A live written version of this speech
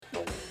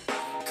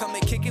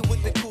kick it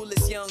with the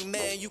coolest young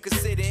man you can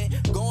sit in.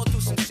 Going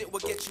through some shit will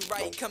get you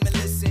right, come and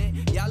listen.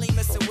 Y'all ain't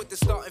messing with the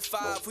starting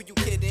five, who you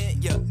kidding?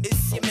 Yeah,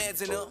 it's your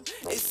mans and them,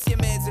 it's your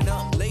mans and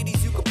them.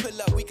 Ladies, you can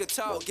pull up, we could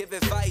talk, give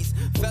advice.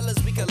 Fellas,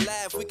 we could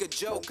laugh, we could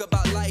joke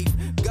about life.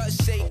 Gut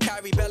shake,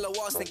 Kyrie, Bella,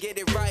 Austin, get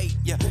it right.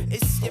 Yeah,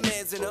 it's your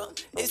mans and them,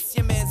 it's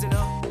your mans and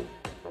them.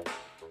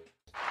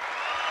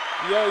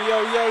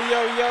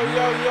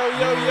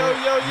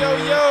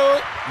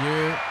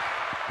 Yo.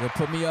 Yo,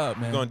 put me up,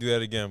 man. We're gonna do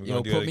that again.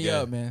 Yo, put me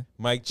up, man.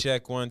 Mic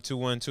check 1 2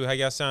 1 2. How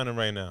y'all sounding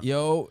right now?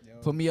 Yo,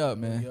 put me up,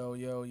 man. Yo.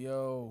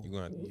 You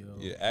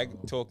gonna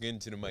talk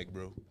into the mic,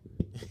 bro.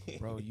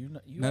 Bro,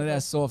 None of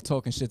that soft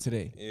talking shit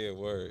today. Yeah,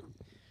 word.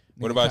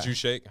 What about you,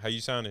 Shake? How you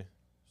sounding?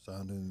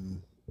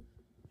 Sounding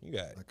You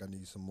got it. like I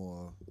need some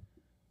more.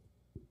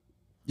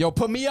 Yo,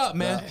 put me up,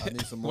 man. I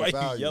need some more Why you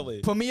volume.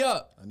 yelling? Put me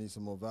up. I need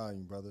some more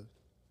volume, brother.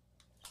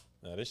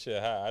 Nah, this shit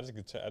high. I just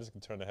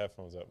can turn the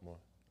headphones up more.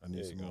 I need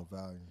There some you more go.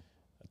 volume.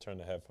 I turn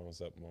the headphones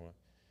up more.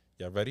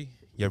 Y'all ready?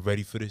 Y'all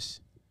ready for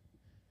this?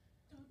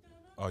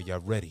 Are y'all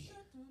ready?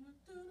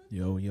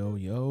 Yo. Yeah,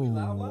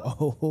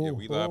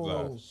 we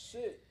live.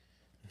 Shit.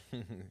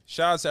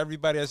 Shout out to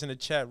everybody that's in the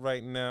chat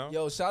right now.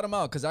 Yo, shout him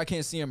out, because I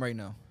can't see him right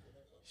now.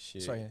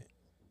 Shit. Sorry.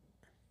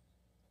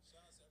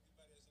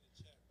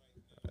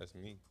 That's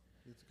me.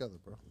 Get together,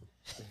 bro.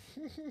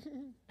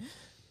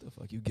 The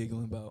fuck you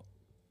giggling about?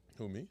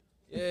 Who, me?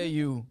 Yeah,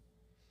 you.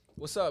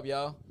 What's up,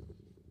 y'all?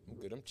 I'm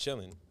good. I'm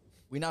chilling.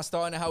 We not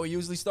starting how we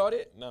usually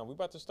started? Nah, we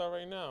about to start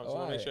right now. Just Oh,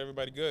 want to make alright. sure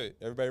everybody good.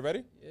 Everybody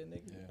ready? Yeah,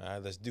 nigga. All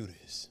right, let's do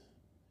this.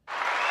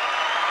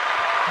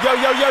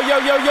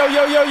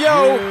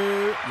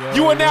 Yo.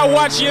 You are now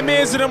watching your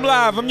Mans and them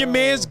live. I'm your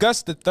man's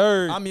Gus the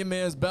Third. I'm your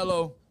man's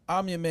Bello.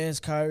 I'm your man's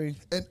Kyrie.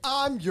 And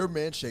I'm your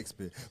man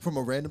Shakespeare from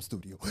a random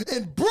studio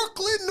in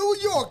Brooklyn, New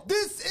York.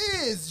 This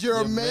is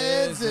your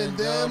Mans and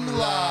Them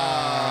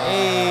Live.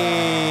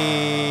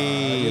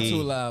 Hey. You're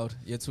too loud.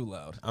 You're too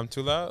loud. I'm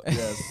too loud?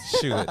 Yes.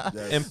 Shoot it.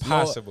 Yes.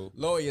 Impossible.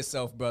 Lower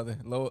yourself, brother.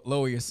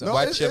 Lower yourself.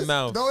 Watch your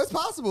mouth. No, it's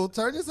possible.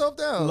 Turn yourself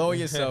down. Lower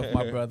yourself,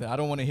 my brother. I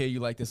don't want to hear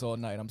you like this all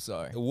night. I'm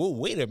sorry. Whoa,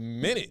 wait a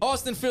minute.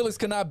 Austin Felix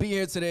cannot be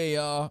here today.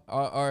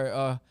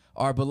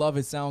 Our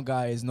beloved sound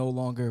guy is no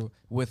longer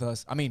with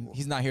us. I mean,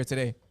 he's not here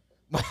today.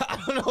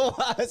 I don't know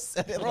why I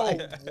said it like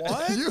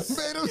What? You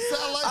made him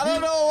sound like I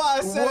don't know why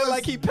I said it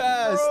like he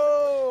passed.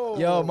 Bro.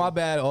 Yo, my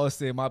bad,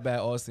 Austin. My bad,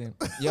 Austin.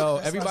 Yo,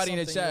 That's everybody in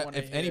the not something you chat, wanna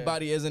if hear.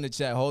 anybody is in the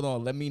chat, hold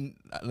on. Let me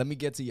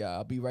get to y'all.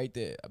 I'll be right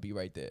there. I'll be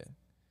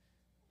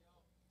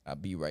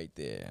right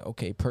there.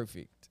 Okay,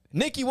 perfect.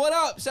 Nikki, what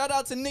up? Shout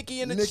out to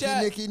Nikki in the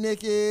chat. Nikki,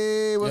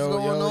 what's Yo,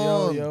 going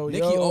on?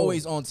 Nikki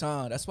always on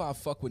time. That's why I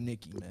fuck with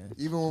Nikki, man.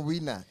 Even when we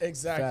not.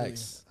 Exactly.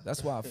 Facts.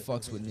 That's why I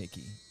fucks with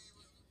Nikki.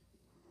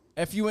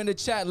 If you in the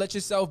chat, let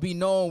yourself be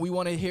known. We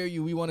want to hear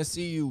you. We want to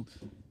see you.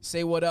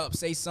 Say what up.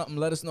 Say something.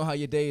 Let us know how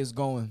your day is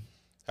going.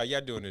 How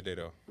y'all doing today,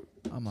 though?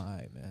 I'm all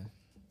right, man.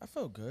 I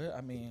felt good.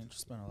 I mean,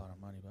 just spent a lot of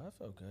money, but I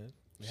felt good.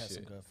 We had some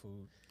Shit. good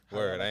food.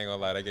 Word, I ain't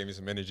gonna lie. That gave me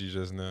some energy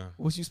just now.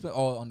 What you spent?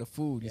 Oh, on the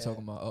food you Yeah.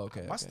 talking about? Oh,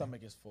 okay. My okay.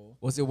 stomach is full.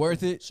 Was it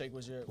worth it? Shake,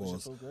 was your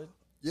Pause. food good?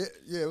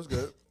 Yeah, it was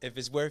good. If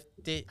it's worth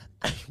it,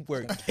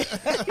 work.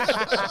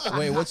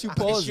 Wait, what you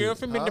pause it?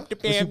 from Huh? the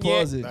What you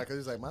pause it? Nah, cause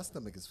he's like, my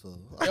stomach is full.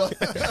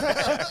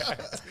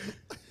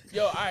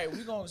 Yo, all right,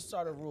 we gonna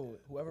start a rule.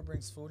 Whoever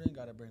brings food in,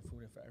 gotta bring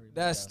food in for everybody.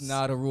 That's else.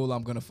 not a rule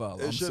I'm gonna follow.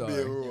 It I'm should sorry. be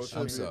a rule. It should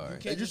I'm be. sorry. You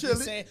can't, You just should be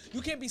li- saying,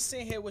 you can't be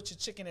sitting here with your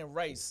chicken and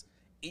rice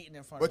eating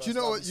in front But of you us.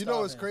 know while what? we You know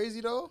what's starving.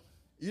 crazy though?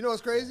 You know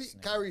what's crazy? Yes,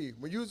 nigga. Kyrie,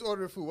 when you was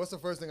ordering food, what's the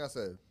first thing I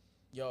said?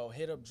 Yo,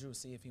 hit up Drew,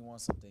 see if he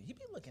wants something. He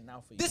be looking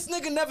out for you. This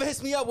nigga never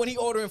hits me up when he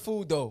ordering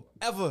food though,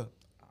 ever.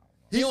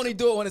 He only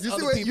do it when it's You see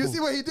other what people. you see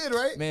what he did,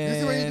 right? You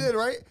see what he Man. did,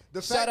 right?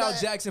 The Shout out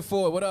that, Jackson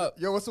Ford. What up?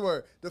 Yo, what's the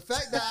word? The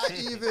fact that I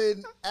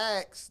even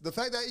asked, the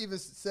fact that I even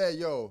said,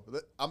 yo,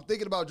 I'm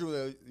thinking about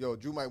Drew. Yo,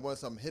 Drew might want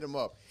something. Hit him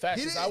up. Facts,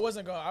 He 'cause didn't- I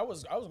wasn't gonna. I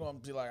was gonna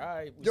be like, all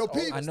right. Yo,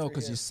 Pete. I know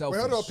because you're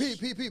selfish. Wait, hold on, Pete.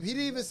 He didn't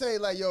even say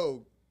like,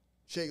 yo,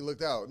 Shake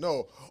looked out.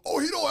 No. Oh,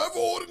 he don't ever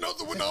order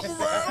nothing when I'm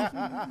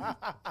around.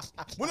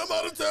 When I'm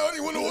out of town,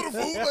 he want to order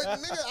food. Like,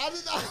 nigga, I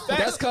did not.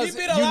 That's because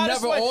He you beat a lot of never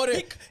sweat. order.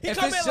 He If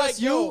come it's in just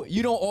like, you, yo.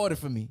 you don't order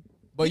for me.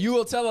 But you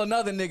will tell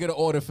another nigga to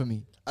order for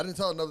me. I didn't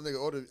tell another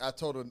nigga order. I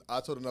told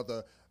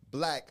another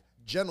black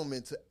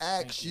gentleman to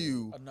ask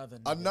you Another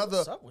nigga.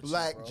 What's up with you,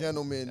 black bro?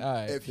 gentleman All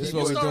right, if this he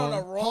what was we Start on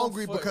doing. the wrong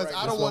hungry foot because right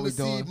I now. don't want what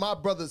to we see doing. my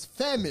brothers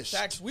famished.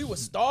 Facts, we were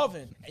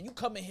starving, and you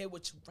come in here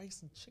with your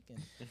rice and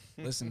chicken.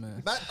 Listen,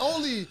 man. Not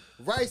only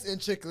rice and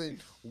chicken.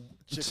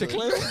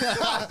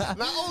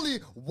 Not only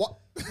what.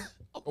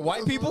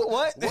 White people?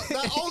 What?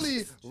 Not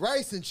only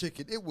rice and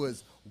chicken, it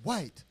was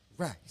white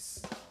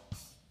rice.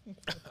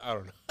 I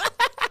don't know.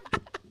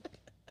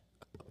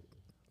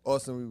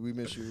 Austin, we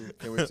miss you.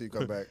 Can't wait till you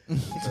come back.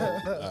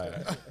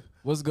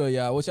 What's good,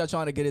 y'all? What y'all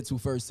trying to get into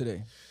first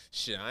today?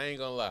 Shit, I ain't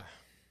gonna lie.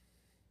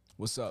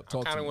 What's up? I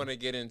Talk kind to of me. want to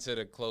get into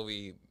the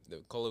Chloe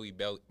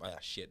Bailey.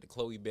 The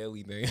Chloe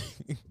Bailey thing.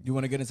 You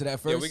want to get into that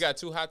first? Yeah, we got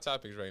two hot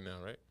topics right now,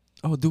 right?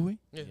 Oh, do we?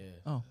 Yeah.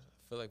 Oh.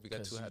 feel like we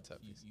got 2 hot You,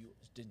 topics. you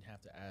didn't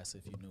have to ask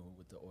if you knew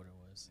what the order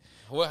was.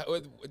 What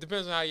it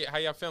depends on how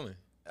y'all feeling.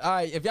 All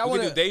right, if y'all We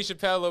want can do to, Dave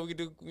Chappelle or we can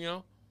do,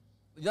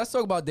 let's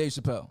talk about Dave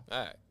Chappelle. all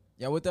right.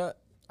 Y'all with that?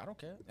 I don't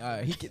care. All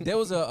right, there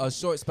was a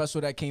short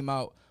special that came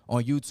out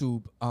on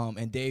YouTube,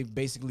 and Dave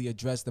basically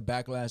addressed the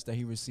backlash that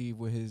he received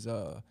with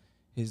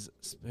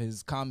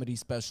his comedy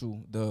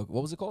special. What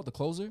was it called? The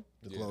Closer.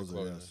 The Yeah, closer,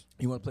 closer. yes.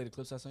 You want to play the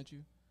clips I sent you?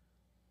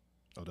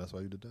 Oh, that's why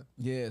you did that?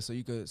 Yeah,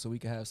 so we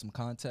could have some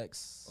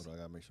context. Oh, I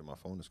gotta make sure my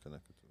phone is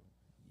connected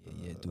to it.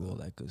 Yeah, do all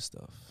that good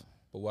stuff.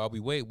 But while we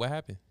wait, what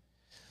happened?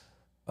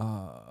 He's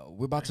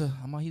about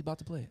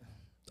to play it.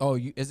 Oh,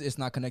 it's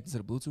not connected to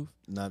the Bluetooth?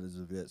 Not as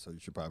of yet, so you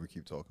should probably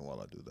keep talking while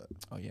I do that.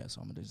 Oh yeah,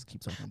 so I'm gonna just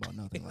keep talking about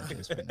nothing like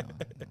this right now. You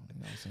know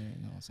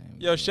what I'm saying?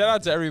 Yo, shout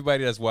out to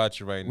everybody that's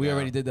watching right now. We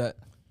already did that.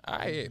 All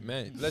right,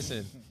 man.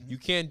 Listen, you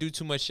can't do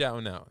too much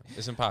shouting out.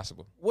 It's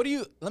impossible.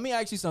 Let me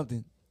ask you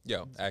something.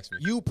 Yo, ask me.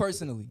 You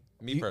personally.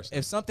 Me personally.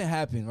 If something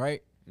happened,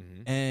 right?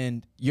 Mhm.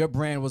 And your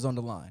brand was on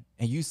the line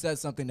and you said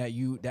something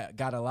that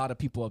got a lot of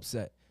people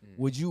upset,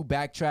 would you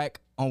backtrack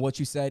on what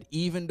you said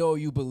even though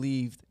you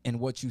believed in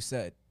what you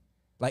said?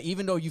 Like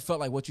even though you felt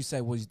like what you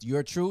said was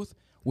your truth,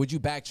 would you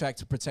backtrack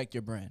to protect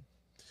your brand?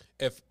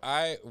 If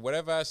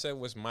whatever I said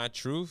was my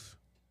truth,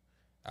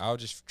 I'll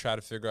just try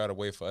to figure out a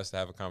way for us to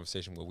have a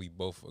conversation where we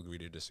both agree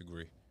to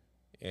disagree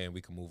and we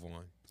can move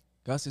on.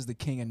 Gus is the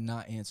king and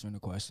not answering the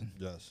question.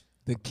 Yes.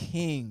 The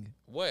king.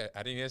 What?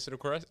 I didn't answer the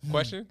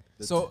question?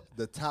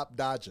 The top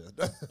dodger.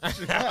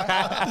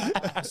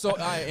 So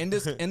in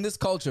this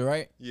culture,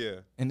 right? Yeah.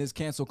 In this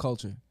cancel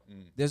culture,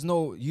 there's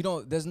no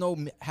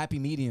happy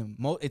medium.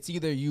 It's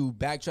either you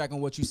backtrack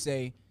on what you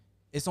say.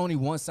 It's only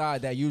one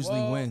side that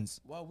usually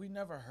wins. Well, we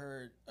never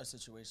heard a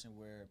situation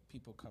where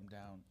people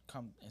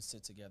come and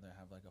sit together and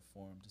have like a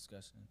forum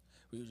discussion.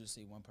 We usually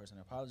see one person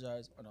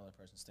apologize, another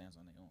person stands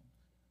on their own.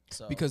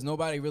 So Because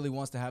nobody really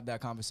wants to have that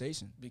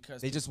conversation.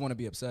 because They just want to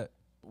be upset.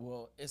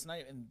 well, it's not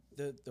even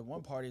the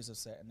one party is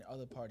upset and the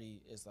other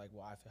party is like,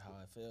 well, I feel how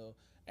I feel,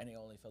 and they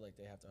only feel like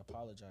they have to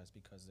apologize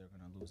because they're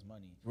gonna lose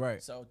money.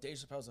 Right. So Dave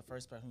Chappelle's the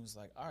first person who's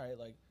like, all right,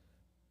 like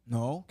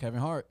No, Kevin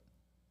Hart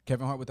with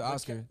the but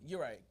Oscar.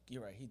 You're right,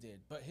 he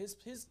did. But his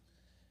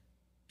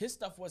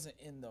stuff wasn't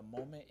in the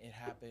moment. It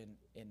happened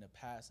in the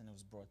past and it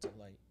was brought to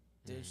light.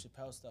 Dave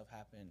Chappelle stuff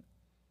happened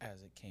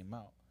as it came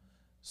out.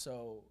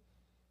 So,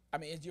 I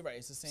mean, you're right.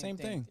 It's the same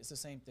thing. It's the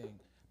same thing.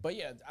 But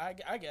yeah,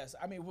 I guess.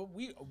 I mean,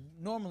 we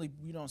normally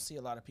don't see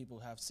a lot of people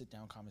have sit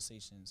down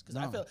conversations because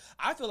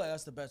I feel like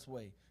that's the best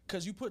way.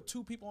 Because you put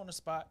two people on the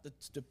spot,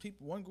 the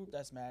people, one group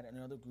that's mad and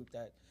another group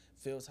that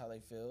feels how they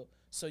feel.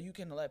 So you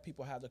can let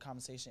people have the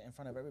conversation in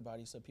front of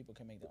everybody, so people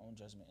can make their own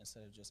judgment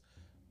instead of just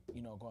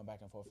going back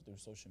and forth through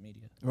social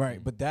media.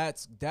 Right, but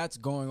that's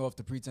going off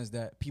the pretense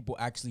that people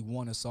actually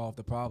want to solve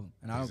the problem,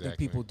 and I don't think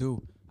Exactly. people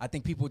do. I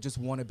think people just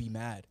want to be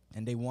mad,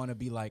 and they want to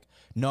be like,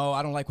 "No,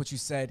 I don't like what you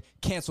said.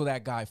 Cancel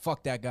that guy.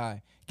 Fuck that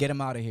guy. Get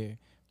him out of here."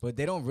 But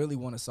they don't really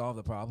want to solve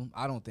the problem.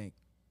 I don't think.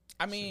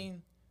 I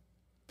mean,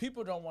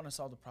 people don't want to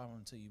solve the problem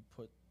until you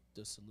put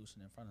the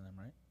solution in front of them,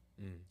 right?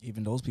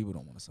 Even those people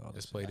don't want to solve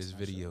Let's it. play this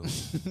video.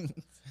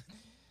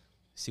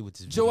 See what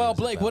this Joel video is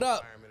Blake, about. what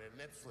up? Environment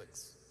at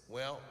Netflix.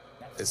 Well,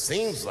 it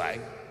seems like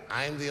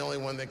I'm the only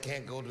one that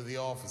can't go to the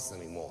office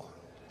anymore.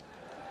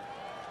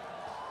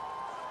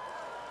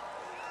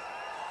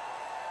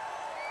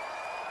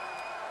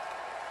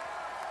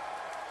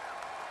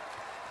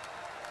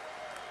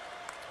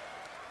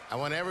 I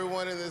want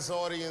everyone in this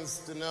audience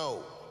to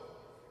know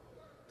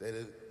that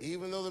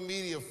even though the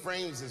media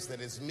frames this,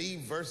 that it's me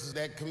versus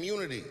that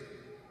community,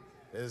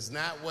 that is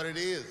not what it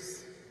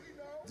is.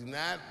 Do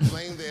not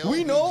blame the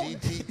We know.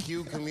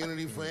 LGBTQ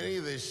community for any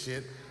of this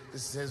shit.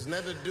 This has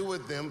nothing to do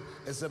with them.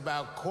 It's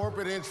about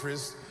corporate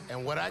interests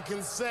and what I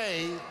can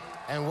say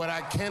and what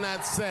I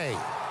cannot say.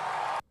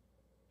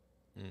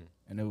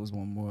 And there was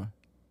one more.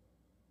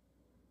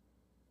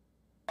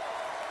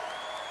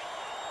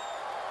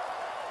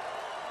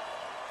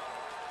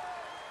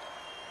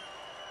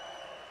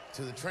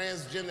 To the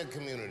transgender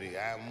community,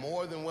 I am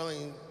more than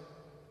willing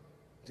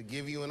to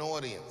give you an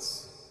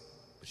audience,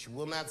 but you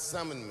will not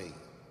summon me.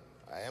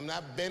 I am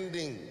not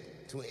bending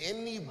to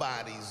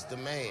anybody's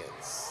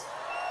demands.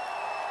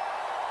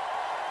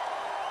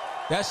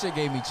 That shit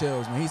gave me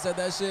chills when he said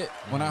that shit.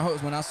 When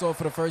I saw it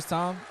for the first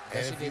time. That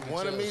And shit if you gave me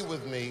want to chills. meet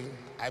with me,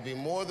 I'd be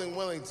more than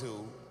willing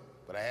to,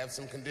 but I have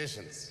some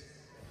conditions.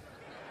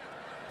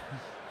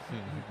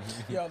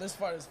 Yo, this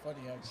part is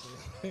funny,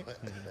 actually.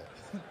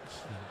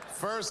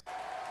 First,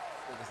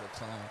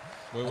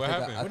 Wait, what I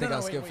happened? think No, I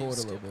wait, skipped wait, forward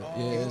a skip. little bit. Oh.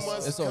 Yeah, you it's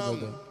must all come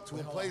good though.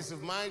 to a place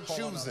of my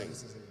Hold on, choosing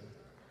this is it.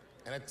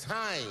 and a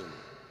time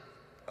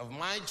of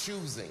my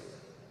choosing.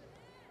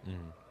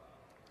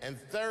 And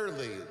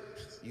thirdly,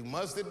 you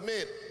must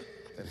admit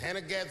that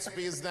Hannah Gatsby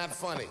is not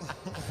funny. Who's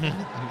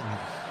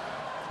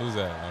that? I don't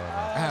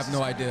know. I have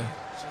no idea.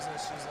 She's a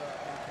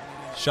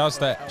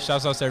comedian.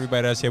 Shouts out to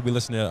everybody that's here. We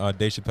listen to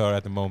Dave Chappelle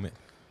at the moment.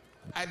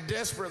 I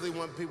desperately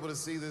want people to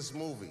see this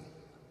movie,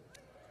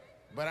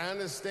 but I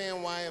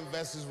understand why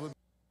investors would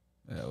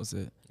That was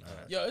it.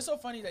 Yo, it's so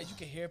funny that you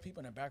can hear people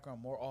in the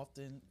background more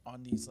often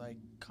on these like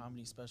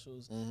comedy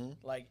specials.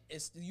 Like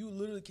you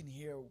literally can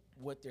hear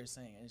what they're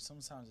saying, and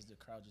sometimes the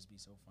crowd just be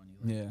so funny.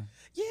 Like, Yeah.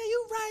 yeah,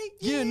 you right.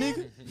 Yeah,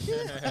 nigga.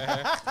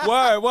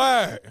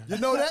 Word. You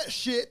know that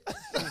shit.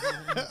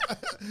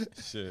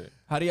 Shit.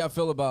 How do y'all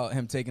feel about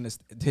him taking his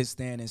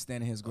stand and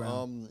standing his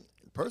ground?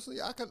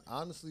 Personally, I can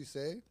honestly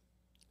say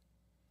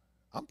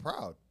I'm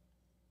proud.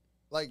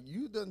 Like,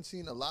 you done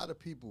seen a lot of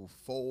people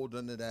fold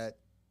under that,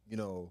 you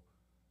know,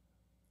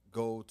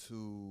 go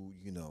to,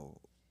 you know,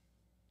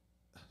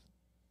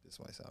 this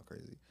might sound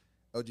crazy,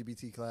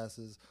 LGBT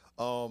classes,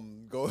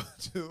 go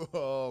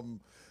to,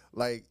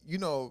 like, you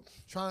know,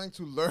 trying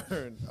to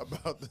learn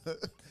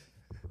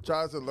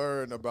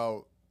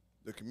about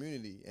the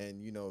community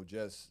and, you know,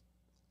 just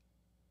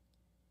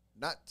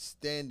not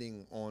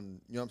standing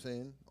on, you know what I'm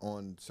saying,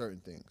 on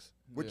certain things,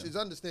 which is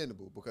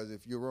understandable because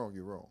if you're wrong,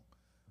 you're wrong.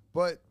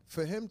 But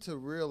for him to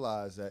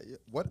realize that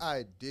what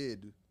I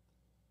did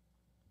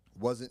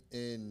wasn't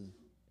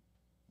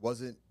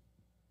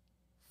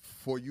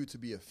for you to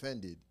be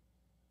offended.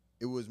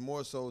 It was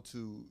more so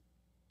to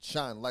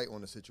shine light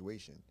on the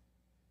situation.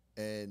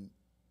 And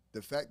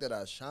the fact that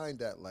I shined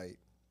that light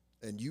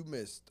and you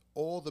missed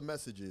all the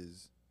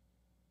messages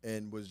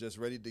and was just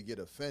ready to get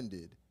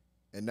offended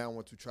and now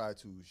want to try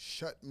to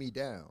shut me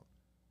down,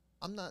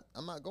 I'm not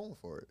going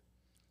for it.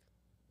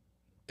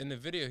 In the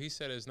video, he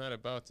said it's not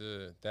about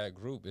that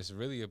group. It's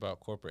really about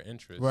corporate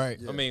interests. Right.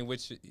 I mean,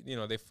 which, you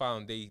know, they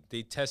found they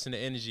testing the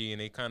energy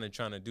and they kind of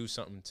trying to do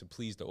something to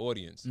please the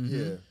audience.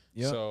 Yeah.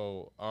 Yep.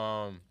 So,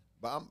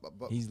 But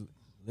He's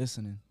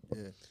listening.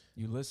 yeah.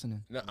 You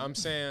listening? no, I'm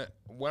saying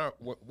what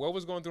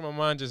was going through my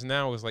mind just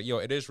now was like, yo,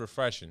 it is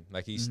refreshing.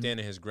 Like he's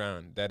standing his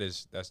ground.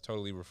 That's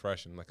totally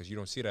refreshing. Like, cause you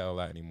don't see that a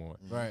lot anymore.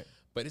 Right.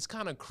 But it's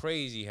kind of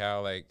crazy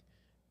how, like,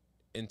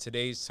 in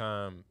today's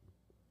time,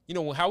 you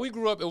know, how we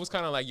grew up, it was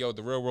kind of like, yo,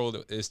 the real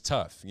world is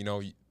tough. You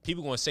know,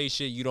 people gonna say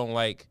shit you don't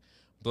like,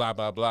 blah,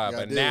 blah, blah.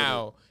 But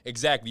now,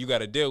 exactly, you got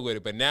to deal with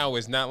it. But now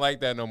it's not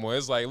like that no more.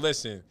 It's like,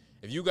 listen,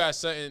 if you got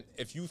something,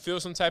 if you feel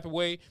some type of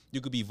way,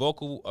 you could be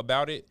vocal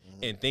about it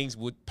and things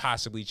would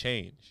possibly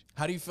change.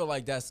 How do you feel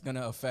like that's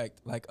gonna affect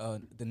like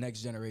the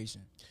next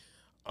generation?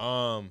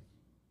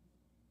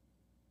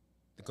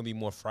 It can be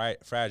more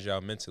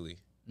fragile mentally.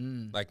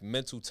 Like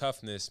mental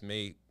toughness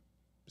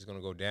is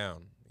gonna go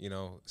down, you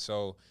know.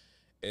 So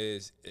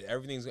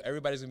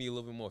everybody's gonna be a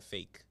little bit more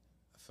fake.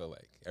 I feel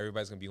like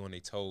everybody's gonna be on their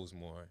toes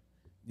more.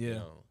 Yeah. You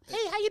know?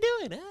 Hey, how you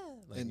doing?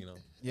 Like, And- you know.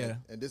 Yeah.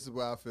 And this is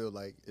where I feel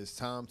like it's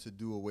time to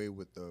do away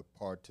with the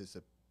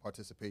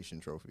participation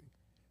trophy.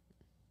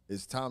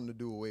 It's time to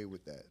do away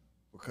with that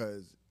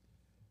because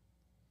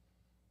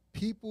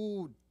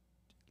people,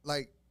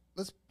 like,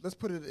 let's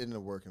put it in a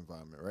work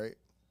environment, right?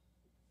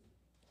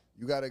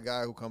 You got a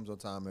guy who comes on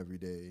time every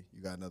day.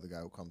 You got another guy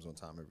who comes on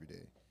time every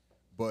day.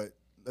 But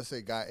let's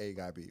say guy A,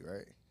 guy B,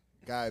 right?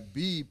 Guy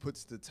B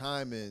puts the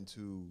time in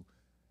to,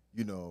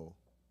 you know,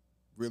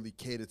 really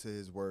cater to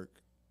his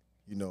work,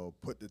 you know,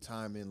 put the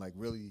time in, like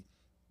really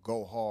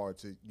go hard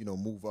to, you know,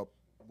 move up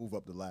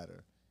the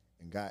ladder.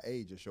 And guy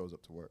A just shows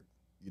up to work,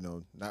 you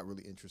know, not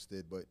really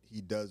interested, but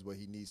he does what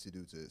he needs to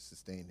do to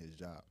sustain his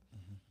job.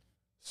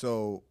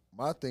 So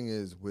my thing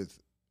is with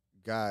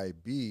guy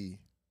B,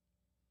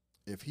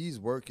 if he's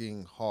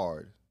working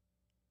hard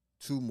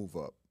to move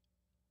up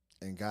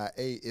and guy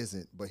A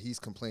isn't, but he's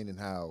complaining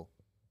how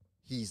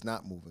he's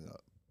not moving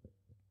up.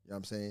 You know what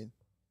I'm saying?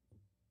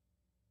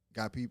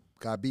 Guy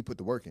B put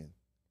the work in.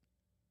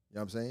 You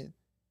know what I'm saying?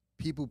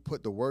 People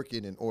put the work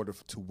in order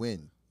to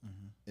win,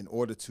 in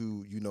order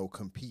to, you know,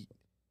 compete.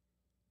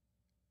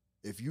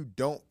 If you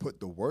don't put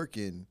the work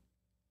in,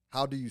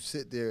 how do you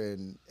sit there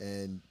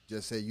and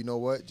just say, you know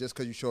what, just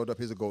because you showed up,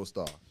 here's a gold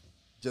star,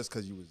 just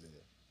because you was there?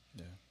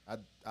 Yeah.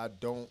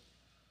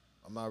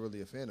 I'm not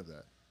really a fan of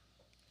that.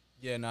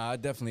 Yeah, no, I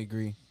definitely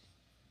agree.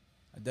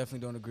 I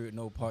definitely don't agree with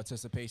no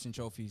participation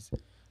trophies.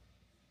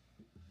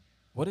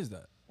 What is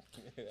that?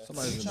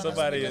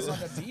 Somebody is.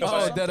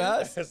 Oh, dead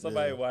ass?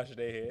 Somebody washing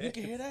their You hair.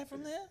 can hear that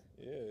from there?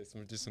 Yeah,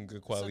 just some good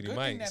It's a quality good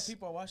thing that mics.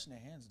 people are washing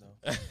their hands,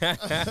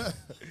 though.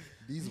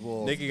 These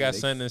walls. Nikki got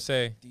something to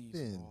say. These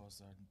Thin.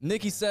 walls are...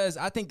 Nikki says,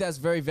 I think that's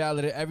very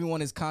valid.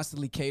 Everyone is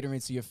constantly catering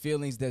to your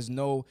feelings. There's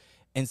no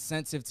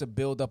incentive to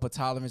build up a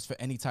tolerance for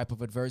any type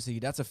of adversity.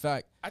 That's a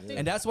fact. I think-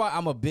 And that's why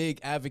I'm a big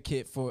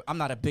advocate for, I'm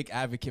not a big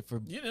advocate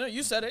for, You know,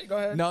 you said it. Go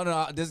ahead. no,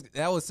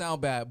 that would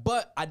sound bad.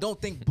 But I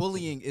don't think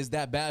bullying is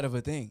that bad of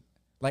a thing.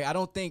 Like, I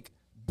don't think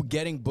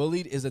getting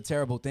bullied is a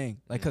terrible thing.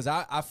 Like, because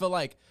I feel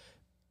like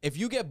if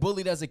you get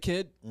bullied as a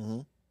kid,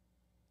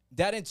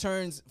 that in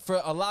turns,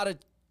 for a lot of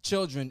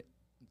children,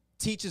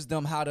 teaches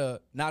them how to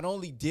not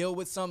only deal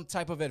with some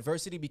type of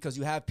adversity because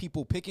you have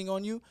people picking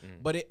on you,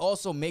 but it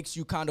also makes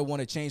you kind of want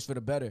to change for the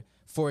better.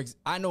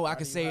 I know I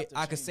could do you say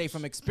have to say change?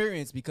 from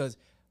experience because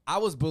I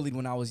was bullied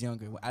when I was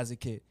younger as a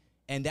kid,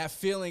 and that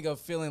feeling of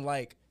feeling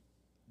like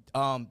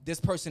this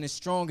person is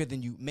stronger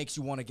than you makes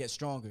you want to get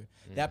stronger.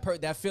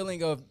 That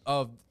feeling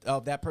of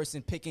that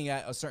person picking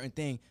at a certain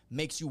thing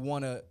makes you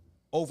want to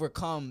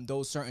overcome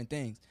those certain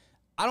things.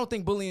 I don't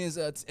think bullying is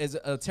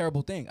a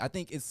terrible thing. I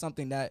think it's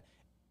something that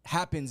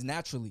happens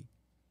naturally.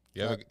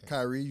 Yeah.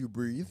 Kyrie, you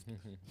breathe.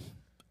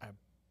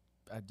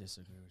 I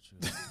disagree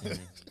with you.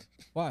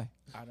 Why?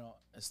 I don't.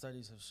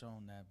 Studies have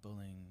shown that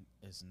bullying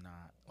is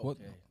not What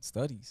okay.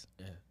 studies?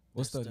 Yeah.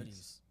 What There's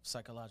studies?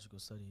 Psychological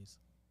studies.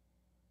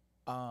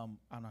 I'm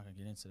not gonna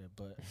get into that,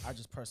 but I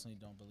just personally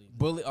don't believe.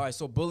 All right,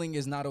 so bullying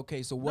is not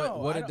okay. So what No,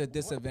 what I are the don't-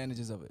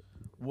 disadvantages of it?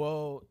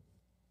 Well,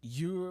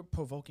 you're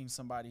provoking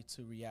somebody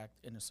to react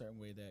in a certain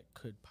way that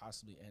could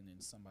possibly end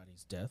in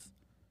somebody's death.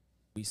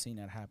 We've seen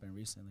that happen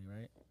recently,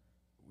 right?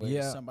 Where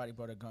Yeah. somebody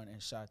brought a gun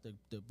and shot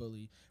the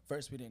bully.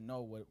 First, we didn't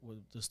know what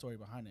the story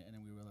behind it, and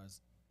then we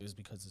realized it was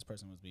because this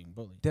person was being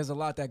bullied. There's a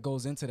lot that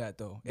goes into that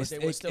though. But they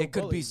were still it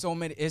could be bullied. so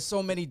many. It's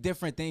so many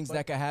different things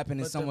that could happen in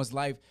but the- someone's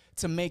life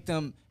to make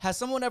them. Has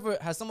someone ever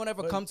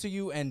come to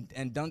you and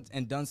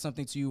done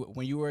something to you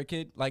when you were a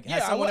kid? Like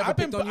has someone ever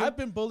picked on you? I've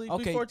been bullied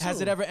Okay, before too.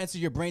 has it ever entered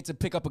your brain to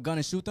pick up a gun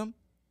and shoot them?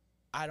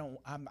 I'm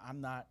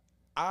not.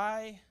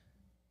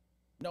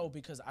 No,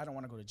 because I don't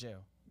want to go to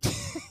jail.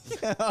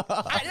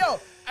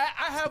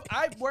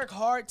 I work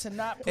hard to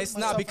not. Put It's not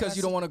myself because in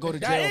you that don't want to go to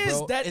That jail, is-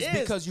 bro. that It's is.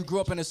 because you grew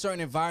up in a certain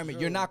environment.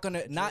 You're True, not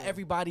gonna. Not true,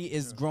 everybody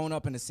is grown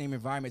up in the same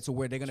environment to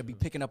where they're gonna be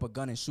picking up a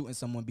gun and shooting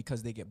someone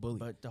because they get bullied.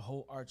 But the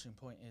whole arching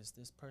point is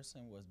this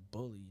person was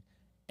bullied,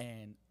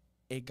 and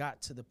it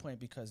got to the point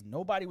because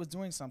nobody was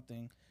doing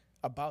something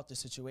about the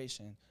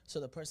situation. So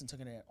the person took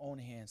it in their own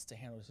hands to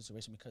handle the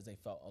situation because they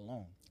felt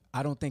alone.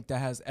 I don't think that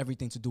has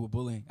everything to do with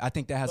bullying. I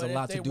think that has But a if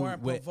lot they to do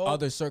weren't with provoked-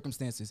 other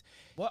circumstances.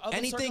 What other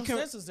Anything can-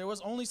 circumstances? There was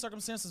only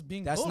circumstances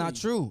being That's bullied. not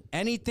true.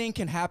 Anything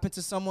can happen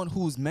to someone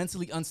who's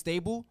mentally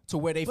unstable to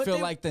where they But feel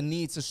they- like the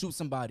need to shoot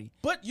somebody.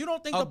 But you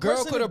don't think A the girl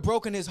person could have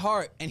broken his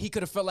heart and he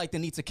could have felt like the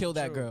need to kill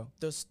that True. girl.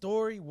 The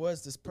story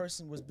was this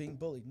person was being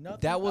bullied. Nothing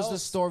That was the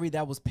else. story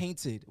that was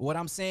painted. What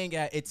I'm saying,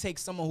 it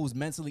takes someone who's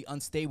mentally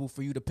unstable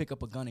for you to pick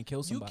up a gun and kill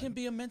You somebody. can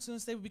be a mentally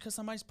unstable because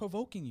somebody's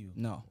provoking you.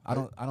 No, I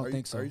don't Are you-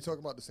 think so. Are you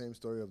talking about the same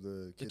story of the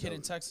The kid, kid that in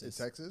was- Texas.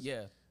 In Texas?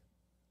 Yeah.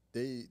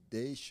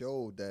 They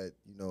showed that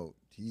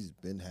he's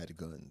been had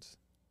guns.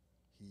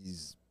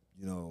 He's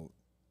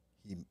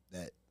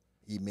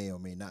he may or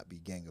may not be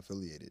gang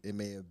affiliated. It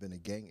may have been a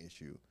gang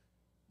issue,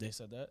 They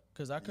said that?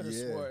 Because I could have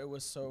Yeah. swore it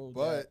was so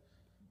but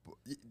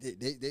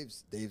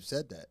they've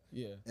said that.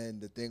 yeah.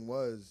 And the thing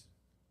was,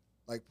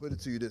 like, put it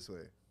to you this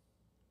way: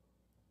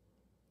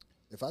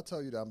 if I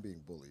tell you that I'm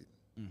being bullied,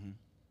 Mm-hmm.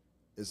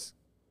 it's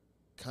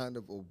kind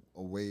of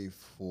a way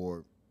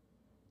for,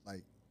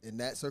 like, in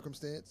that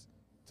circumstance,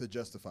 to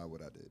justify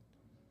what I did.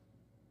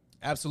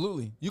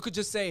 Absolutely. You could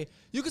just say,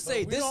 we this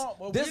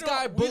don't- this we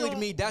guy don't- we bullied don't-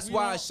 me. That's we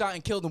why I don't- shot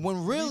and killed him.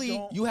 When really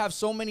don't- you have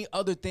so many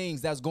other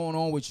things that's going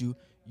on with you.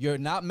 You're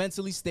not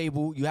mentally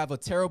stable. You have a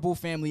terrible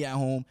family at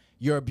home.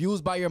 You're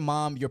abused by your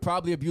mom. You're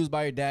probably abused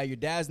by your dad. Your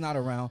dad's not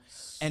around,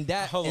 and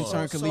that Hold in on.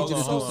 turn could lead you to do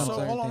hold on, some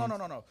certain hold on,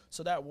 things. no.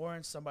 So that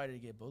warrants somebody to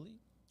get bullied?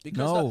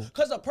 No.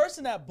 Because the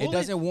person that bullied It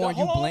doesn't warrant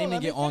you hold on, blaming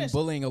let me it on finish.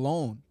 bullying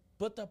alone.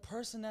 But the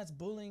person that's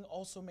bullying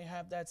also may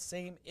have that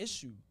same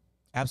issue.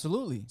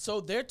 Absolutely. So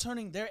they're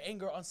turning their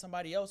anger on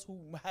somebody else who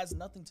has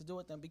nothing to do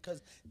with them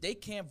because they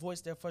can't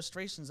voice their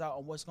frustrations out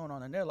on what's going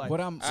on in their life. What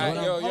I'm- All right,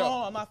 what yo, I'm- Hold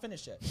on, I'm not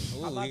finished yet.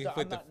 Ooh, I'm not he done-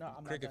 put I'm the not- no, I'm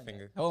not cricket done yet.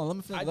 finger. Hold on, let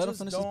him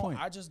finish his point.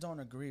 I just don't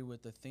agree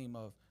with the theme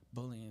of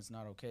bullying is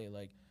not okay.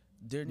 Like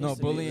there needs No,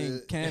 to bullying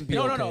be- can be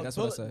no, okay. no, no. That's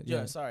what I said. Yeah,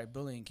 Yeah. sorry,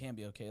 bullying can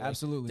be okay. Like,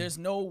 Absolutely. There's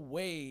no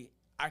way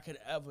I could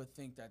ever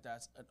think that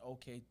that's an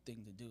okay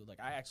thing to do. Like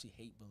I actually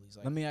hate bullies.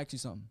 Like, Let me ask you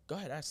something. go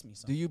ahead, ask me Do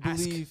something. you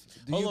Ask. believe?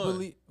 Do Hold you on.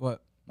 believe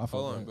what? My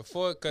fault, Hold go on, ahead.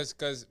 before,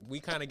 cause we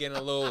kind of getting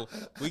a little,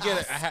 we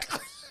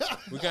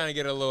kind of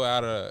get a little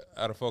out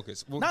of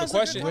focus. Well, No, the it's a good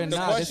question, We're the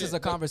not. question, This is a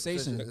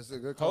conversation. This is a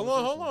good Hold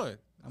on, conversation.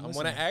 I want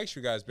listening. to ask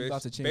you guys, We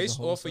about to change based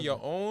the whole off of your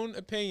subject. own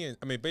opinion.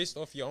 I mean, based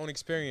off your own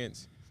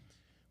experience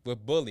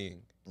with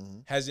bullying, Mm-hmm.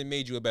 has it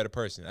made you a better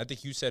person? I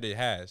think you said it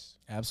has.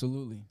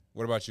 Absolutely.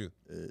 What about you?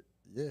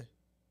 Yeah.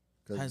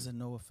 'Cause Has it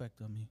no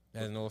effect on me? It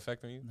has no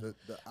effect on you.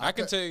 I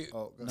can tell you-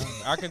 Oh, go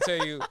ahead.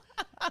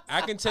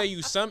 I can tell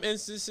you some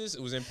instances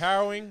it was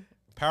empowering.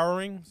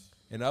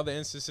 In other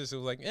instances, it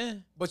was like,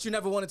 But you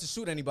never wanted to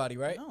shoot anybody,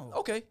 right? No.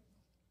 Okay.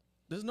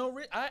 There's no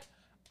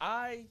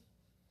I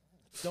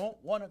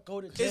don't want to go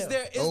to jail. Is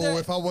there?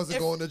 If I wasn't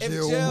going to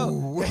jail.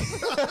 Ooh.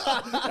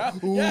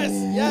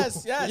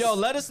 Yes. Yo,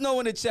 let us know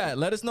in the chat.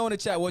 Let us know in the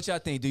chat what y'all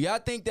think. Do y'all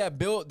think that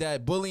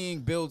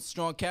bullying builds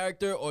strong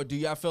character, or do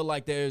y'all feel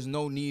like there's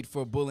no need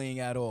for bullying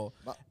at all?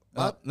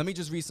 Let me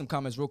just read some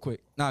comments real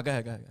quick. Nah, go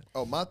ahead.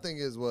 Oh, my thing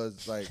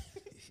was like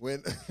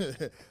when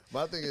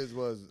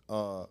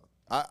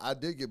I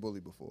did get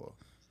bullied before.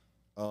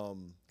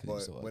 But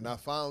so when I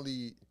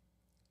finally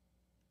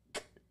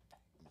I'm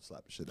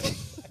slap the shit out.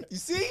 You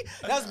see?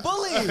 That's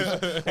bullying.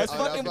 That's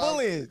fucking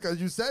bullying.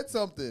 Because you said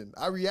something.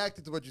 I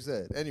reacted to what you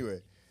said. Anyway,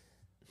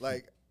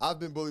 like I've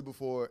been bullied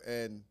before,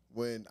 and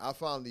when I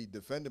finally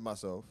defended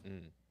myself,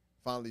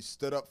 finally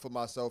stood up for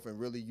myself and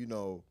really,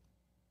 told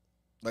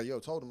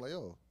him like,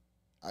 yo,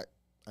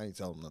 I ain't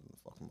telling him nothing to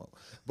fuck him up.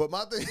 But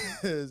my thing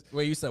is,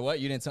 Wait, you said what?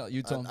 You didn't tell?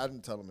 You told? I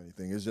didn't tell him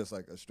anything. It's just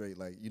like a straight,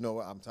 like, you know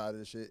what? I'm tired of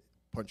this shit.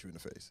 punch you in the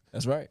face.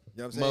 That's right.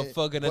 You know what I'm saying?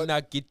 Motherfucker to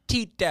knock your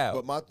teeth out.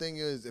 But my thing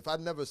is, if I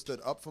never stood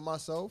up for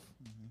myself,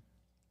 you know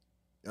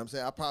what I'm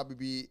saying, I'd probably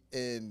be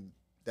in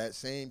that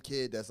same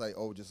kid that's like,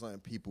 oh, just letting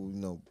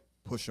people,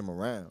 push him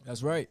around.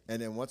 That's right.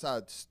 And then once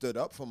I stood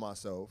up for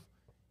myself,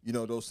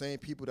 those same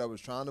people that was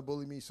trying to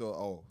bully me,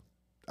 so,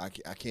 I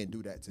can't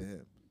do that to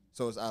him.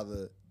 So it's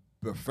either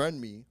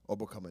befriend me or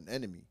become an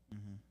enemy.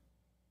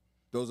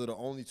 Those are the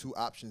only two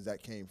options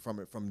that came from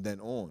it from then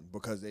on,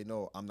 because they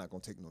know I'm not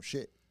going to take no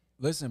shit.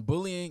 Listen,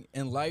 bullying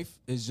in life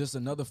is just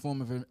another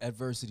form of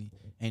adversity.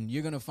 And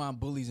you're going to find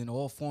bullies in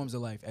all forms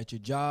of life, at your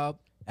job,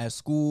 at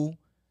school,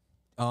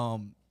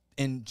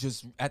 and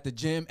just at the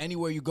gym,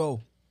 anywhere you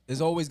go.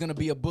 There's always going to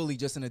be a bully,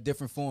 just in a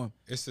different form.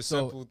 It's the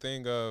simple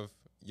thing of,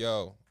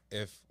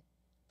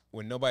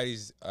 when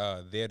nobody's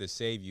there to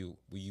save you,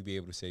 will you be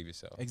able to save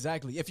yourself?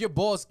 Exactly. If your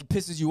boss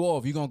pisses you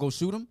off, you going to go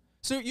shoot him?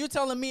 So you're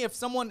telling me if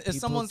someone's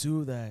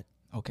do that.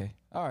 okay,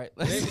 all right.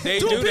 They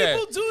Do do people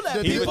that. do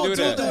that? People do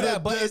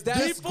that. But is that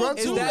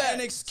do that. an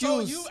So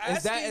excuse? you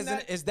Is asking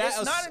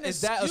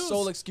that a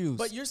sole excuse?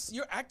 But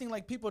you're acting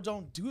like people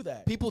don't do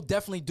that. People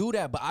definitely do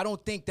that, but I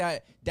don't think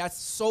that that's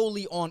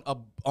solely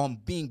on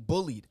being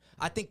bullied.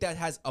 I think that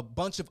has a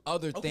bunch of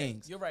other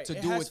things you're right. to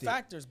It do has with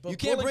factors, it. but You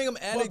can't bring bullying-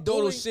 them but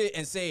anecdotal bullying- shit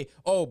and say,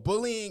 "Oh,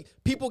 bullying,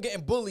 people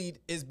getting bullied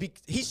is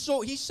he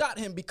shot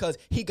him because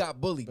he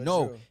got bullied."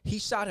 No, Drew. he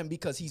shot him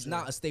because he's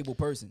not a stable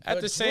person. At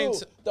But the same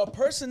Drew, the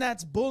person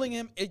that's bullying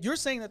him, you're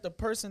saying that the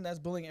person that's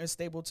bullying him is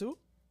stable too?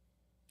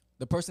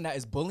 The person that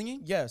is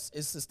bullying, Yes,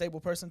 it's a stable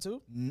person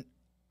too.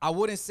 I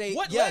wouldn't say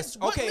What yes.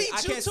 what Okay, leads I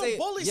you can't to say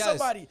bully yes.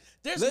 somebody?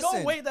 There's no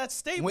Listen, way that's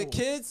stable. When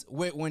kids,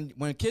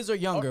 when kids are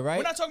younger, right?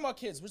 We're not talking about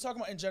kids. We're talking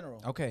about in general.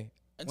 Okay.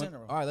 In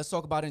general. All right, let's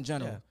talk about in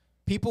general. Yeah.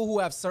 People who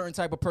have certain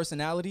type of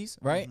personalities,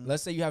 right?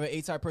 Let's say you have an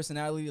A-type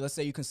personality. Let's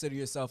say you consider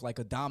yourself like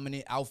a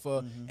dominant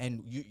alpha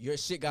and your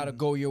shit got to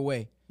go your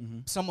way.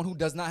 Someone who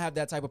does not have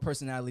that type of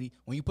personality,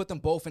 when you put them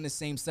both in the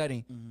same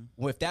setting,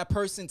 if that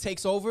person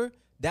takes over,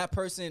 that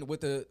person with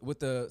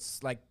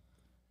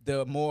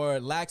the more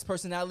lax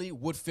personality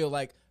would feel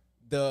like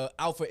the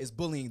alpha is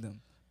bullying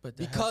them. But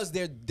Because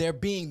they're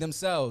being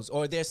themselves,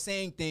 or they're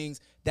saying things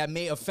that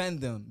may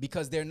offend them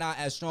because they're not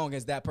as strong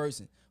as that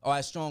person or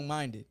as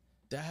strong-minded.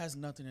 that has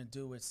nothing to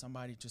do with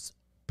somebody just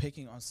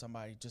picking on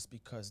somebody just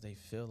because they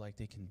feel like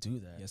they can do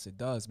that. Yes, it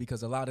does,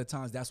 because a lot of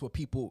times that's what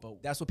people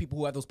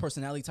who have those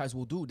personality types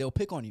will do. They'll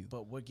pick on you.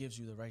 But what gives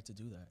you the right to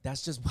do that?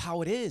 That's just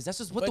how it is. That's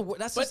just what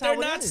that's but just they're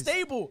how it not is.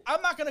 stable.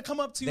 I'm not gonna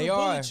come up to you They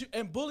and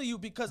are. bully you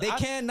because They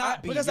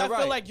cannot be. because You're I feel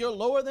right. like you're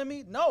lower than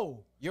me.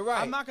 No, You're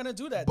right. I'm not gonna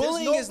do that.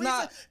 Bullying There's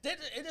no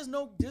is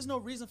not- There's no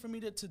reason for me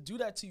to do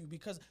that to you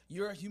because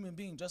you're a human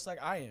being just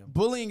like I am.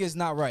 Bullying is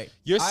not right.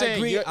 You're I saying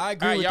agree, I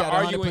agree with y'all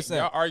that 100%.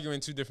 Y'all arguing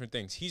two different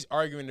things. He's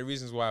arguing the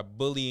reasons why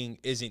bullying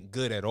isn't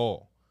good at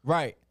all.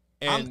 Right.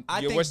 And I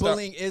your think West-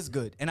 bullying is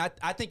good. And I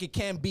think it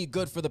can be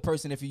good for the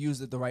person if you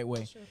use it the right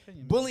way.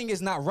 Bullying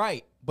is not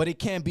right, but it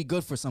can be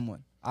good for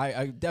someone.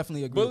 I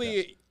definitely agree with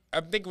Bullying,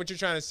 I think what you're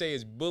trying to say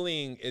is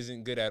bullying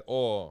isn't good at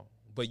all,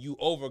 but you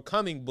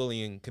overcoming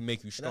bullying can make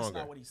you That's stronger.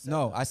 not what he that. said.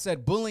 No, I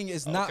said bullying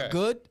is Okay. not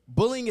good.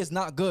 Bullying is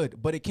not good,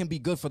 but it can be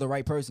good for the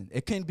right person.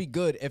 It can be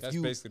good if That's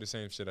you... basically the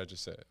same shit I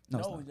just said. No,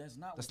 it's No, not. that's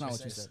not. That's what not you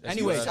what you said. said. That's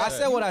Anyways, what I I said.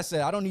 said what I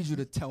said. I don't need you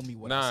to tell me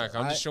what I Nah, said.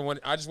 I just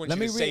alright? want you Let to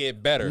me say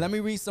it better. Let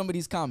me read some of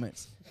these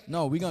comments.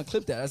 No, we're going to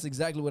clip that. That's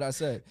exactly what I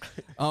said.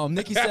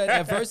 Nikki said,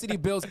 adversity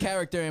builds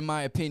character, in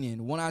my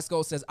opinion. One Eye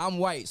Skull says, I'm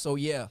white, so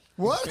yeah.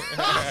 What?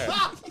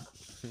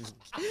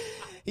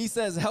 He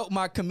says, help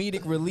my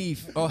comedic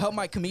relief, or help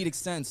my comedic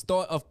sense.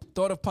 Thought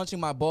of punching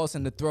my boss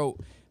in the throat.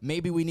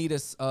 Maybe we need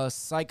a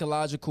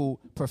psychological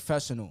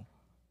professional.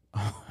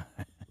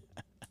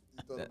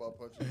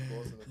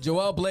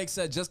 Joel Blake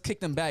said, just kick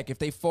them back. If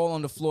they fall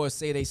on the floor,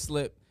 say they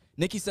slip.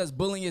 Nikki says,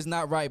 bullying is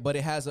not right, but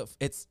it has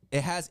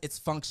its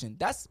function.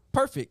 That's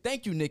perfect.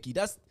 Thank you, Nikki.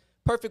 That's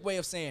perfect way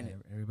of saying it.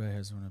 Everybody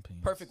has their own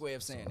opinion. Perfect way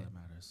of saying it. That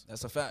matters.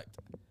 That's a fact.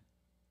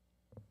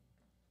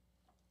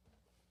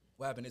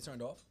 What happened? It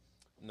turned off?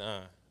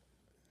 Nah,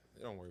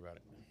 don't worry about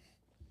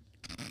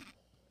it.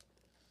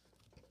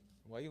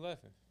 Why you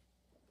laughing?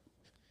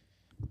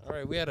 All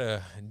right, we had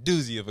a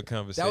doozy of a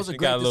conversation. That was a It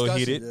got a great little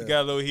discussion. heated. Yeah. It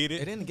got a little It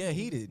heated. didn't get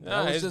heated. Nah,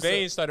 That was his just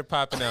veins started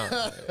popping out.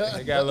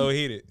 It got a little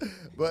heated.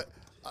 But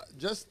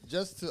just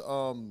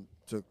to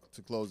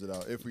close it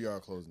out, if we are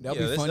closing, That'd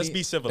Yeah, be let's- funny. let's be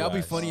That'd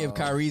be civilized. funny if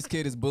Kyrie's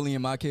kid is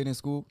bullying my kid in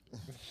school.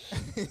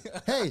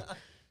 hey,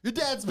 your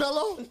dad's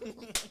mellow,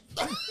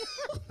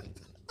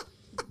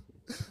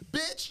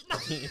 bitch.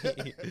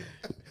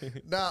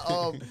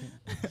 Nah,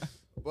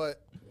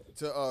 but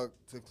to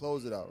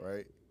close it out,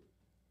 right?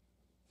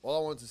 All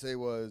I wanted to say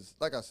was,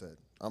 like I said,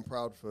 I'm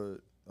proud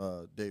for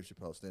Dave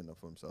Chappelle standing up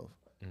for himself.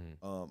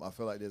 I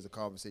feel like there's a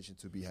conversation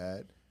to be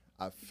had.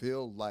 I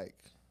feel like,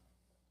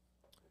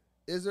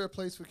 is there a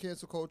place for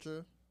cancel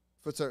culture?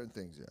 For certain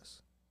things,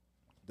 yes.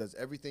 Does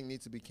everything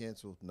need to be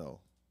canceled? No.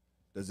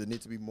 Does it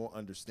need to be more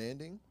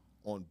understanding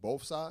on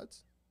both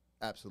sides?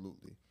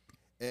 Absolutely.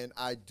 And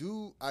I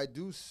do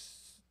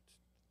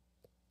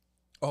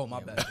Oh,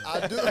 my bad.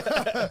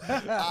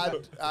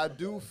 I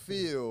do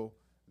feel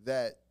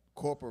that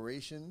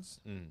corporations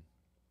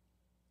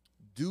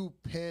do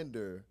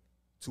pander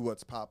to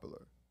what's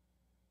popular,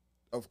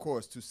 of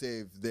course, to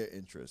save their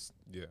interest.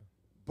 Yeah.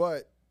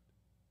 But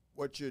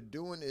what you're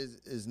doing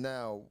is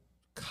now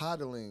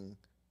coddling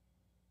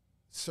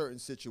certain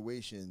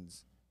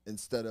situations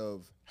instead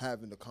of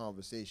having the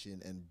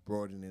conversation and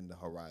broadening the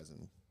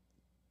horizon.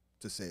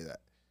 To say that,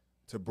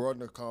 to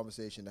broaden the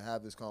conversation, to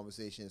have this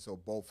conversation, so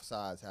both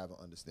sides have an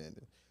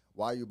understanding.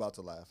 Why are you about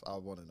to laugh? I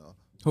want to know.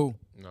 Who?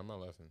 No, I'm not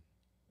laughing.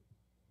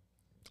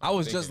 I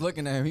was just thinking.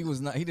 looking at him. He was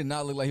not. He did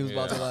not look like he was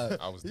about to laugh.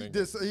 I was He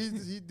thinking.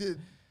 did. He did.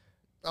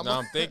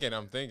 I'm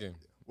thinking.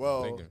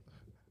 Well, thinking.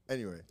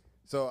 anyway,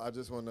 so I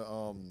just want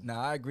to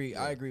Nah, I agree.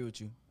 Yeah. I agree with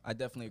you. I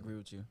definitely agree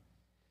with you.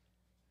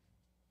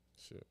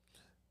 Shit.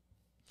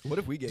 What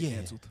if we get Yeah.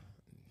 canceled?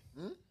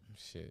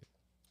 Shit.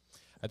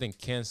 I think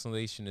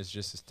cancellation is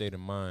just a state of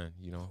mind,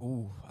 you know.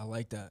 Ooh, I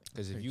like that.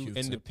 Because if Very you cute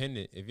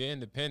tip. if you're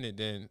independent,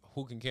 then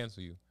who can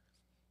cancel you?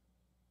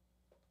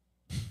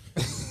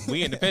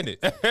 We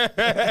independent.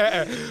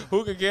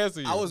 Who can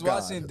cancel you? I was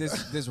God. watching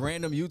this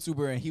random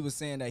YouTuber and he was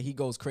saying that he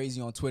goes crazy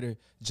on Twitter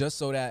just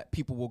so that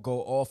people will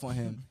go off on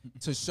him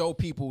to show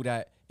people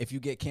that if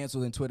you get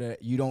canceled in Twitter,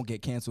 you don't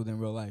get canceled in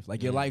real life.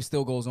 Like your life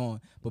still goes on,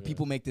 but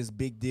people make this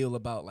big deal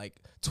about like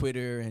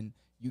Twitter and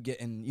you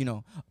getting, you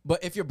know.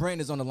 But if your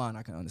brand is on the line,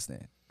 I can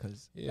understand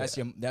because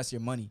that's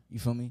your money. You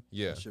feel me?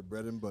 Yeah. that's your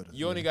bread and butter.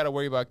 You only got to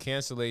worry about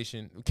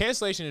cancellation.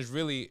 Cancellation is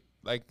really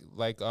like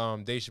Dave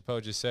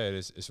Chappelle just said.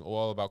 It's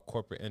all about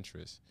corporate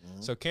interests.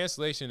 So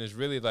cancellation is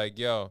really like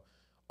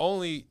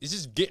it's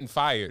just getting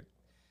fired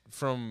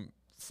from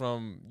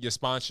your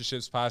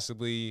sponsorships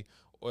possibly,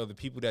 or the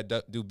people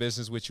that do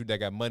business with you that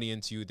got money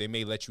into you. They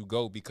may let you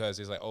go because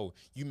it's like, oh,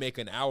 you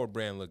making our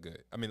brand look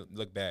good. I mean,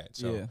 look bad.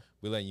 So Yeah.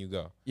 we're letting you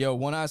go. Yo,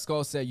 One Eye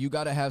Skull said you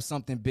gotta have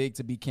something big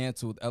to be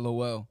canceled.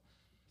 LOL.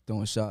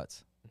 Throwing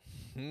shots.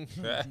 Throwing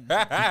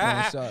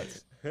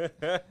shots.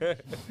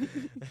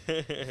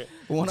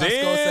 One Eye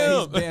Skull said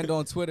he's banned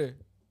on Twitter.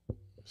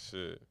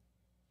 Shit.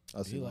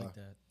 I see Be why. like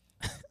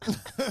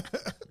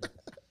that.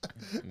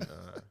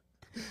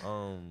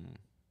 Nah.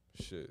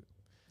 Shit.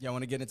 Y'all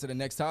want to get into the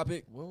next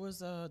topic? What was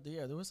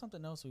there was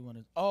something else we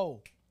wanted.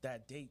 Oh,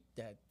 that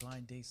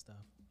blind date stuff.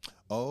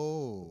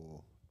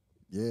 Oh,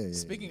 yeah.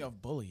 Speaking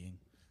of bullying,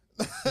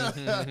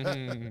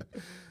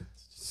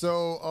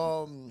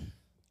 So,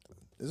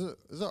 is it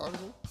an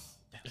article?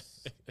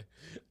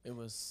 it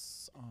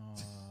was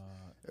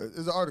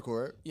It's an article,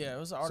 right? yeah, it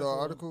was an So, article. an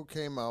article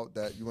came out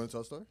that you want to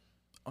tell a story?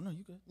 Oh no,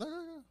 you good? No.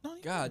 No,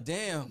 you God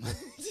damn.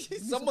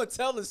 Someone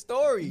tell the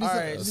story. All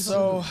right,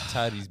 so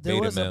Tired of these there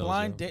beta was a males,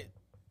 blind yo. date.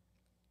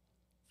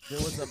 There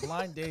was a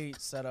blind date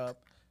set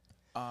up.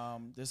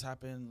 This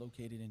happened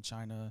located in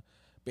China.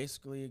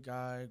 Basically, a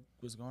guy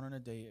was going on a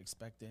date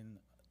expecting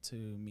to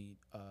meet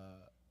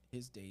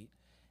his date,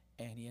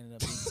 and he ended up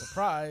being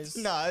surprised.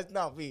 Nah, it's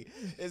not me.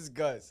 It's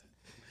Gus.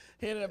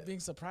 He ended up being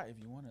surprised.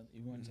 If you want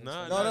to,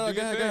 Nah, No, nah, no, do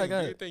go your ahead, thing, go ahead, do go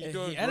your ahead. thing. You're And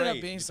doing he ended up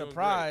great. being You're doing great.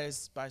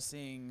 surprised by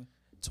seeing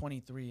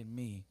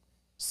 23andMe.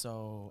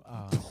 So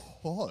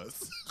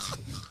Pause.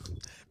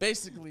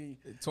 basically,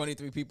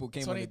 23 people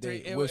came on the 23.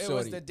 date. It with was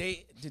Shorty. the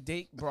date. The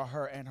date brought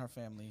her and her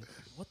family,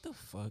 What the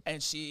fuck?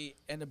 and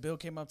the bill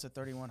came up to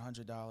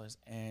 $3,100,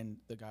 and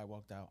the guy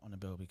walked out on the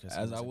bill because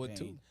As he I wasn't would,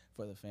 paying too.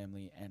 for the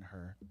family and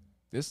her.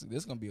 This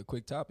gonna be a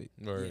quick topic.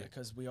 Word. Yeah,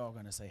 because we all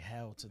gonna say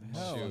hell to the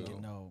Hell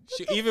motherfucking no. no.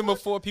 Shit, even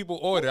before people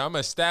order, I'm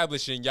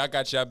establishing y'all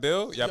got your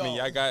bill. Y'all mean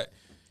Yo. y'all got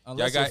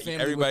Unless got your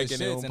family everybody with the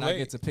getting their shits own and I plate.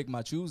 get to pick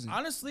my choosing.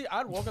 Honestly,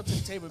 I'd walk up to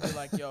the table and be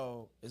like,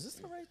 "Yo, is this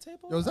the right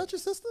table?" Yo, is that your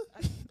sister?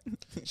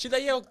 She's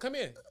like, yo, come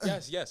here.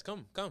 Yes,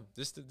 come.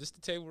 This the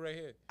table right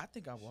here. I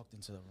think I walked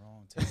into the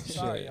wrong table.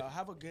 Sorry, Shit. y'all.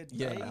 Have a good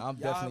Yeah, day. nah, I'm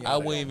Y'all definitely have I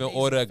out. an wouldn't even amazing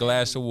order a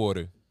glass family. of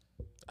water.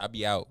 I'll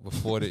be out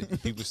before the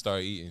people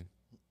start eating.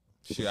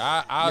 Shit, Yo,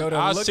 I'll the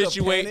look of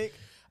situate. panic.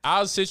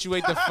 I'll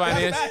situate the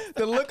finance.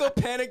 The look of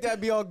panic that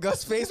be on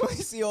Gus' face when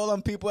he see all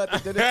them people at the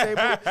dinner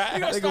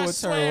table, they gonna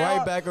turn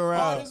right back Hard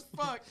around. as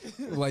fuck.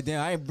 Like,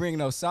 damn, I ain't bringing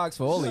no socks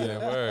for all of Yeah, you.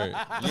 word.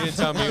 You didn't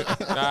tell me.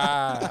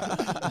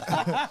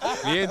 Nah.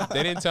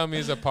 They didn't tell me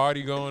there's a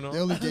party going They on.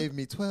 only gave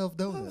me 12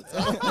 donuts.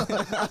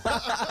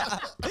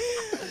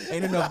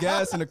 Ain't enough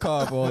gas in the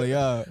car for all of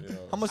y'all.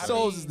 How much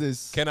souls is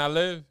this? Can I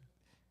live?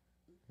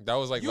 That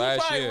was like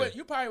last year.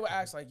 You probably would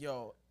ask like,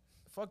 "Yo,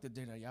 fuck the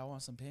dinner. Y'all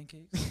want some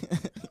pancakes?"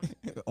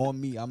 On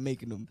me, I'm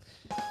making them.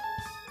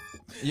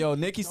 Yo,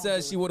 Nikki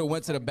says she would have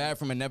went to the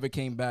bathroom and never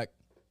came back.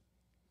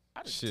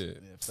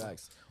 Shit.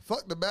 Facts.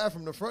 Fuck the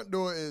bathroom. The front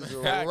door is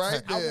Facts.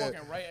 right I'm there.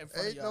 walking right in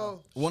front Ain't of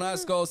y'all. no. One Eye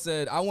Skull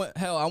said, I went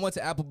to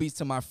Applebee's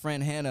to my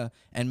friend Hannah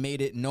and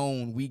made it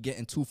known we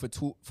getting 2 for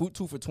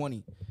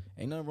 20.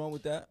 Ain't nothing wrong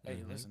with that. Hey,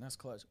 listen, that's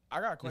clutch.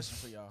 I got a question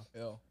for y'all.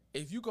 Yo.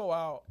 If you go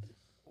out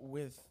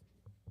with,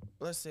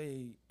 let's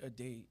say, a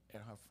date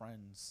and her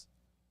friends,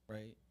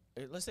 right?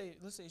 Let's say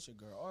it's your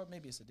girl, or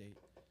maybe it's a date.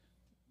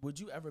 Would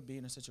you ever be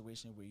in a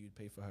situation where you'd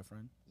pay for her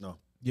friend? No.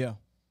 Yeah.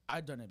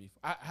 I've done it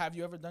before. Have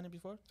you ever done it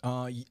before?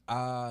 Have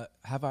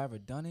I ever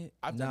done it?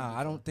 I've done it Nah, I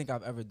before. don't think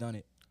I've ever done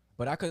it.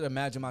 But I could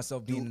imagine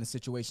myself being in a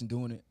situation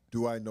doing it.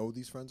 Do I know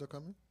these friends are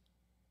coming?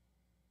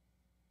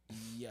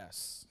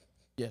 Yes.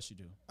 Yes, you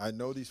do. I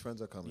know these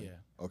friends are coming.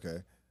 Yeah. Okay.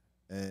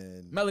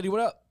 And Melody,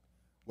 what up?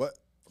 what?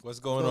 What's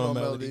going on,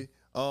 Melody?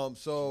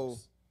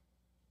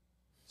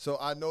 So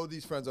I know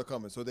these friends are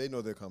coming, so they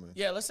know they're coming.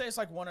 Yeah, let's say it's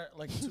like one or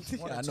two.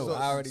 One or I two. know.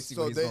 I already see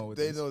where he's going with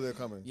they this. know they're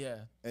coming. Yeah.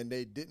 And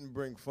they didn't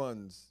bring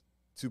funds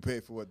to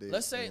pay for what they.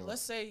 Let's say you know.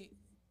 let's say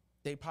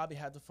they probably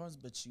had the funds,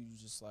 but you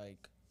just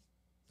like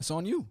It's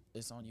on you.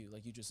 it's on you.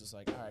 Like you just is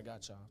like, all right,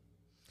 got y'all.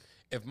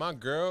 If my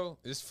girl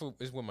is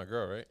with my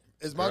girl, right?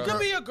 Is my It girl?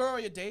 could be your girl or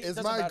your date. Is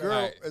Doesn't my matter. girl?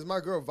 Alright. Is my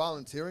girl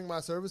volunteering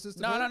my services?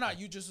 To No, pay? no, no.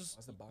 You just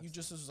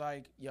was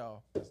like,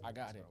 yo, I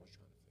got it.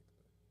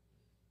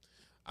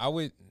 I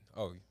would.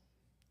 Oh,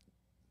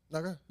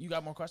 Okay. You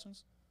got more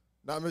questions?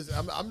 No,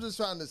 I'm just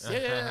trying to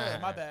say. Yeah.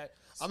 My bad.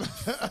 I'm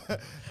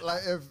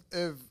like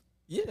if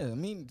Yeah, I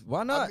mean,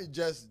 why I not? mean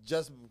just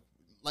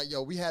like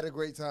yo, we had a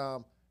great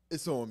time.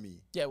 It's on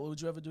me. Yeah. Well, would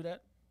you ever do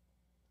that?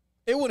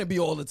 It wouldn't be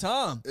all the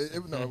time. It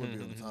wouldn't be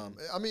all the time.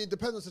 I mean, it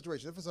depends on the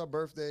situation. If it's her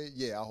birthday,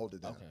 yeah, I'll hold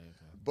it down. Okay.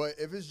 But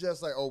if it's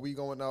just like, oh, we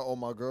going out, oh,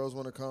 my girls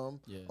want to come,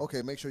 Yeah.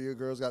 okay, make sure your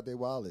girls got their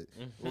wallet,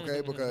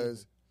 okay?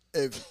 Because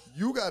if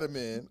you got a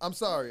man, I'm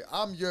sorry,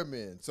 I'm your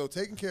man. So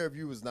taking care of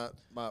you is not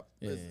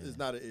is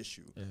not an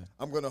issue. Yeah.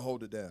 I'm gonna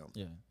hold it down.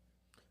 Yeah.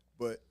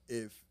 But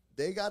if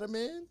they got a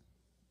man,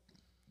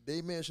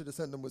 they man should have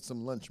sent them with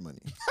some lunch money.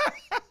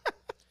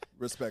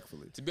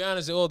 Respectfully. to be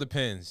honest, it all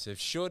depends. If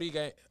Shorty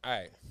got, all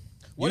right.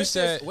 What You if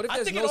said there's, what if I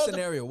there's think it no all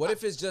scenario? What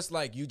if it's just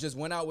like you just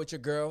went out with your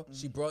girl,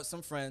 she brought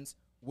some friends?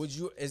 Would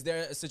you? Is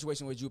there a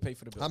situation where you pay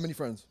for the bill? How many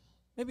friends?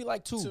 Maybe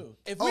like two. Two.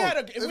 If Oh, we had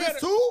a if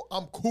it's two,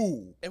 I'm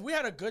cool. if we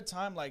had a good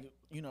time, like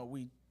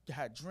we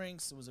had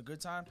drinks, it was a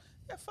good time.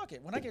 Yeah, fuck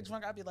it. When I get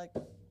drunk, I'd be like,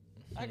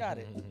 I got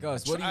it.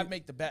 Gus, what do you? I'd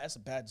make the bad. That's a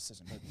bad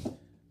decision. But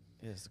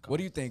it's the call. What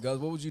do you think, Gus?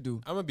 What would you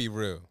do? I'm gonna be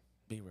real.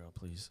 Be real,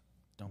 please.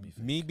 Don't be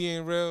fake. Me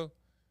being real,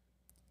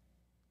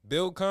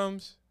 bill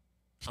comes,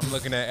 I'm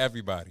looking at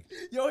everybody.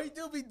 Yo, he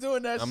do be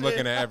doing that. I'm shit.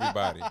 looking at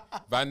everybody.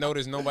 If I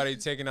notice nobody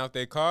taking out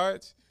their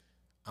cards,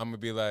 I'm gonna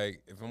be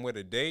like, if I'm with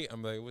a date,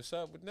 I'm like, what's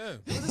up with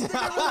them? He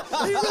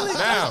really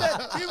Now, does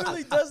that. He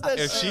really does that.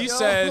 if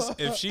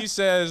shit, she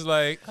says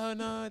like, oh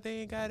no, they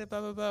ain't got it,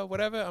 blah blah blah,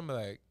 whatever, I'm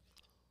like,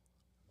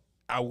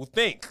 I will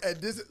think. And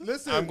this,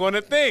 listen, I'm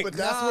gonna think. But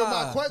that's what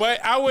my question.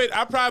 But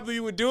I probably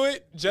would do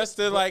it just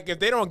to like, if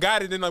they don't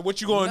got it, then like, what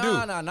you gonna do?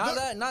 Nah, not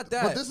that.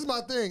 But this is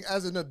my thing.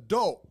 As an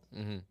adult,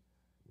 Mm-hmm.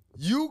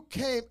 you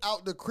came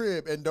out the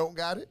crib and don't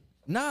got it.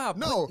 Nah,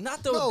 No,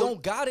 not the no.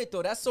 don't got it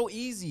though. That's so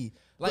easy.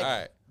 Like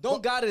Alright.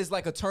 don't got it is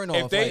like a turn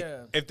off.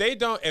 If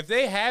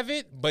they have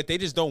it, but they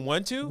just don't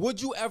want to,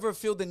 would you ever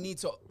feel the need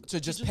to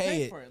just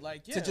pay it? for it.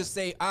 Like, To yeah. just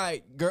say, all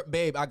right, girl,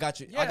 babe, I got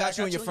you. Yeah, I got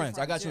you and your friends.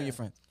 I got you and yeah. your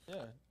friends. Yeah.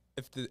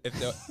 if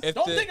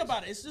Don't the, think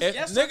about it. It's just if,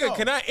 yes nigga, or no.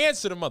 can I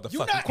answer the You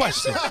motherfucking not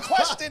question? answering the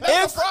question.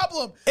 That's the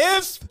problem.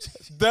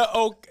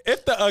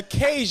 If the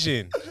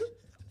occasion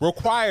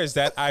requires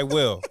that, I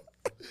will.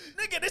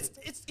 Nigga,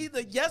 it's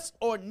either yes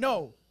or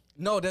no.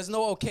 No, there's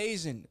no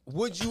occasion.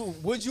 Would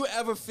you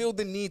ever feel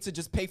the need to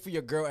just pay for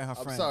your girl and her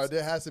I'm friends? sorry,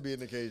 there has to be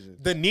an occasion.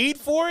 The need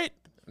for it?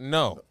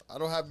 No. I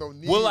don't have no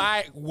need. Will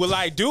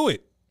I do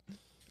it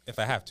if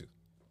I have to?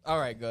 All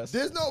right, Gus.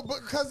 There's no,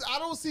 because I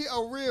don't see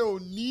a real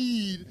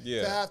need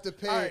Yeah. to have to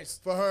pay All right.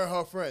 for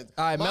her friends.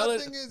 All right, My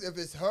Melody- thing is, if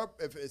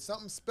it's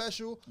something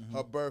special,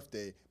 her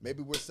birthday,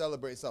 maybe we're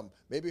celebrating something.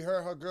 Maybe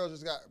her girl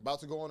just got about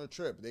to go on a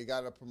trip. They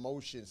got a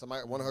promotion.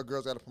 One of her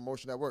girls got a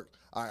promotion at work.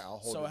 All right, I'll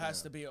hold So it it has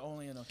down. to be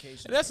only an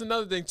occasion. And that's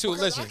another thing too.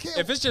 Because I Listen, can't-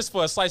 if it's just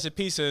for a slice of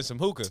pizza and some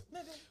hookah,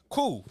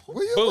 cool.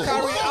 Where you Boom. going?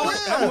 Kyrie,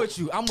 I'm with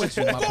you. I'm with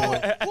you, my boy.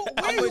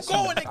 Where you with you.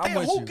 going to I'm get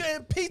with you. hookah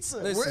and pizza?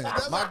 Listen,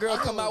 Where- my girl I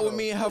come don't out with know.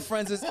 me and her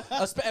friends. If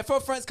her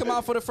friends come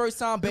out for the first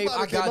time, babe, might I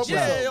have came got up you.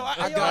 with Yeah, yo, I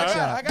got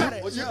you. I got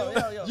it. Well, you,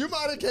 Yo. you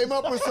might have came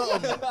up with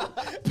something.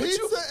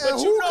 Pizza and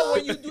But you know hookah?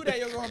 when you do that,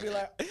 you're gonna be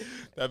like,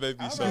 That made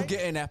me so. You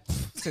getting that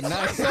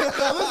tonight? Listen.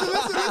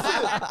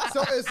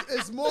 So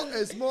it's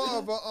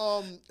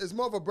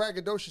more of a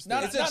braggadocious thing.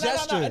 It's a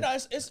gesture. No,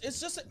 it's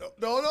just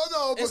No.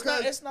 it's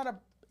Because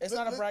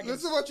not a bragging.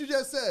 Listen to what you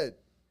just said.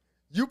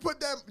 You put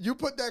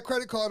that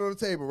credit card on the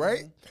table,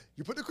 right?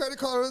 You put the credit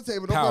card on the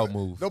table. Power point,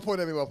 move. Don't point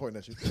at me while I'm pointing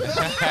at you.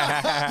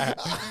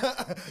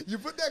 You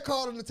put that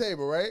card on the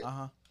table, right?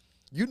 Uh-huh.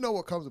 You know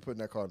what comes with putting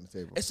that card on the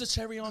table. It's the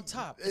cherry on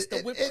top. It's the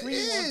whipped It cream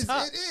is, on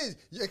top. It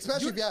is.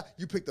 Especially if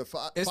you pick the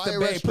fire It's fire the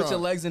babe. restaurant. Put your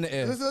legs in the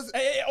air. Listen,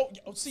 Hey,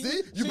 see,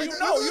 see? you pick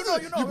know. You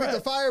pick right.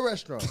 the fire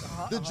restaurant.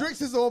 The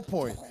drinks is on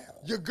point.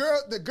 The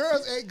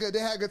girls ain't good. They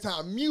had a good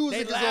time. Music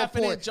They is on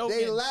laughing and point. joking.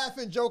 They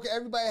laughing, joking.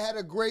 Everybody had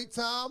a great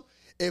time.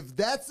 If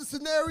that's the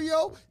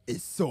scenario,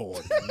 it's on.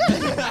 Shit,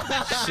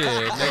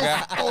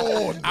 nigga.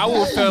 on. I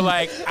will feel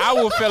like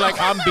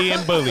I'm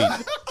being bullied.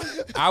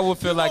 I will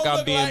feel like I'm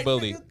look being like-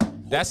 bullied.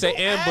 That's an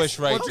ambush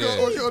right What you gonna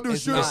there. do?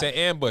 It's Shoot not. It's an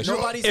ambush.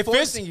 Nobody's if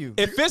forcing you.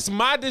 If it's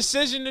my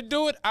decision to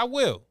do it, I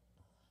will.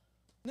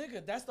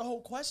 Nigga, that's the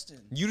whole question.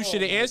 You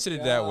should have answered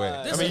it that way.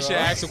 I This mean, you is- should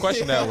have asked the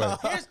question that way.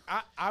 Here's,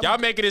 Y'all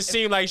making it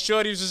seem like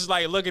Shorty was just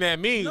like looking at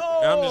me. no,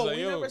 and I'm just like,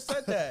 we yo. never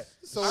said that.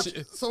 So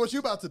what you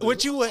about to do?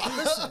 What you?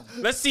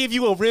 Let's see if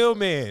you a real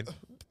man.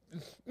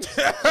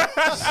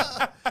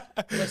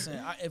 Listen,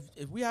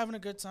 if we having a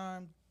good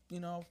time, you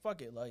know,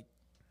 fuck it. Like,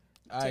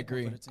 I take one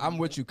agree. for the team, I'm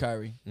with you,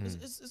 Kyrie.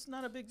 It's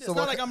not a big deal. So It's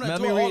not what- like I'm gonna Let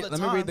do me it all read. the Let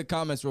time. me read the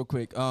comments real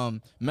quick.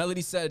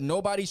 Melody said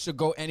nobody should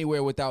go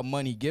anywhere without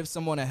money. Give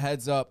someone a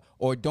heads up,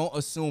 or don't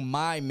assume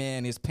my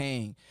man is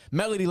paying.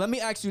 Melody, let me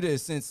ask you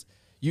this: since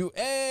you,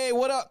 hey,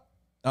 what up?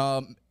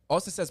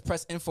 Austin says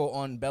press info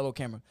on Bello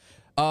camera.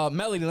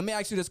 Melody, let me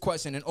ask you this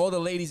question, and all the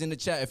ladies in the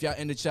chat, if y'all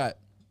in the chat,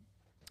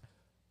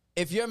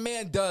 if your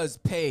man does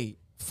pay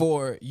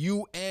for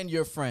you and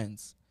your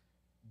friends,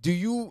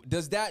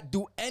 does that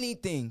do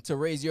anything to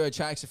raise your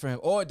attraction for him,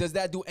 or does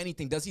that do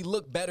anything? Does he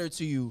look better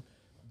to you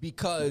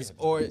because,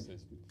 or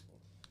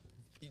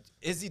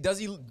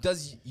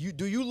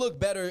do you look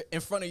better in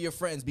front of your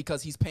friends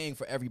because he's paying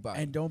for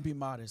everybody? And don't be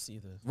modest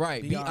either.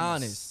 Right, be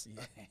honest.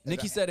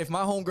 Nikki said, if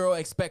my homegirl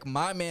expect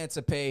my man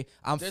to pay,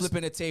 I'm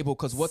flipping the table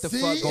because what the See?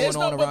 fuck going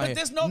on around here?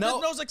 There's no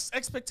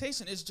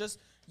expectation. It's just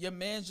your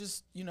man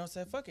just, you know,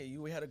 said, fuck it.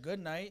 We had a good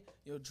night.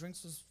 Your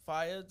drinks was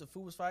fire. The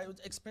food was fire.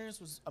 The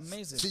experience was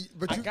amazing. See,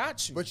 I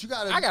got you. But you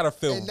gotta. I gotta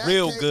feel in that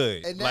real case-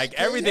 good. in that Like case-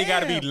 everything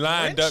gotta be Yeah,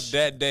 lined up Grinch.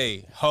 that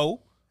day.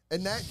 Ho.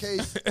 In that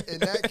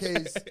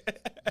case,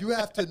 you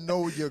have to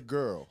know your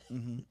girl.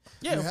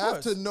 Yeah, You of have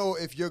course. to know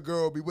if your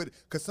girl be with it,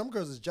 because some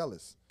girls is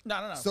jealous.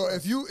 No. So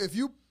if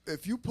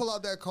you pull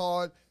out that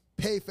card,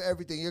 pay for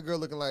everything, your girl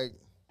looking like,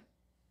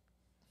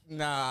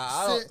 Nah,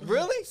 I don't.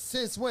 Really?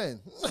 Since when?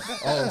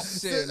 Oh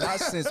shit! Not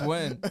since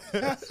when?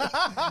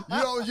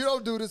 you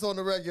don't do this on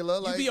the regular.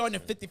 You Like, be on the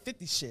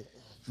 50-50 shit.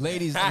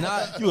 Ladies,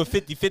 not. You a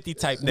 50-50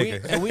 type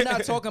nigga. And we're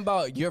not talking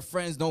about your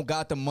friends don't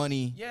got the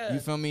money. Yeah. You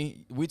feel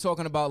me? We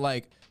talking about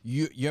like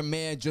your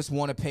man just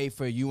want to pay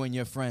for you and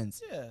your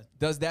friends. Yeah.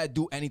 Does that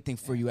do anything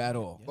for you at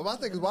all? but my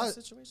thing is, In why that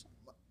situation?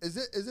 is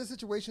there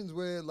situations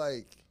where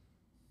like,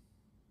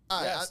 all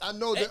right, Yes. I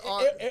know there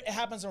are. It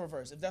happens in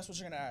reverse, if that's what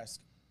you're gonna ask,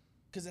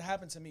 because it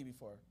happened to me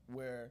before,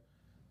 where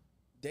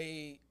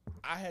I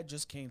had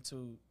just came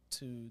to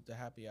the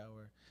happy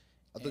hour.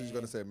 I thought you was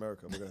gonna say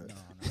America. But go ahead.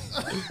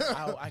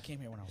 No. I came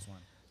here when I was 1.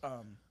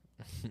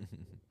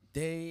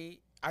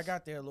 I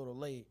got there a little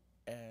late,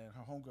 and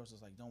her homegirls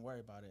was like, "Don't worry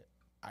about it.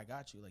 I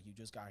got you. Like, you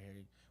just got here.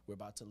 We're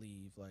about to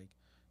leave. Like,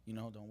 you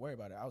know, don't worry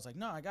about it." I was like,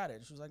 "No, I got it."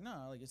 And she was like,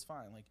 "No, like it's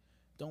fine. Like,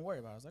 don't worry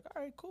about it." I was like,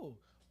 "All right, cool."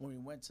 When we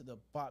went to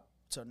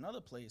to another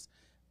place,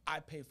 I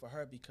paid for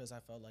her because I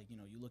felt like, you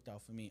know, you looked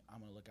out for me, I'm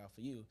gonna look out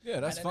for you. Yeah,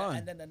 that's and then, fine.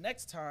 And then the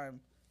next time,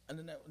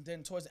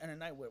 then towards the end of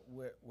the night, where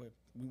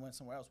we went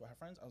somewhere else with her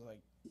friends, I was like,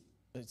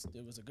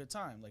 it was a good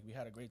time. Like, we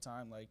had a great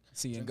time. Like,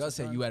 See, and drinks Gus was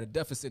said fun. you at a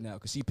deficit now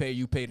because she paid,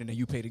 you paid, and then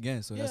you paid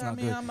again. So that's Yeah, I not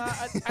mean, good. I'm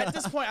at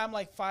this point, I'm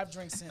like 5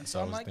 drinks in, so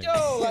I'm was like, thinking.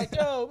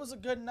 yo, it was a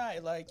good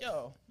night. Like,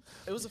 yo,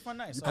 it was a fun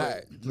night. So, All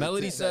right.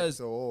 Melody says.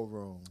 so all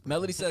wrong.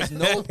 Melody says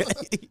nope.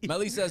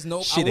 Melody says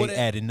nope. Shit I ain't wouldn't,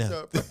 adding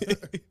up.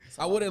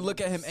 I wouldn't look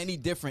at him any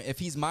different. If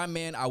he's my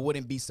man, I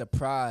wouldn't be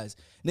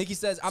surprised. Nikki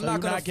says I'm so not you're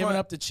gonna not giving front.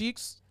 up the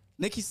cheeks.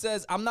 Nikki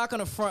says, I'm not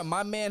going to front.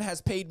 My man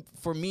has paid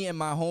for me and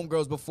my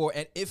homegirls before,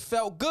 and it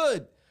felt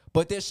good.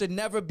 But there should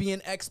never be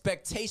an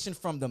expectation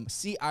from them.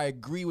 See, I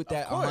agree with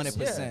that 100%.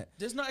 Yeah.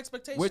 There's no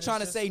expectation. We're It's trying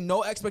to just- say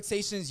no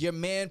expectations. Your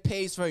man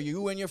pays for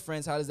you and your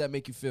friends. How does that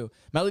make you feel?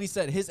 Melody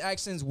said, his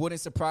actions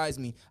wouldn't surprise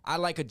me. I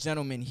like a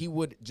gentleman. He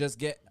would just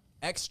get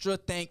extra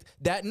thanked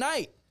that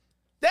night.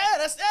 Yeah,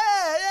 that's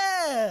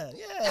yeah.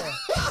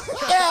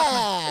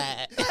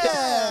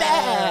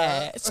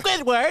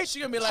 Squidward. She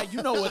gonna be like,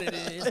 you know what it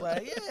is.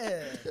 Like,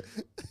 yeah.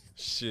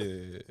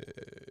 Shit.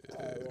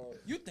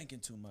 You thinking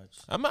too much.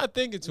 I'm not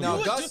thinking too No,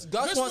 much.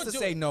 Gus wants would to do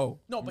say it. no.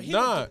 No, but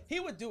Nah. he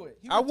would do it.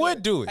 He I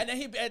would do it. And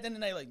then at the end of the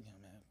night, like, yeah,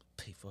 man,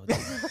 pay for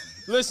it.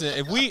 Listen,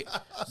 if we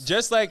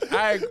just like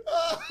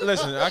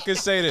listen, I could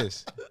say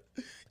this.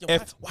 Yo,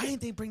 If- why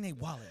didn't they bring their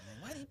wallet, man?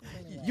 Why didn't they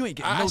bring their wallet? You ain't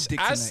getting no dick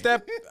tonight. I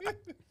step.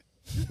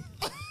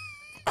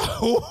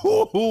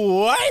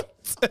 What?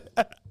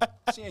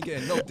 She ain't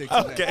getting no dick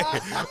tonight. Okay.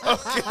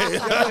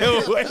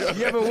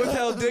 You ever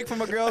withheld dick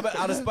from a girl but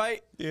out of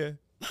spite? Yeah.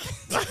 All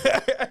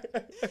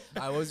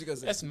right, what was you gonna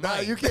say? That's Nah,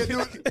 mine. you can't do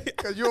it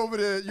because you're over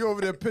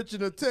there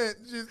pitching a tent.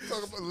 She's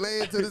talking about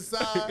laying to the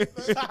side.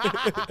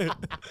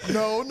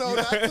 no,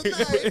 not tonight.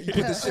 You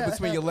put the shit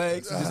between your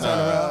legs. You just turn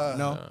around.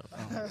 No.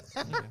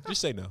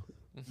 Just say no.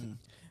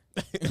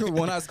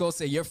 One I was gonna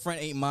say your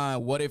friend ain't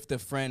mine. What if the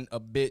friend a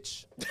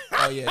bitch?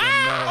 Oh yeah, then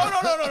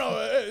Oh no. no.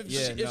 If, Yeah,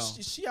 she, no.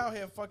 if she out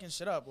here fucking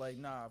shit up, like,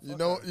 nah. You fuck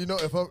know,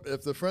 her.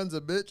 if the friend's a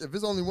bitch, if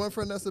it's only one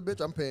friend that's a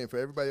bitch, I'm paying for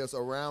everybody else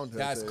around her.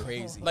 That's to-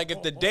 crazy. Like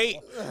if the date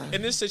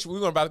in this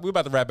situation, we're about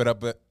to wrap it up.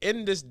 But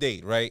in this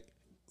date, right?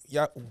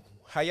 Y'all,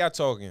 how y'all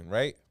talking,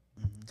 right?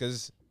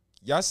 Because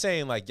y'all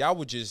saying like y'all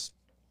would just,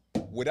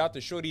 without the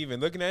shorty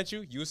even looking at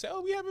you, you would say,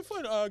 "Oh, we having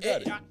fun." Got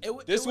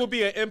it. This will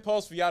be an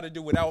impulse for y'all to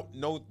do without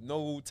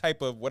no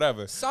type of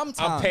whatever. Sometimes,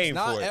 I'm paying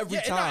not for it. every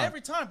Yeah, time. not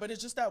every time, but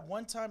it's just that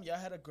one time y'all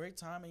had a great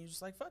time and you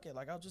just like, fuck it,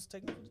 like I'll just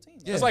take me for the team.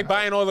 Yeah. It's like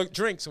buying all the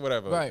drinks or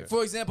whatever. Right. Okay.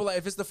 For example, like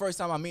if it's the first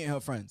time I'm meeting her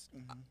friends,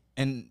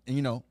 and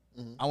you know,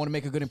 I want to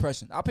make a good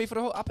impression. I'll pay for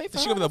the whole. I'll pay for.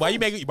 She her gonna be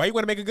like, why you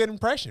want to make a good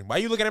impression? Why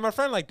you looking at my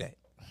friend like that?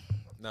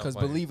 Not Because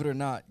white. believe it or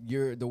not,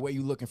 the way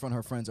you look in front of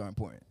her friends are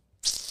important.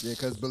 Yeah,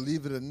 because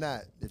believe it or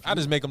not, if I you-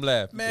 just make them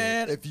laugh.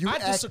 Man, If you I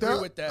act disagree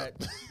up- with that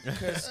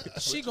because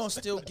she gonna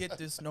still get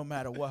this no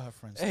matter what her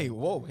friends. Hey,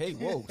 whoa,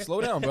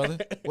 slow down, brother.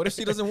 What if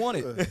she doesn't want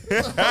it?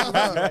 You're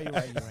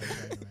right.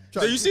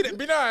 So you see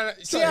that?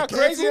 See Trying how to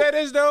crazy cancel? that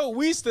is, though.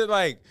 We used to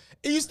like.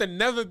 It used to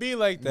never be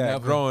like that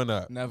Never. growing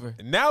up. Never.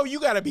 Now you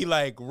got to be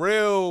like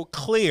real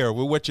clear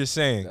with what you're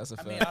saying. That's a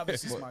fact. I mean,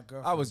 obviously, it's my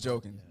girlfriend. I was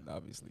joking,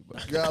 obviously,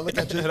 but you gotta look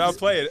at your, And I'll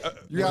play it.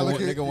 you gotta look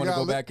at, Nigga you wanna gotta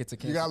go look- back into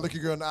You gotta cancel. look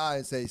your girl in the eye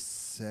and say,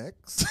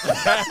 "Sex,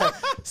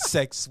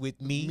 Sex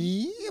with me,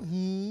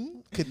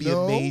 me, could be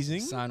No.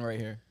 amazing. sign right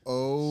here.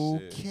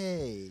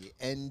 okay,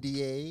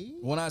 NDA."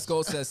 One Eye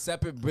Skull says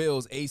separate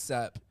bills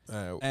ASAP.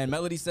 All right. And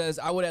Melody says,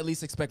 I would at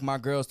least expect my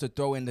girls to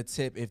throw in the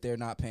tip if they're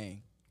not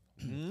paying.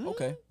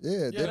 Okay. Yeah,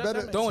 they that better.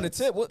 makes Throw in the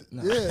tip? What?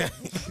 Nah. Yeah,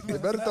 they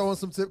better throw in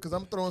some tip because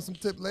I'm throwing some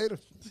tip later.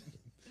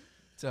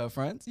 To her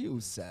friends?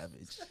 You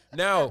savage.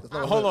 Now,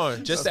 hold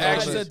on. Just to That's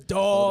actually. As a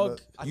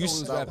dog. I You thought we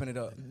was wrapping it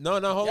up. No,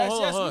 hold Yes,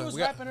 on, yes, hold we on. was We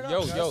got- wrapping it up,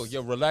 yo, Gus.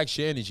 yo, relax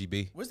your energy,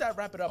 B. Where's that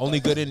wrap it up? Only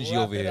Gus? good energy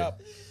Wrap over it here.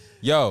 up.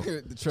 Yo,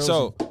 The Trojan.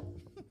 so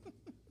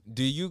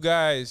do you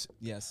guys?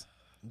 Yes.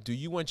 Do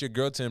you want your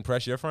girl to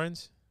impress your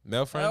friends,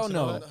 male friends? Hell and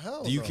all no. that?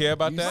 Hell Do you no. care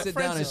about You that? sit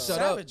down and Friends shut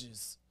are up.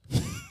 savages.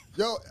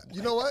 Yo,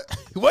 you know what?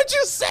 What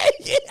you say?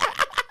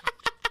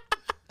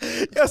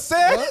 Yo,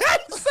 say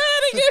it. Say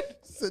it again.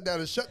 Sit down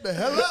and shut the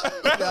hell up.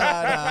 Nah,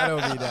 I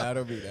don't mean that. I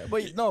don't mean that.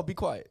 But no, be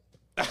quiet.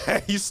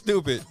 You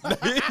stupid.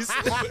 You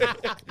stupid.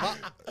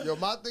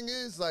 My thing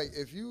is, like,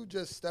 if you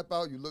just step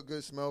out, you look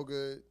good, smell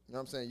good, you know what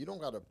I'm saying? You don't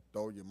got to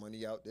throw your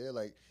money out there.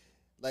 Like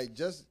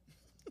just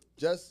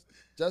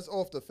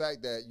off the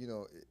fact that, you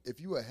know, if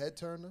you a head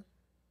turner,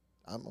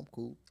 I'm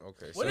cool.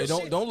 Okay. What Hey, if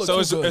don't she- don't look So too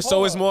it's good.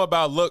 so it's more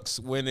about looks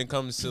when it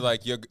comes to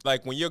like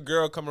when your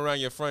girl come around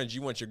your friends,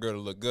 you want your girl to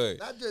look good.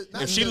 Not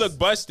If she just- look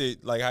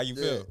busted, like how you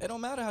Yeah. feel? It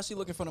don't matter how she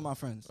look in front of my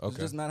friends. It Okay.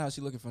 doesn't matter how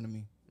she look in front of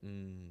me.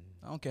 Mm.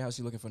 I don't care how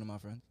she look in front of my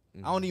friends.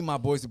 I don't need my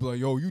boys to be like,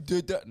 yo, you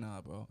did that. Nah,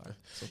 bro.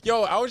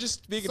 Yo, I was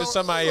just speaking to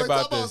somebody wait,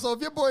 about talk this. So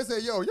if your boy say,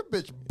 yo, your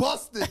bitch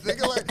busted,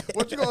 nigga, like,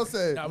 what you gonna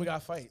say? Nah, we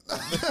gotta fight.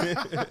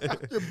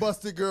 Your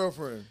busted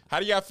girlfriend. How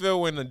do y'all feel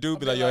when a dude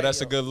be like, yo, like,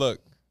 that's a yo. good look?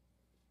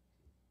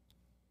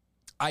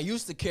 I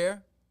used to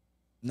care,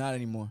 not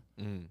anymore.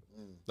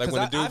 Like 'Cause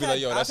when a dude be like,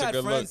 yo, that's a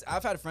good look.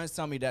 I've had friends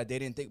tell me that they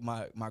didn't think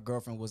my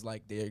girlfriend was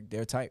like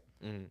their type,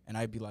 and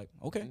I'd be like,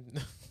 okay,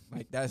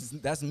 like that's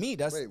me.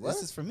 Wait, what?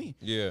 This is for me.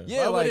 Yeah.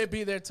 Yeah, Why like would it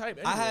be their type?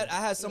 I anyway?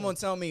 had someone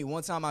tell me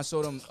one time I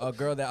showed him a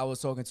girl that I was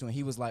talking to, and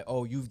he was like,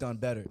 oh, you've done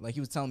better. Like he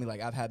was telling me like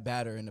I've had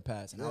better in the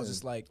past, and I was Yeah.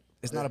 just like,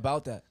 it's not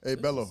about that. Hey,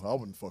 Bello, I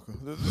wouldn't fuck her.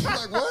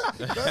 Like, what?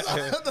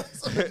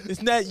 That's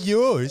It's not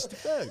yours.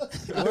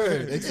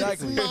 Word,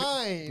 exactly.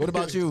 mine. What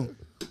about you?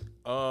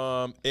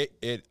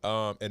 It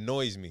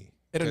annoys me.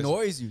 It 'Cause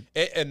annoys you.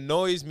 It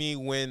annoys me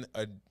when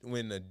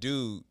a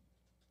dude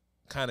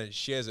kind of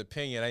shares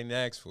opinion I didn't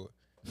ask for.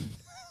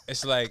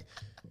 It's like,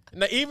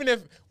 now even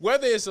if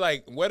whether it's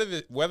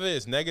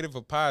negative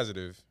or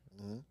positive,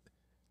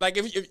 like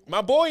if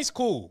my boy's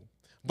cool,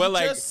 but You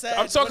like just said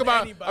I'm talking when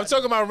about anybody- I'm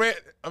talking about rent.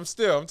 I'm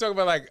talking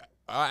about like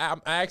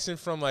I'm asking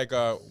from like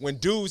when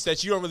dudes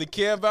that you don't really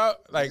care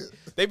about, like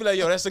they be like,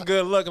 yo, that's a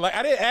good look. Like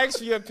I didn't ask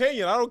for your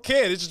opinion. I don't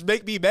care. It just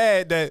make me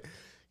mad that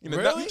you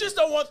know. You just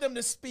don't want them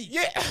to speak.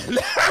 Yeah.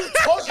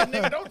 Talking,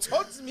 nigga, don't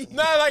talk to me.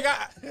 Nah, like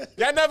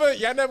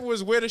y'all never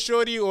was with a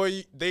shorty or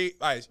they.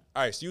 All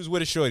right. So you was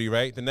with a shorty,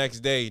 right? The next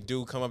day,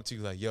 dude come up to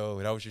you like, "Yo,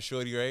 that was your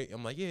shorty, right?"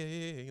 I'm like, "Yeah."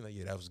 He's like,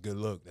 "Yeah, that was a good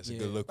look. That's a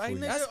good look Like, for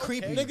you." nigga, That's okay.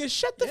 creepy. Nigga,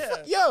 shut the Yeah.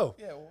 fuck, yo.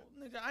 Yeah, well,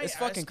 nigga, I It's ain't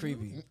fucking asking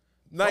creepy. you.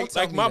 Like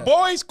tell me my that.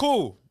 boy's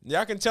cool.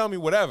 Y'all can tell me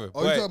whatever. Oh,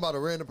 you but talking about a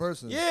random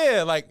person?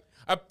 yeah, like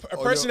a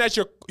person you're-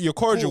 that you're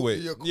cordial Cool.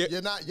 with.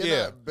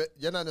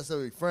 You're not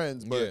necessarily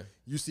friends, but Yeah.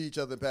 you see each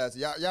other in past.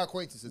 Y'all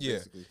acquaintances, Yeah,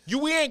 basically.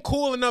 we ain't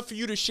cool enough for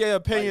you to share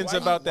opinions why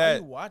you- about why that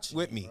you watching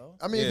with me, me. bro?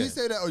 I mean, Yeah. if he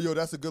say that, oh, yo,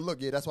 that's a good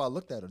look. Yeah, that's why I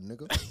looked at her,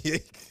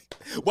 nigga.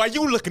 Why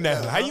you looking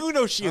at her? How you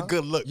know she a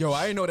good look? Yo,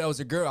 I didn't know that was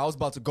a girl. I was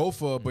about to go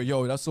for her, but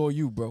yo, that's all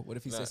you, bro. What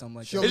if he said something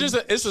like She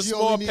that? It's a She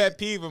small only pet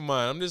peeve of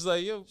mine. I'm just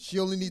like, yo, She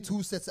only need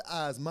 2 sets of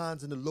eyes.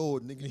 Mine's in the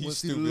Lord, nigga. You He's want to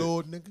see the stupid.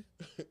 Lord, nigga?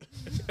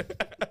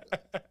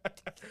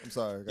 I'm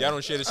sorry. y'all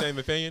don't share the same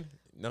opinion.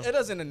 No. It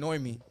doesn't annoy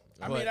me.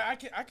 I but mean,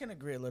 I can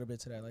agree a little bit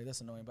to that. Like,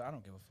 that's annoying, but I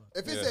don't give a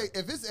fuck.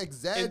 If it's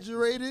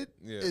exaggerated,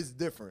 Yeah. it's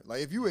different.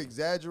 Like if you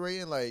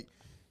exaggerating, like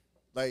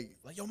Like,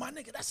 yo, my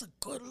nigga, that's a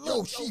good look.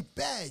 yo, she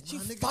bad. she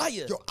my nigga.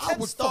 fire. Yo, I 10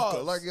 would fuck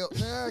her. stars. Like yo,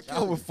 nah,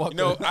 I would fuck You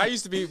know, her. I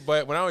used to be,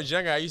 but when I was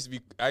younger, I used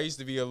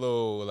to be a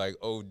little like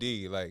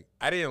OD. Like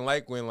I didn't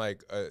like when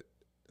like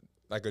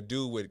a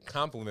dude would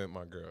compliment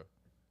my girl.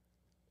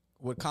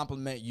 Would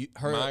compliment you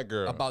her My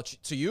girl. about you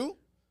to you,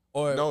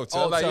 or No,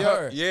 oh, like to yo,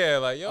 her. yeah,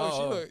 like yo, she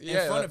Oh, look, in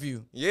yeah, front like- of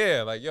you.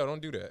 Yeah, like yo,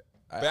 don't do that.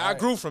 But I I-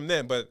 grew from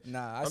then. But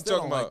Nah, I I'm still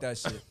talking don't like about that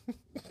shit.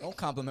 Don't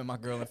compliment my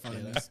girl in front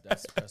of me.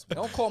 That's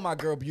Don't call my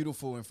girl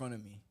beautiful in front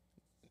of me.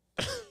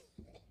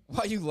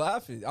 Why you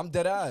laughing? I'm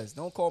dead eyes.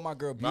 Don't call my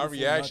girl my beautiful.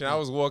 reaction. I nothing.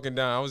 was walking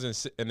down. I was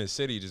in the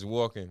city, just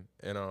walking,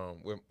 and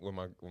with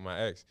my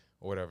ex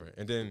or whatever,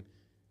 and then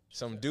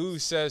some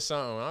dude said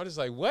something. I was just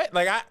like, what?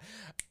 Like I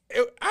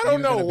You don't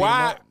was know gonna beat him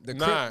why. up? The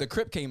Nah, the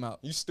Crip came out.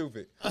 you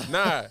stupid.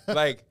 Nah,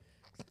 like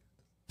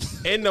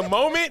in the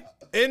moment,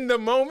 you in the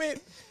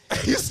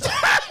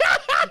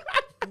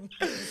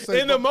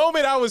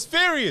moment, I was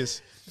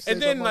furious. And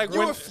then like You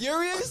when were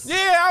furious?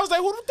 yeah, I was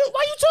like, why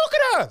you talking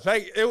to her?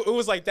 Like it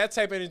was like that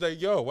type of energy.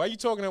 Like, yo, why you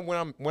talking to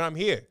her when I'm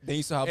here? Then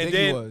you saw how And big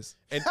he then- was.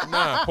 And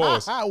nah,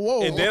 pause.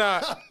 Whoa.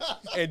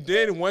 And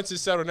then once it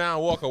settled down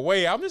and walk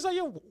away, I'm just like,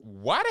 yo,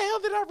 why the hell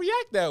did I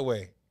react that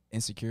way?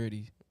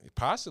 Insecurity.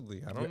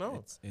 Possibly, I don't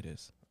know. It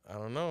is. I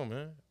don't know,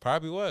 man.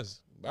 Probably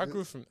was. I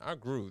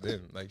grew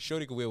then. Like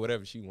Shorty could wear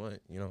whatever she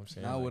want. You know what I'm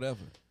saying? Now Like, whatever.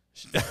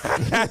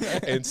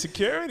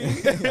 insecurity.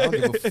 I don't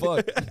give a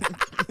fuck.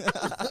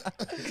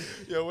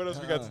 Yo, what else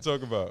we got to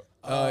talk about?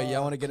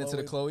 Y'all want to get into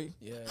the Chloe?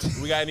 Yeah.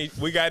 We got any?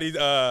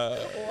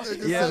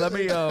 Yeah, let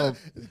me.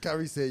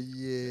 Kyrie said,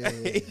 yeah.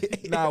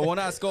 Nah, One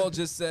Eye Skull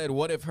just said,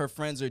 "What if her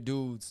friends are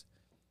dudes?"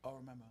 Oh,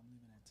 remember, I'm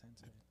leaving at 10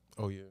 today.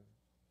 Oh yeah.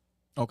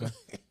 Okay.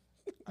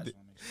 I just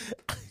want to make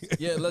sure.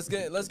 Yeah,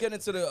 let's get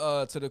into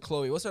the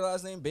Chloe. What's her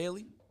last name?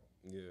 Bailey.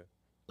 Yeah.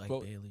 Like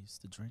Quote- Bailey's,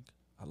 the drink.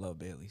 I love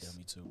Bailey's. Yeah,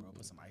 me too, bro.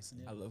 Put some ice in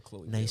it. I love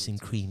Chloe. Nice Bailey,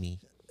 and too. creamy.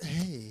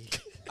 Hey.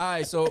 All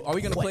right, so are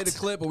we gonna play the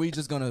clip, or we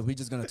just gonna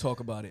talk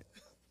about it?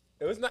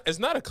 It's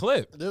not a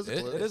clip. It is a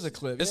clip. It is a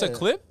clip. It's yeah, a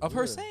clip of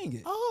her saying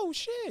it. Oh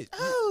shit.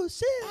 Oh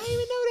shit! I didn't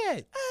even know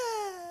that.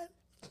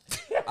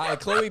 All right,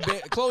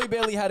 Chloe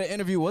Bailey had an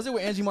interview. Was it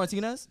with Angie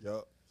Martinez?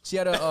 Yup. She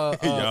had a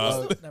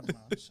Never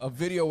mind. a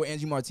video with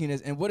Angie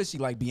Martinez, and what is she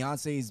like?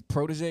 Beyonce's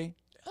protege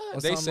or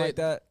something like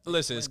that?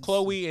 Listen, it's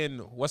Chloe and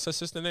what's her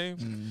sister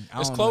name? I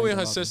It's don't Chloe know and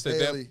her about sister.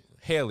 Haley.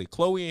 Haley,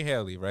 Chloe and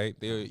Haley, right?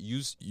 They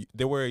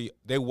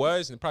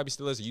was and probably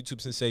still is a YouTube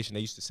sensation. They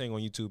used to sing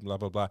on YouTube, blah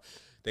blah blah.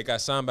 They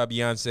got signed by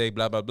Beyonce,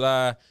 blah blah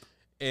blah,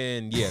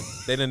 and yeah,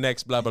 they the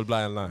next blah blah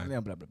blah in line.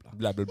 Yeah, blah blah blah.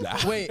 Blah blah blah.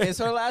 Wait, is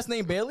her last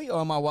name Bailey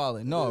or am I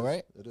wilding? No,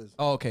 right? It is.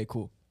 Oh, okay,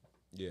 cool.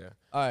 Yeah,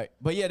 All right,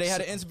 but yeah, they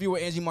had an interview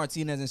with Angie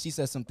Martinez, and she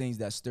said some things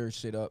that stirred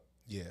shit up.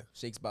 yeah,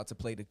 Shake's about to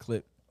play the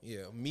clip.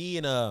 yeah. Me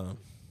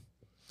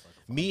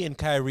and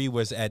Kyrie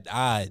was at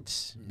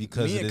odds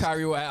because Me of and this.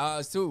 Kyrie were at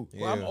odds too.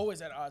 Yeah. Well, I'm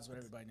always at odds with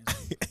everybody in this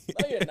room.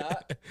 No, you're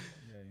not.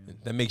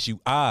 That makes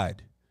you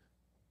odd.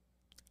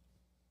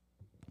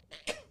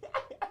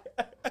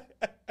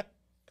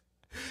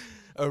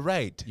 All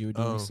right. You were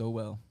doing so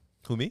well.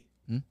 Who me?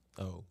 Hmm?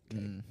 Oh.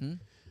 Okay. Mm-hmm.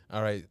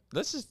 All right.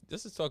 Let's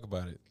just talk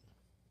about it.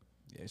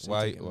 Yeah,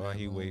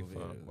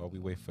 While we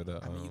wait for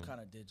the. I mean, you kind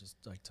of did just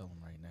like tell him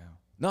right now.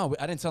 No,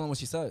 I didn't tell him what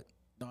she said.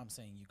 No, I'm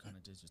saying you kind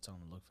of did just tell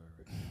him to look for her.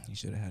 Right now. He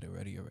should have had it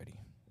ready already.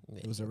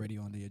 It was already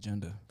on the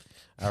agenda.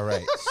 All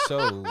right.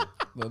 So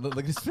Look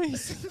at his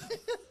face.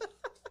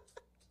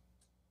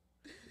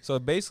 so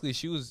basically,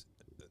 she was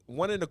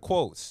one of the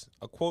quotes.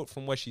 A quote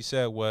from what she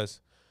said was,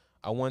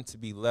 "I want to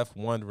be left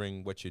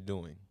wondering what you're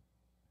doing."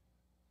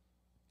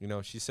 You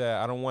know, she said,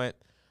 "I don't want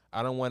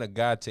a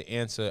guy to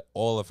answer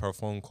all of her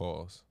phone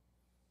calls."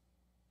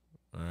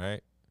 All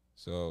right.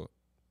 So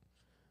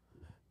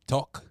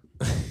talk.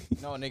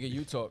 No, nigga,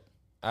 you talk.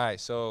 All right,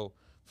 so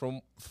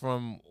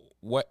from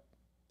what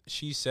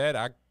she said,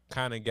 I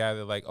kind of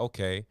gathered like,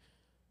 okay,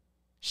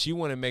 she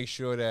want to make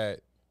sure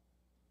that,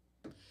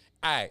 all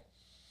right,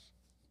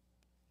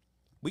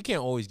 we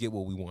can't always get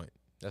what we want.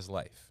 That's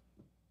life,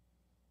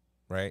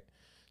 right?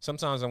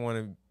 Sometimes I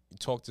want to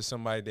talk to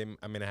somebody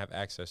I may not have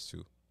access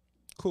to.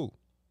 Cool.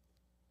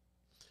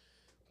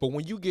 But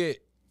when you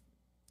get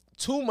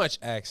too much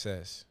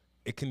access,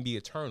 it can be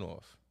a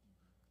turnoff.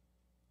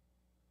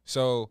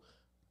 So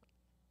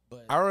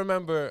But I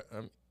remember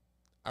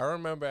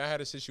I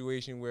had a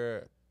situation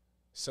where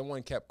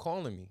someone kept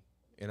calling me,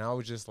 and I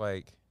was just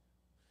like,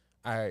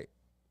 "All right,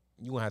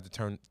 you gonna have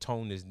to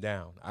tone this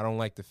down. I don't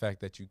like the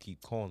fact that you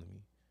keep calling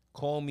me.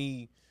 Call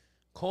me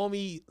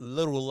a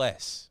little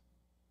less,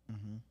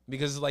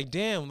 because it's like,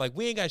 damn, like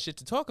we ain't got shit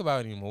to talk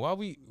about anymore.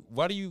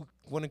 Why do you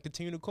want to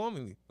continue to call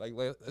me? Like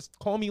let's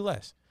call me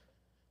less."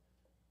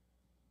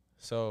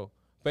 So,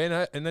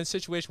 but in that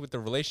situation with the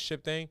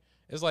relationship thing,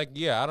 it's like,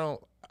 yeah,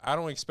 I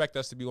don't expect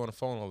us to be on the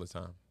phone all the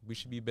time. We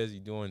should be busy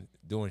doing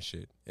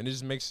shit, and it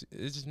just makes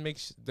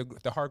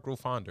the heart grow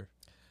fonder.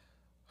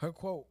 her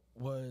quote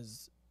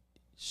was,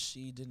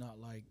 she did not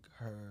like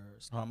her.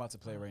 Oh, I'm about to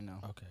play it right now.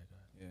 Okay,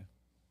 good. Yeah.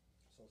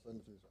 So send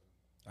it to us.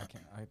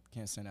 I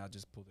can't send it. I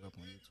just pulled it up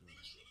on YouTube.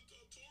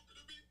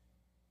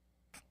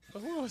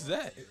 Who was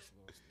that?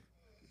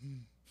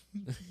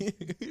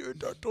 You're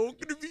not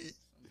talking to me.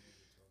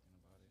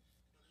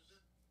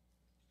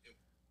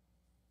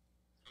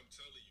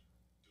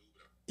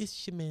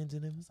 It's your man's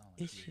in him.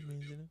 It's your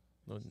man's in him.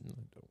 No,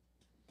 don't.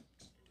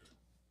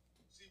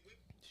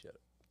 Shut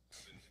up.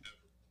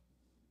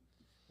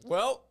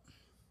 Well,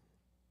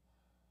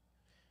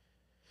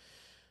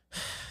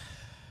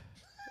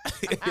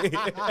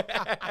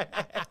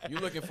 You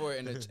looking for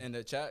it in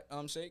the chat,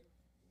 Shake?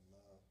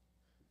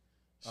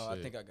 Oh, I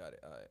Shit. think I got it.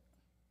 All right.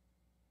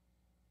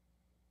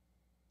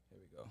 Here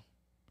we go.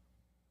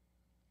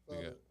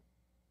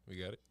 We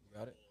got it. You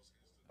got it?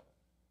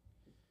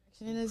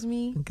 As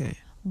me. Okay.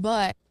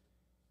 But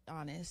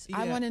honest. Yeah.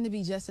 I want him to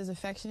be just as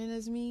affectionate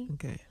as me.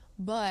 Okay.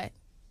 But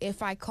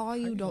if I call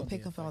you, you don't gonna be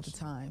pick up all the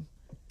time.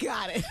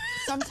 Got it.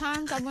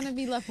 Sometimes I'm gonna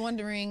be left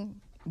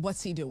wondering,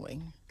 what's he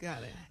doing?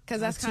 Got it.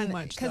 Because that's Not too kind of,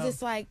 much, because though.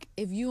 it's like,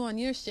 if you on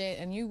your shit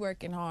and you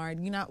working hard,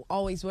 you're not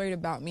always worried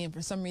about me. And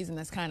for some reason,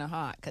 that's kind of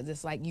hot because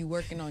it's like you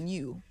working on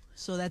you.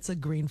 So that's a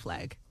green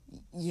flag.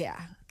 Yeah.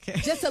 Okay.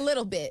 Just a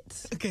little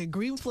bit. Okay,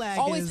 green flag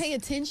Always is pay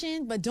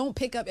attention, but don't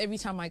pick up every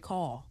time I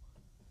call.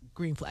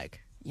 green flag.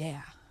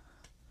 Yeah.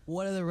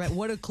 What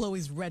are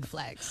Chloe's red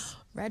flags?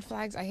 Red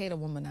flags, I hate a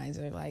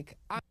womanizer. Like,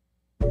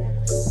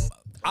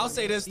 I'll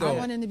say this I though.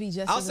 want him to be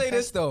just I'll as say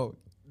this affectionate.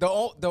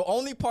 though. The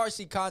only part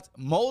she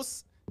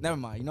most. Never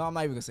mind. You know, I'm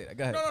not even gonna say that.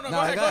 Go ahead. No, go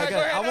Nah, ahead, go go ahead.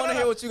 ahead. I want to No,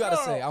 hear what you gotta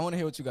no. say. I want to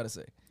hear what you gotta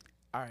say.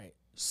 All right.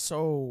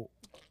 So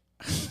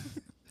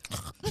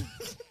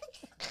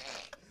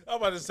I'm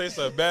about to say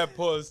some bad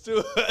pause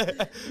too.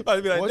 About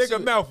to be like, What's nigga,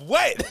 you- mouth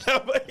wet.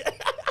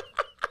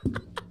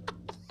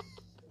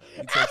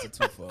 He takes it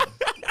too far.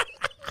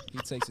 He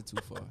takes it too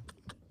far.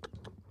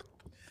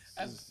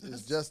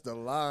 It's just the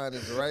line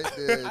is right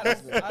there. I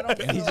don't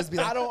feel, He just be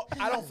like-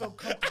 I don't feel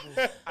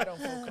comfortable. I don't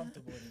feel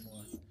comfortable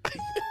anymore.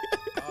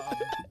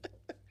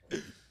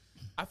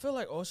 I feel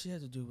like all she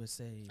had to do was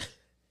say,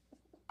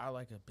 "I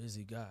like a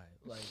busy guy."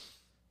 Like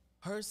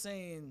her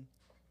saying,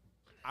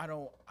 "I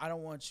don't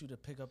want you to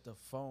pick up the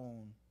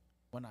phone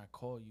when I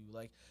call you."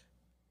 Like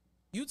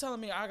you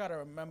telling me I gotta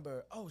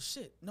remember. Oh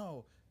shit,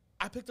 no,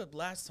 I picked up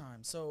last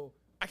time, so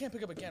I can't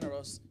pick up again, or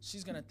else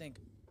she's gonna think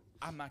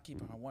I'm not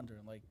keeping her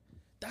wondering. Like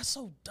that's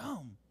so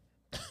dumb.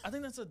 I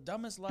think that's the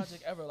dumbest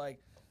logic ever. Like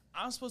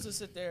I'm supposed to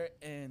sit there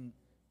and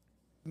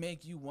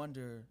make you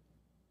wonder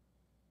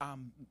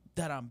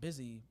that I'm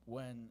busy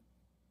when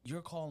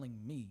you're calling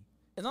me.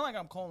 It's not like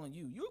I'm calling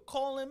you. You're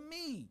calling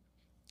me.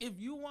 If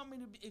you want me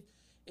to be,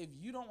 if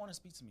you don't want to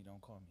speak to me,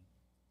 don't call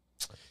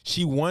me.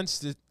 She wants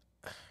to.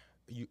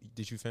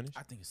 Did you finish?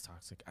 I think it's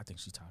toxic. I think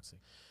she's toxic.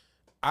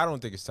 I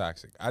don't think it's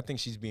toxic. I think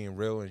she's being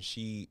real, and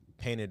she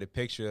painted a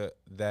picture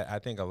that I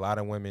think a lot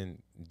of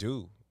women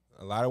do.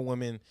 A lot of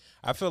women,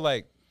 I feel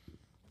like,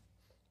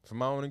 from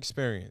my own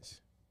experience,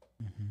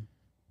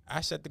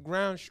 I set the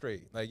ground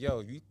straight. Like,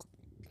 yo, you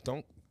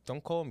don't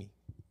call me.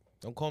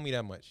 Don't call me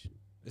that much.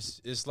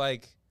 It's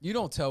like, You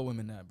don't tell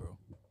women that, bro.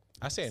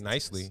 I say it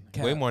nicely,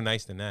 Cap. way more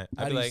nice than that.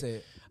 How I do be you like, say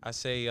it? I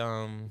say,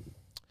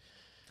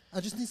 I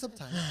just need some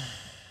time.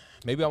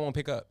 maybe I won't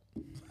pick up,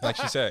 like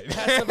she said.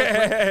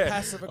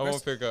 Passive I won't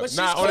aggressive. pick up. But she's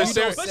Nah, on a calling-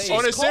 serious, but she's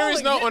on a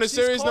serious calling. note, Yeah, on a she's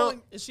serious calling.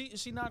 note, Is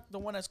she not the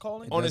one that's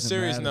calling? on a doesn't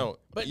serious matter. note,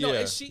 But yeah. no,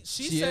 is she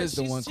She said is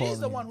the one she's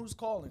the calling. one who's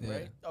calling, Yeah.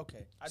 right?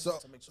 Okay, I just So,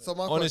 want to make sure. so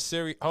my On a question,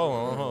 serious,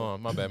 hold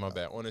on, my bad.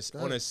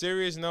 On a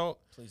serious note,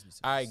 Please be serious.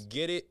 I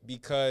get it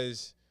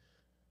because,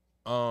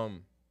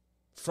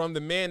 from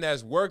the man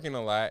that's working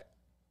a lot,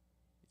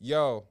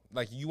 yo,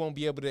 like you won't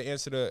be able to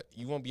answer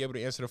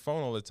the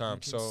phone all the time.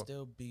 You can So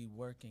still be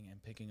working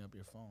and picking up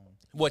your phone.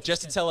 what?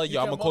 Just to tell her, you yo,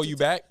 I'm can gonna call you multitask.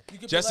 back. You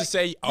could be Just to like-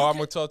 say, you oh, I'm can-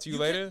 gonna talk to you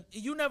later.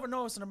 You never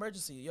know it's an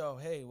emergency. Yo,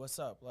 hey, what's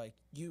up? Like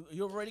you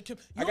already.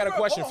 I got a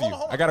question for you.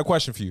 I got a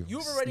question for you.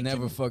 You've already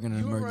never fucking an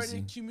you've emergency.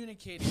 already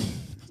communicated.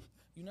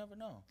 You never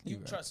know. You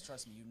right.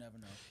 trust me. You never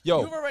know.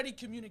 Yo. You've already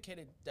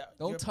communicated that.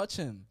 Don't you're- touch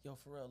him. Yo,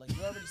 for real. Like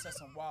you already said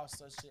some wild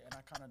stuff shit, and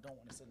I kind of don't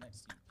want to sit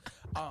next to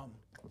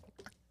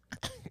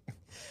you.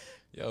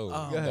 Yo,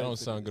 that ahead. don't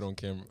sound good on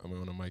camera. I mean,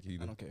 on the mic I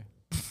either. don't care.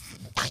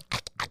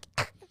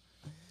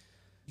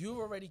 You've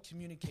already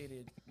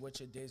communicated what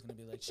your day's gonna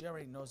be like. She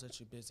already knows that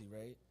you're busy,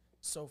 right?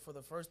 So for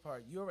the first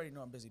part, you already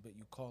know I'm busy, but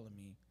you calling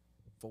me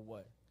for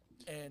what?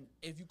 And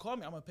if you call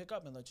me, I'm gonna pick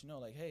up and let you know,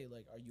 like, hey,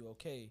 like, are you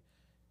okay?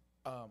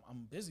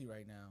 I'm busy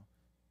right now.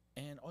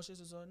 And all she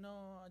says,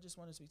 no, I just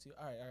want to speak to you.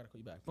 All right, I gotta call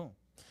you back. Boom.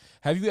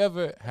 Have you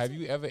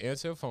ever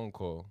answered a phone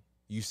call?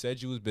 You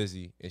said you was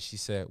busy, and she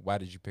said, "Why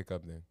did you pick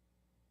up then?"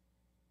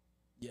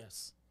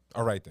 Yes.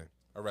 All right then,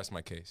 arrest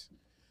my case.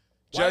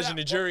 Why Judge not- and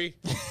the jury.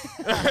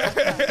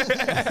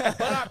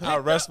 But I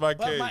I'll rest my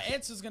But case. my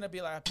answer's gonna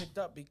be like, I picked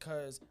up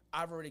because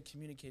I've already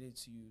communicated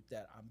to you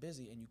that I'm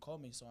busy, and you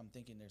called me, so I'm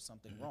thinking there's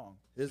something wrong.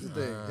 here's the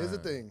thing. Here's the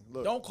thing.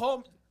 Look, Don't call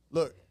me.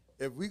 look.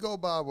 If we go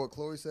by what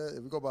Chloe said,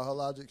 if we go by her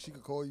logic, she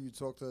could call you,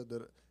 talk to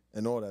her,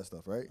 and all that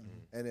stuff, right?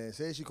 And then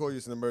say she call you,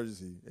 it's an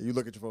emergency, and you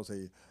look at your phone,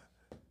 and say,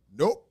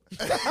 nope.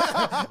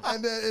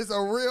 And then it's a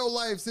real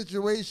life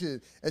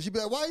situation, and she'd be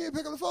like, why you ain't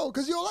pick up the phone?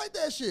 Because you don't like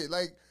that shit.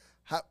 Like,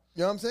 how,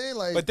 you know what I'm saying?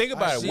 Like, But think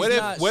about it. She's What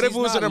not- if it she's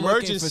was an not looking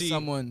for emergency?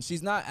 someone,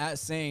 she's not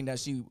saying that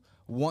she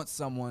wants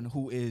someone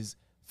who is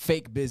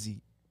fake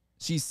busy.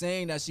 She's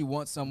saying that she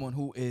wants someone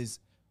who is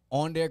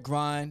on their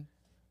grind,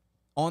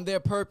 on their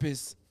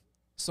purpose,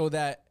 so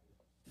that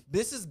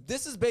this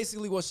is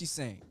basically what she's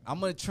saying. I'm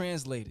gonna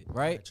translate it,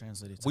 right?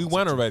 Translate it. We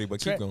won already, but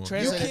keep going. you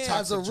Translate it can't,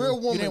 as a toxic, real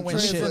Drew. woman, You didn't win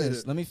Let me shit. translate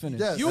finish. it. Let me finish.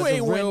 Yes. You As ain't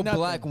a win real nothing.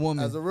 black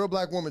woman. As a real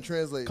black woman,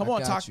 translate. Come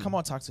on, got you. come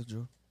on, toxic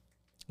Drew.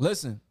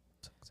 Listen.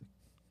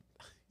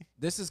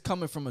 This is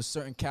coming from a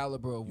certain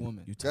caliber of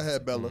woman, Go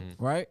ahead, Bella.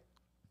 right?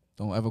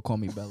 Don't ever call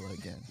me Bella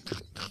again.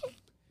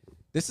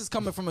 This is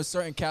coming from a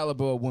certain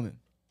caliber of woman.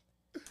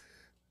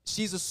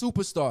 She's a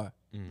superstar.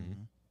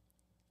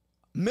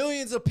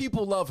 Millions of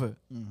people love her.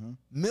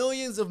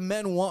 Millions of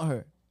men want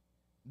her.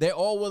 They're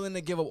all willing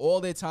to give up all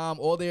their time,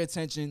 all their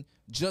attention,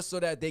 just so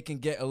that they can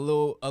get a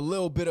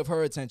little bit of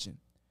her attention.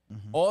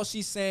 All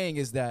she's saying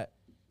is that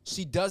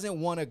she doesn't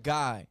want a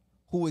guy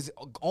who is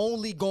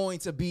only going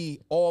to be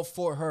all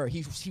for her.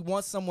 She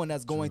wants someone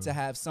that's going to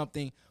have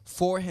something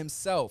for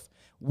himself,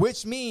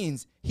 which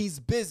means he's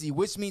busy,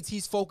 which means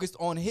he's focused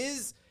on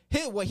his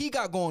what he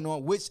got going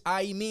on, which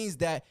means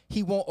that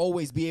he won't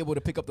always be able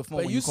to pick up the phone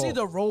But when you you see call.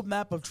 the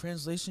roadmap of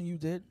translation you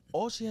did?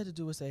 All she had to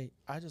do was say,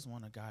 I just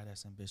want a guy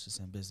that's ambitious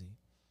and busy.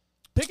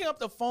 Picking up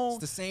the phone,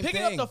 It's the same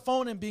picking thing. up the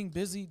phone and being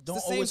busy don't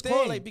the same always thing.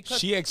 correlate because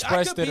She I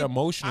expressed could it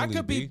emotionally, I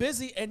could be B.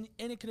 busy and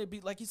it could be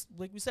like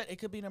we said, it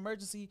could be an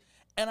emergency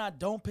and I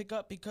don't pick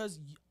up because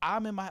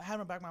I'm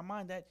having back my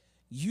mind that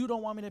you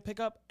don't want me to pick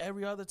up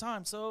every other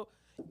time. So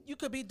you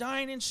could be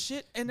dying and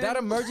shit and then That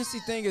emergency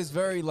thing is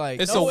very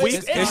like It's No, a weak.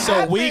 it It's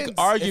a weak happens.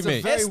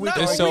 argument. very it's weak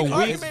not It's a a weak weak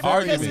argument because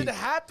argument. it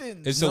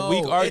happens. It's a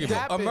weak argument.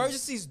 happens.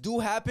 Emergencies do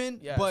happen,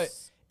 Yes. but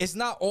it's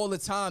not all the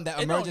time that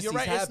No, you're emergencies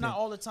right, happen. it's not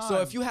all the time.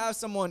 So if you have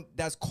someone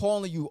that's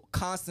calling you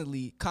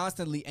constantly,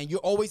 and you're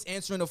always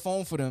answering the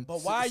phone for them, But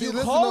why are See, you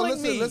listen,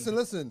 calling me?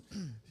 Listen.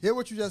 Hear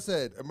what you just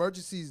said.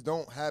 Emergencies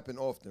don't happen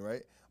often,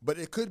 right? But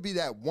it could be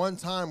that one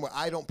time where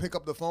I don't pick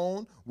up the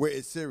phone where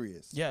it's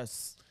serious.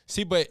 Yes.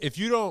 See, but if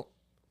you don't,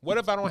 what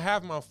if I don't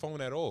have my phone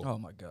at all? oh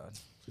my god,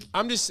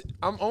 I'm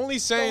only The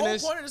saying whole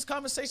this. point of this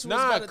conversation was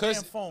Nah, about a damn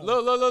cause phone.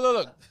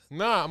 look.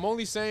 Nah, I'm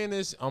only saying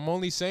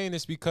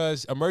this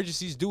because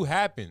emergencies do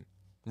happen,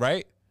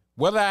 right?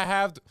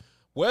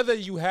 Whether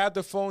you have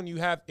the phone, you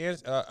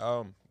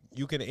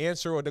can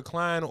answer or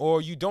decline,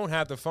 or you don't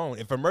have the phone.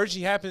 If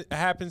emergency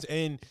happens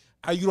and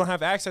you don't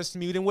have access to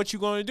me, then what you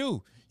gonna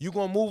do? You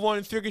gonna move on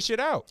and figure shit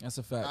out. that's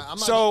a fact. I'm not-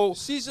 So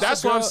She's just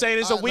that's a what I'm girl- saying.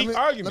 It's a Let weak me-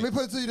 argument. Let me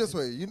put it to you this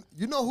way.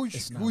 You know who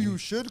you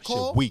should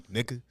call? Shit weak,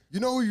 nigga. You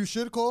know who you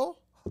should call?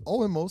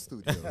 OMO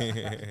Studio.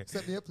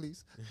 Set me up,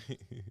 please.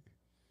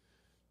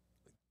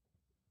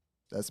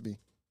 That's me.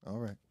 All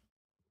right.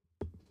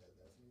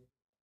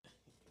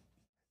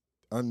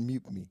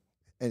 Unmute me.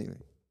 Anyway,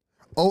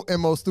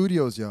 OMO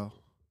Studios, y'all.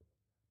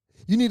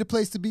 You need a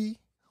place to be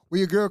where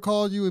your girl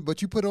called you,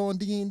 but you put on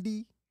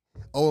D&D.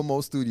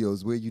 OMO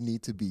Studios, where you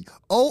need to be.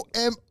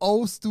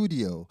 OMO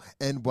Studio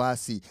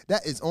NYC.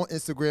 That is on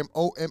Instagram,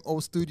 OMO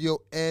Studio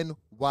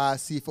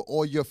NYC, for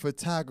all your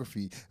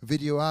photography,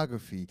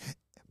 videography,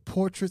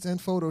 portraits,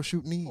 and photo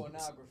shoot needs.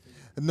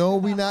 No,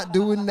 we not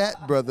doing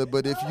that, brother.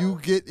 But if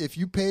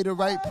you pay the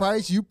right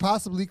price, you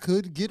possibly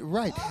could get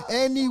right.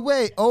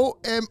 Anyway,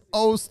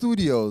 OMO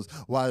Studios.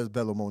 Why is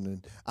Bello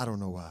moaning? I don't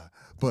know why.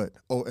 But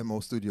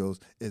OMO Studios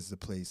is the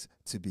place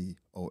to be.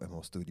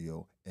 OMO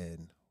Studio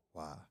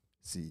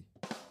NYC.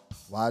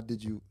 Why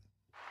did you?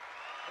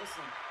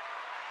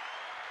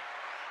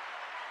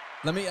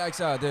 Let me ask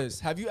y'all this: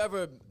 have you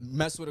ever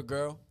messed with a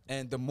girl,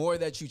 and the more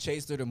that you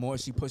chased her, the more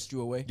she pushed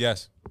you away?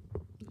 Yes.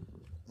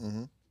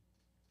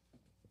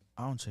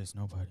 I don't chase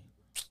nobody.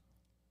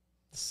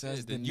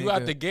 Says the You nigga-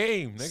 out the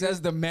game, nigga.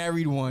 Says the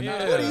married one.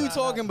 Yeah. What are you Nah,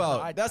 talking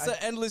about? I- That's an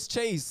endless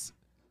chase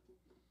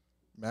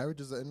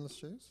Marriage is an endless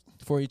chase?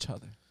 for each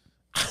other.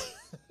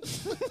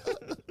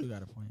 You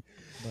got a point.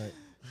 But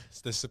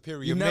It's the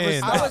superior You never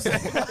man. stop.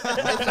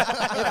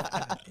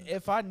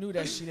 if I knew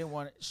that she didn't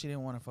want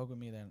to fuck with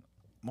me, then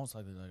most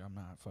likely like I'm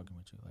not fucking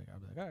with you. Like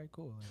I'd be like, all right,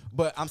 cool. Like,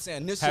 But I'm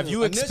saying initially. Have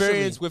you initially-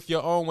 experienced with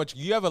your own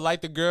you ever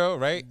liked a girl,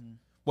 right?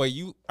 Well,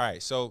 all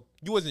right, so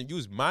you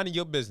was minding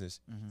your business.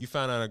 You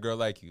found out a girl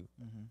like you.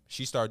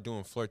 She started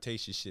doing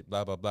flirtatious shit,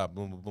 blah, blah, blah,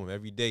 boom, boom, boom.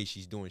 Every day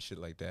she's doing shit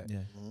like that. Yeah.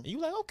 And you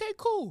like, okay,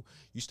 cool.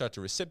 You start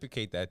to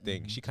reciprocate that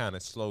thing. She kind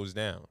of slows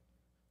down.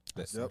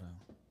 Yep.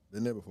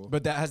 Been there before.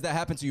 But has that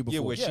happened to you Yeah,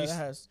 before? where yeah, she's, that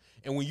has.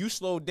 and when you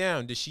slow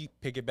down, did she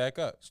pick it back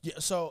up? Yeah.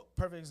 So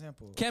perfect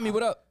example. Cammy,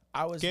 what up?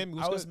 I was Cammy,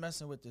 what's I was good?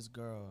 messing with this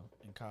girl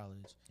in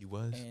college, You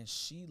was? and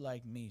she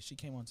liked me. She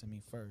came on to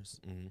me first,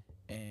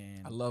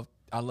 and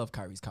I love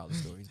Kyrie's college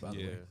stories, by the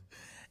Yeah. way.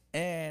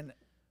 And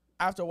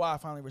after a while, I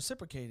finally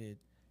reciprocated,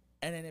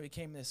 and then it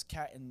became this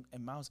cat and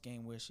mouse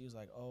game where she was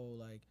like, "Oh,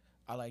 like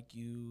I like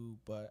you,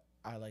 but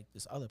I like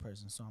this other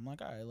person." So I'm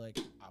like, "All right, like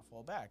I'll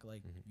fall back.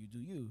 Like you do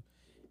you."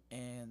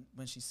 And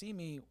when she see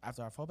me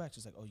after I fall back,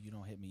 she's like, "Oh, you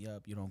don't hit me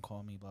up, you don't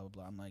call me, blah blah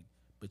blah." I'm like,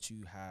 "But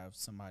you have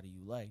somebody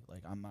you like.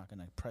 Like I'm not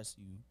gonna press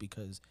you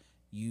because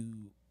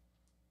you.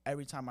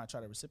 Every time I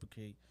try to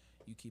reciprocate,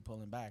 you keep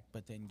pulling back.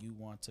 But then you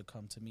want to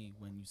come to me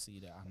when you see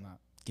that I'm not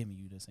giving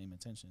you the same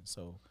attention.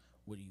 So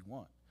what do you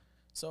want?"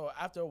 So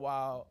after a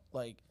while,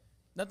 like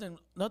nothing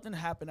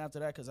happened after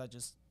that because I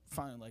just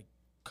finally like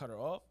cut her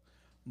off.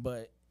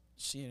 But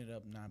she ended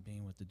up not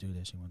being with the dude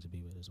that she wanted to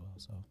be with as well.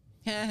 So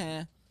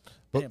it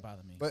didn't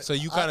bother me. But So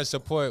you kind of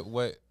support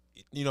what,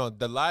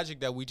 the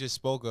logic that we just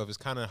spoke of is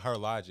kind of her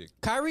logic.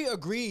 Kyrie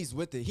agrees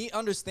with it. He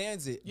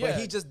understands it, Yeah. but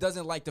he just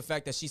doesn't like the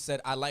fact that she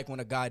said, "I like when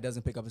a guy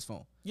doesn't pick up his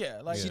phone."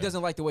 yeah, like She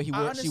doesn't like the way I she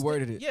understand-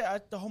 worded it. Yeah,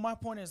 my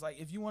point is like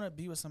if you want to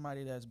be with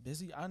somebody that's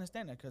busy, I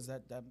understand that because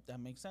that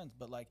makes sense.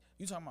 But like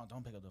you talking about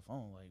don't pick up the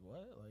phone, like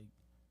what? Like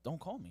don't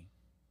call me.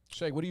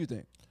 Shay, what do you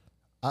think?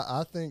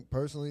 I think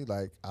personally,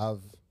 like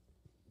I've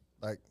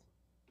like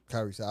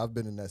Kyrie said, I've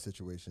been in that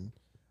situation.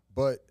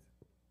 But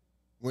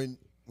when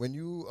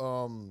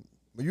you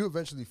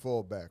eventually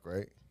fall back,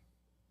 right?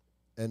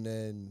 And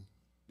then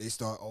they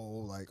start,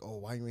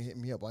 why you ain't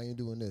hitting me up? Why you ain't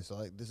doing this? So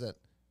like this, that.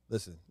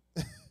 Listen,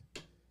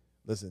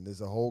 listen, there's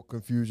a whole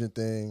confusion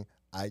thing.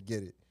 I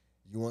get it.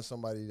 You want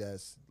somebody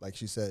that's, like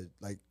she said,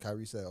 like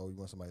Kyrie said, you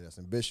want somebody that's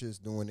ambitious,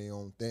 doing their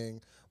own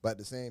thing. But at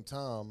the same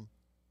time,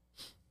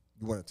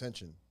 you want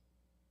attention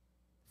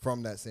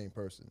from that same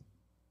person,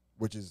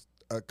 which is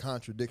a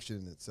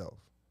contradiction in itself.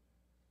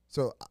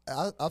 So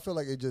I feel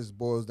like it just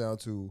boils down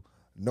to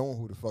knowing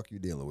who the fuck you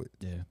dealing with.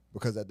 Yeah.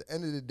 Because at the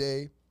end of the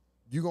day,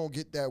 you're going to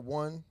get that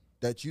one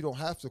that you don't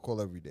have to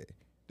call every day,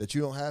 that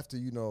you don't have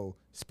to,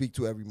 speak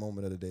to every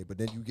moment of the day. But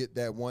then you get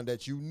that one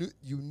that you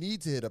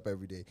need to hit up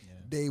every day. Yeah.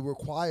 They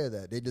require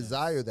that. They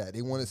desire that.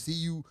 They want to see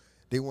you.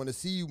 They want to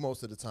see you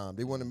most of the time.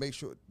 They want to make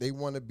sure, they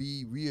want to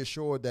be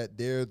reassured that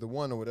they're the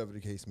one or whatever the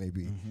case may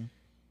be. Mm-hmm. You know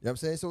what I'm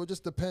saying? So it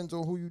just depends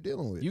on who you're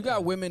dealing with. You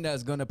got women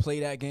that's going to play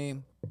that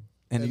game,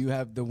 and you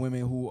have the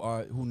women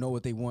who know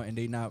what they want, and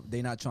they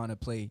not trying to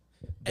play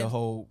the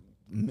whole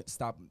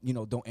stop,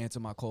 don't answer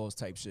my calls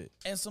type shit.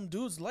 And some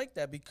dudes like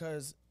that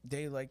because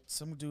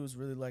some dudes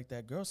really like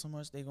that girl so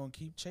much they gonna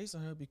keep chasing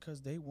her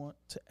because they want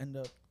to end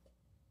up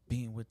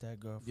being with that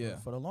girl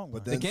for the long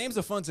run. The games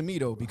are fun to me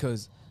though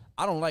because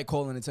I don't like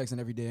calling and texting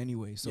every day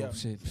anyway. So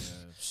shit,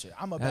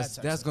 I'm a bad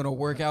texter. That's gonna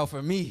work out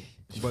for me.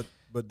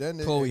 But then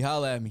Chloe,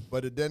 holla at me.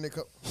 But then it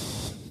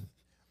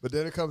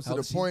comes to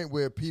the point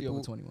where people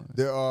over 21.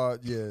 There are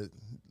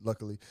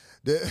luckily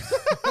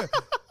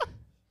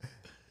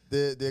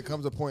there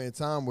comes a point in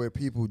time where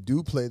people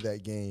do play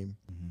that game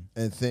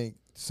and think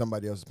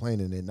somebody else is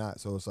playing and they're not.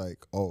 So it's like,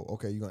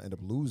 okay, you're gonna end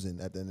up losing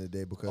at the end of the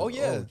day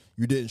because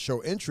you didn't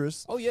show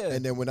interest.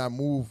 And then when I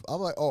move,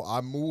 I'm like,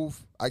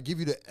 I give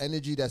you the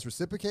energy that's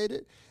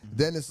reciprocated.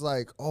 Then it's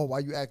like, why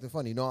you acting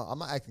funny? No, I'm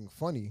not acting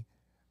funny.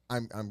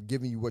 I'm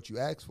giving you what you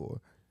asked for.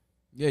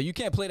 Yeah, you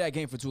can't play that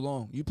game for too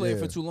long. You play it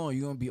for too long,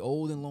 you're gonna be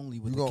old and lonely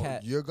with the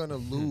cat. You're gonna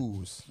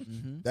lose.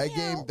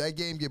 That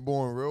game get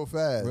boring real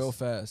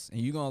fast.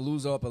 And you're gonna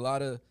lose up a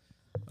lot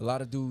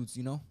of dudes,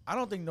 I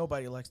don't think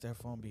nobody likes their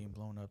phone being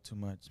blown up too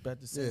much. But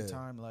at the same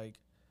time, like,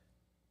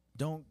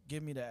 don't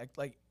give me that.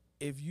 Like,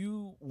 if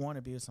you want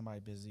to be with somebody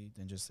busy,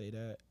 then just say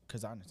that.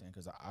 Because I understand.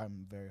 Because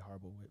I'm very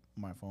horrible with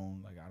my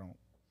phone. Like,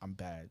 I'm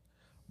bad.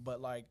 But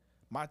like,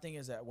 my thing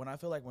is that when I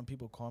feel like when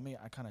people call me,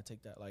 I kind of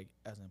take that like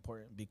as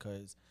important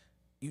because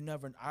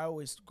I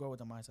always grow with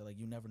the mindset like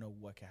you never know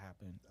what can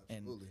happen.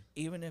 Absolutely. And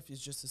even if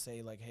it's just to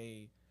say like,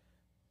 hey,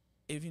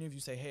 even if you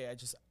say, hey,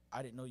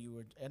 I didn't know if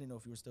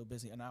you were still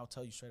busy, and I'll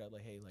tell you straight up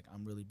like, hey, like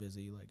I'm really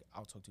busy, like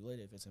I'll talk to you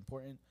later. If it's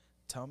important,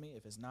 tell me.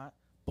 If it's not,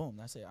 boom,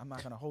 that's it. I'm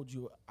not gonna hold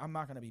you. I'm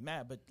not gonna be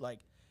mad. But like,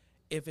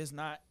 if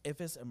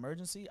it's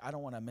emergency, I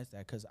don't want to miss that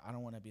because I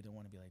don't want to be the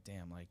one to be like,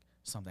 damn, like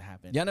something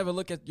happened. Y'all never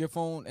look at your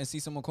phone and see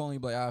someone calling you,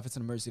 be like, if it's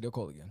an emergency, they'll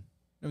call again.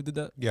 Never did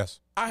that? Yes.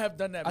 I have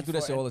done that. I do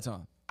that shit all the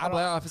time. I'm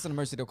like, if it's an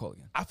emergency, they'll call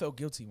again. I felt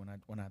guilty when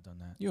I've done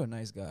that. You're a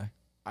nice guy.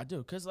 I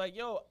do, cause like,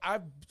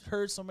 I've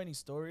heard so many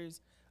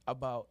stories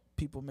about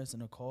people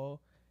missing a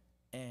call,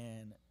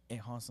 and it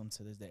haunts them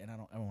to this day, and I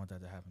don't ever want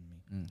that to happen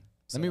to me.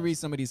 Let me read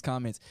some of these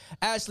comments.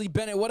 Ashley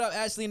Bennett, what up,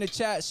 Ashley, in the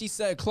chat? She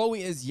said,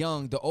 Chloe is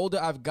young. The older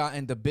I've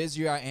gotten, the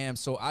busier I am,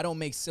 so I don't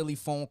make silly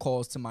phone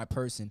calls to my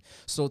person.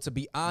 So to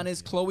be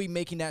honest, Chloe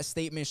making that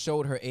statement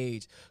showed her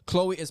age.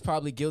 Chloe is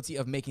probably guilty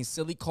of making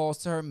silly calls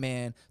to her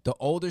man. The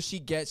older she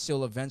gets,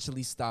 she'll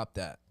eventually stop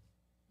that.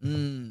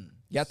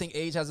 Y'all think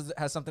age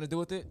has something to do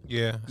with it?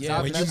 Yeah.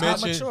 When you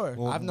mentioned,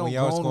 when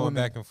y'all was going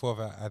back and forth,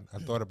 I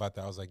thought about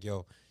that. I was like,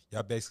 y'all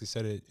basically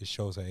said it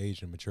shows her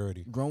age and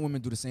maturity. Grown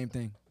women do the same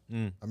thing.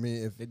 I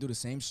mean, if they do the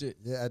same shit.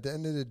 Yeah, at the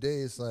end of the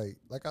day, it's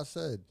like I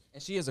said.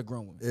 And she is a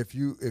grown woman. If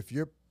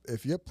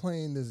you're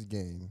playing this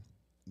game,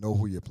 know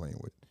who you're playing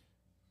with.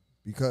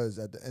 Because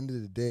at the end of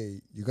the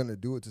day, you're gonna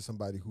do it to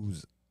somebody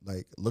who's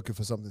like looking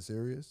for something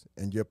serious,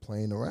 and you're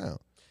playing around.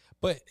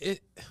 But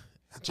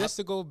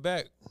to go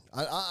back,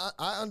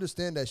 I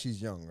understand that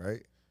she's young,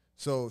 right?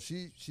 So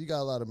she got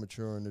a lot of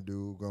maturing to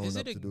do, growing up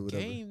to do. Is it a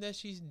whatever. game that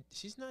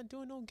she's not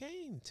doing no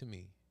game to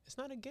me? It's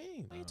not a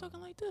game. Why are you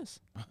talking like this?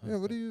 Yeah,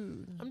 what are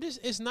you?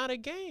 It's not a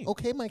game.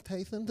 Okay, Mike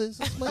Tyson,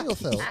 explain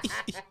yourself.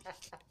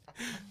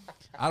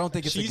 I don't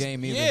think it's a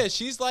game either. Yeah,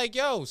 she's like,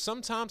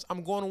 sometimes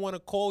I'm going to want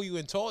to call you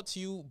and talk to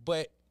you,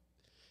 but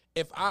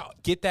if I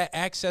get that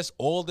access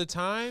all the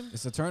time,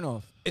 it's a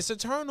turnoff. It's a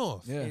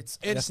turnoff. Yeah,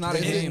 it's not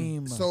a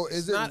game. So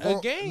is it not wrong?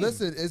 a game?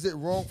 Listen, is it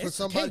wrong for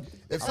somebody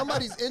if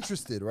somebody's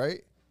interested,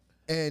 right?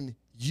 And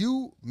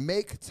you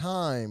make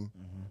time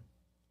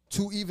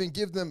to even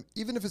give them,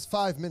 even if it's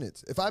 5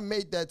 minutes. If I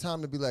made that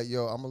time to be like,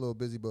 I'm a little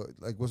busy, but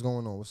like, what's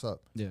going on? What's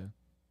up? Yeah.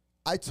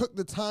 I took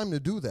the time to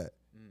do that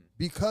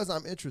because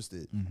I'm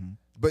interested.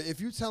 But if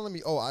you're telling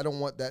me, I don't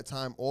want that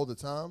time all the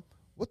time,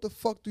 what the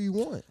fuck do you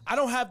want? I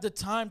don't have the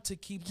time to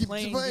keep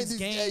playing these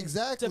games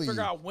exactly. to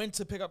figure out when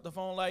to pick up the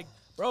phone. Like,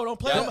 Bro, don't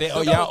play Y'all, on they, my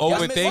oh, no, y'all y'all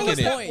missing overthinking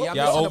the point. it. Y'all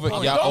Y'all missing the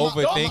point. y'all Don't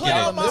play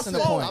overthinking on my it. missing the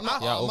point. I'm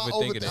not, Y'all I'm not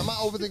overthinking it. I'm not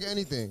overthinking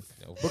anything.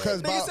 Okay.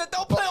 Because Nigga said,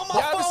 "Don't play on my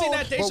Y'all ever seen phone."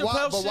 that Dave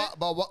Chappelle shit?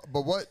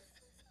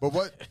 But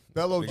what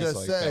Bello Niggas just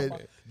like said,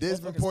 that. there's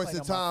been Motherfuckers points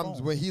playing in on my times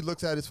phone. when he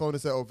looks at his phone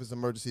and said, "Oh, if it's an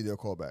emergency, they'll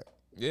call back."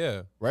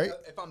 Yeah. Right?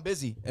 If I'm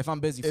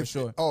busy for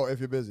sure. Oh, if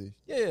you're busy.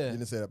 Yeah. You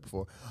didn't say that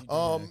before.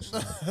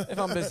 If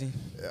I'm busy.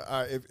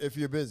 All right, if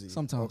you're busy.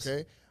 Sometimes.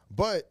 Okay.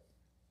 But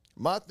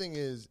my thing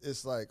is,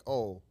 it's like,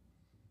 oh,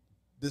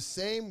 the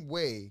same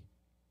way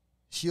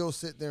she'll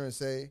sit there and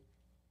say,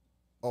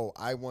 oh,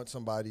 I want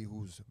somebody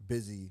who's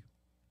busy,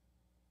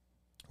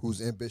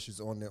 who's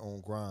ambitious on their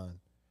own grind.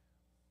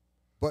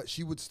 But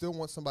she would still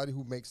want somebody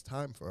who makes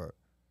time for her.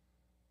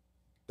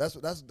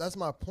 That's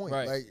my point.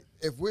 Right. Like,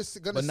 if we're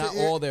gonna But sit not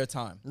here, all their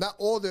time. not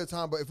all their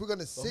time, but if we're gonna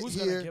But sit who's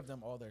here, gonna give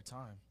them all their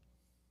time?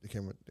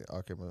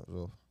 our camera was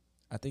off.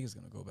 I think it's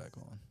gonna go back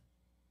on.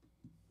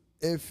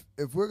 If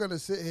we're gonna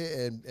sit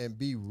here and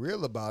be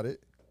real about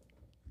it,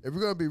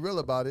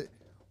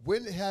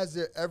 when has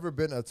there ever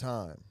been a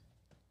time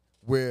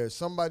where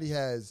somebody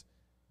has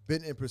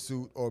been in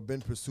pursuit or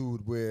been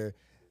pursued where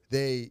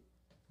they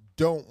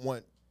don't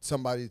want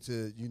somebody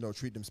to,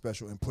 treat them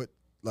special and put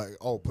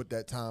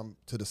that time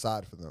to the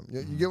side for them?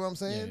 You get what I'm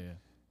saying?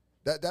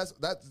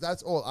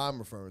 That's all I'm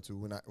referring to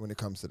when it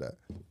comes to that.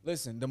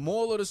 Listen, the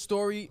moral of the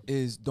story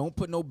is don't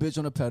put no bitch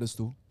on a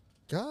pedestal.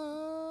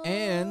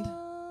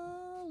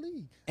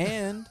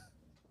 And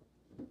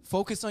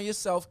focus on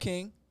yourself,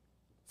 King.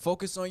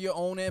 Focus on your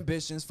own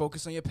ambitions.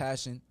 Focus on your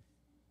passion.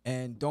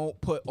 And don't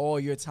put all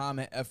your time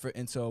and effort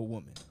into a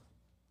woman.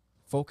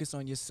 Focus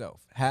on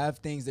yourself. Have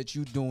things that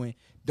you're doing.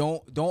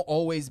 Don't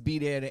always be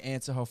there to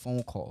answer her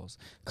phone calls.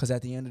 Because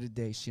at the end of the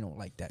day, she don't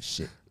like that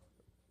shit.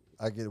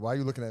 I get it. Why are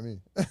you looking at me?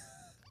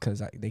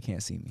 Because they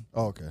can't see me.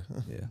 Oh, okay.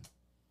 Yeah.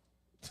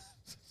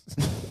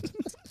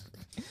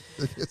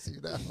 They can see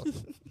you now.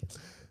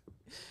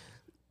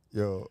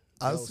 Yo,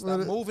 I Yo, swear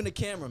stop moving the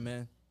camera,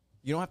 man.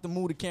 You don't have to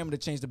move the camera to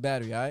change the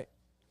battery, all right?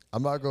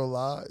 I'm not gonna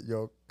lie,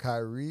 yo,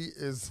 Kyrie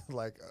is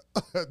like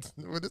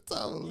with the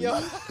time. Yo.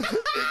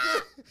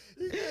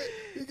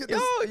 he get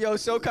Yo,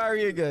 show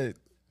Kyrie again.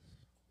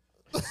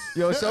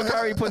 Yo, show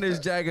Kyrie putting his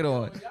jacket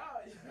on.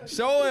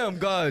 Show him,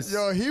 Gus.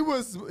 Yo, he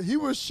was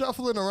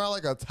shuffling around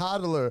like a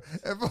toddler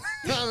and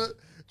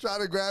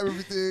trying to grab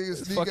everything and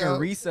It's sneak fucking out.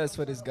 recess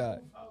for this guy.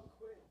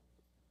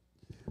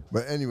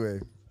 But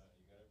anyway,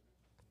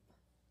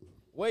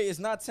 Wait, it's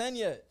not 10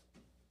 yet.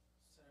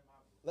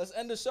 Let's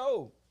end the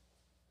show.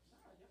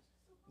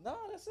 Nah,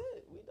 that's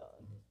it. We done.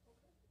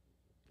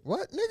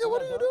 what, nigga?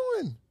 What are you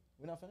doing?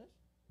 We not finished?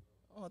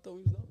 Oh, I thought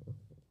we was done.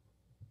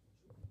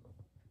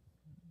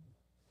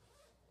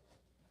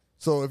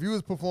 So if you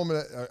was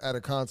performing at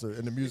a concert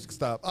and the music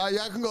stopped, all right,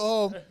 y'all can go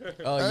home.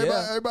 Oh,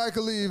 Everybody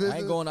can leave. I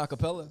ain't going a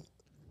cappella.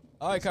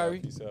 All right,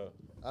 Kyrie.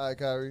 All right,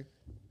 Kyrie.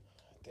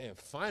 Damn,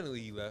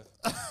 finally he left.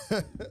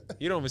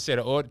 You don't even say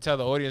tell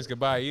the audience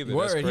goodbye either.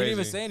 Word, That's he crazy. didn't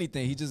even say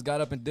anything. He just got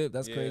up and dipped.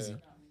 That's Yeah. crazy.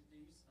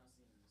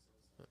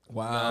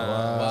 Wow.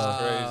 Nah, that's Wow.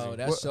 crazy.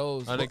 That What-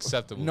 shows.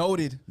 Unacceptable.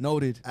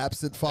 Noted.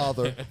 Absent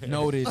father.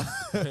 Noted.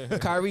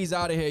 Kyrie's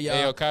out of here, y'all.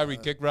 Hey, yo, Kyrie,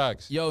 kick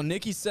rocks. Yo,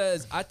 Nikki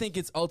says, I think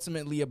it's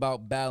ultimately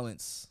about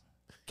balance.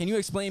 Can you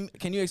explain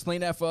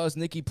that for us,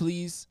 Nikki,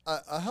 please?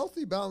 A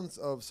healthy balance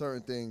of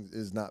certain things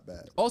is not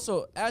bad.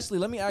 Also, Ashley,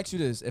 let me ask you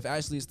this. If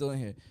Ashley is still in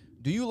here,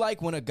 do you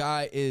like when a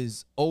guy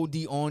is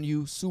OD on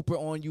you, super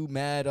on you,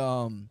 mad,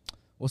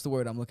 what's the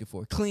word I'm looking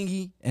for?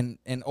 Clingy and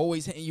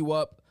always hitting you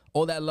up,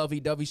 all that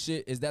lovey-dovey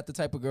shit? Is that the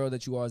type of girl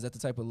that you are? Is that the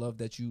type of love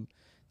that you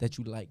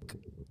like?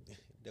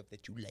 Love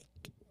that you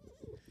like.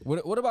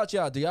 What about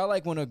y'all? Do y'all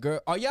like when a girl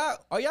are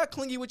y'all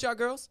clingy with y'all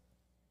girls?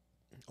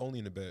 Only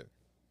in the bed.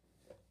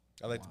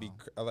 I like to be.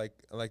 I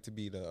like to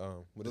be the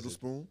what is Little it?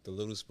 spoon? The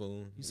little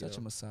spoon. You such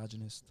a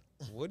misogynist.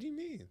 What do you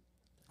mean?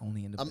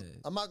 Only in the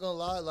bed. I'm not gonna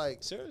lie,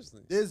 like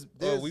Seriously. there's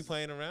we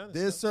playing around? and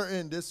there's stuff?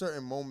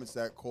 certain moments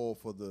that call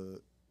for the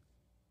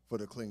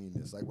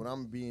clinginess. Like when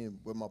I'm being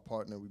with my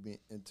partner, we being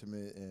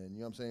intimate and you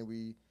know what I'm saying,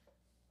 we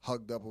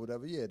hugged up or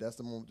whatever. Yeah, that's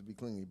the moment to be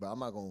clingy. But I'm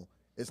not gonna.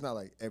 It's not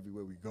like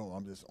everywhere we go,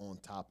 I'm just on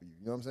top of you.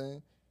 You know what I'm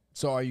saying?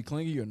 So are you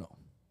clingy or no?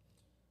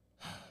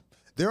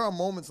 There are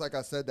moments, like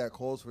I said, that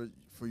calls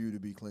for you to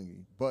be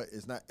clingy, but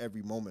it's not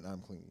every moment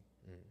I'm clingy.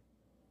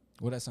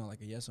 Would that sound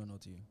like a yes or no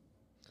to you?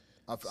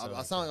 I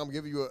sound like I'm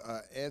giving you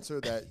an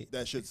answer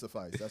that should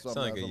suffice. That's what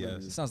Sound I'm like a giving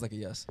yes. you. It sounds like a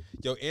yes.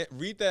 Yo,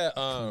 read that.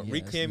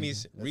 Read Yes,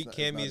 Cammy's. That's Read not- it's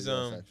not a Cammy's.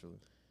 yes, actually.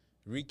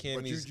 Read But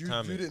Cammy's you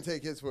comment. didn't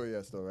take his for a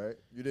yes, though, right?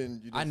 You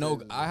didn't I know.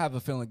 say it. I have a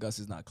feeling Gus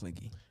is not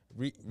clingy.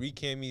 Read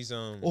Cammy's.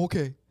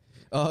 Okay.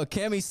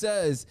 Cammy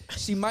says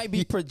she might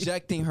be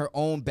projecting her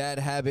own bad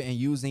habit and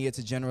using it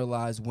to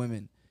generalize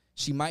women.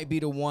 She might be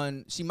the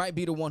one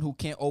who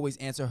can't always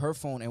answer her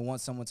phone and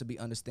wants someone to be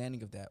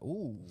understanding of that.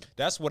 Ooh.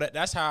 That's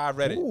how I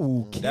read it.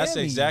 Ooh, That's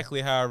Cammy.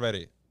 exactly how I read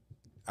it.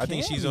 I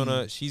think she's on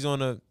Cammy. a. She's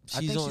on a. I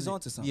think she's it.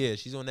 onto something. Yeah,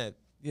 she's on that.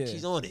 Yeah.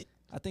 She's on it.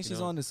 I think You she's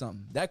know? on to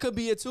something. That could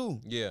be it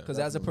too. Yeah. Because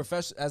as a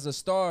professional, as a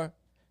star,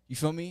 you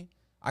feel me?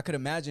 I could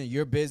imagine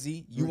you're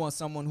busy. You want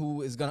someone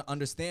who is gonna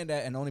understand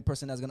that, and the only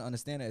person that's gonna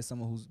understand that is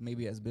someone who's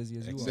maybe as busy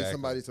as you Need are.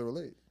 somebody to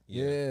relate.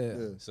 Yeah.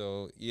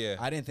 So yeah,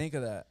 I didn't think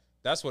of that.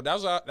 that's what I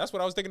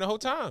was thinking the whole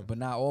time. But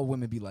not all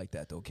women be like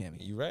that though,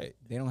 Cammy. You right.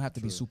 They don't have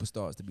to be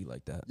superstars to be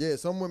like that. Yeah,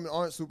 some women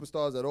aren't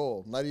superstars at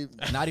all. Not even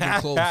Not even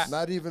close.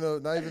 not even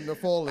a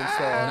falling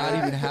star. Not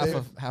even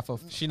half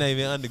of. She not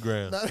even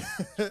underground.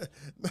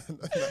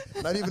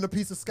 Not even a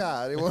piece of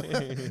sky. They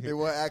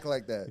won't act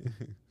like that.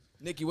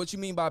 Nikki, what you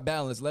mean by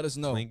balance? Let us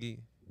know.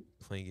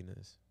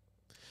 Clinginess.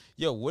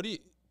 Yo,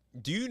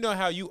 do you know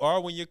how you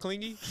are when you're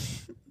clingy?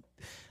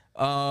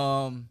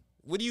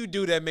 What do you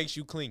do that makes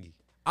you clingy?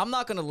 I'm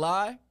not gonna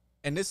lie,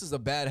 and this is a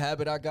bad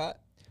habit I got.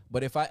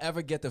 But if I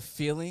ever get the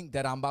feeling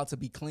that I'm about to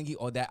be clingy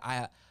or that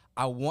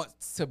I want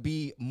to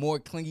be more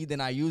clingy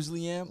than I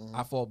usually am,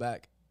 I fall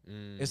back.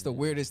 It's the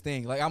weirdest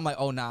thing. Like I'm like,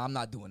 oh nah, I'm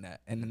not doing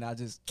that, and then I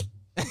just.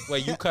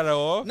 Wait, you cut her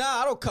off? Nah,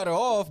 I don't cut her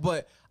off,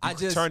 but I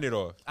just turn it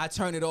off. I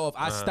turn it off.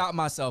 I stop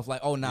myself.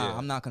 Like, oh nah, Yeah.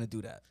 I'm not gonna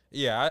do that.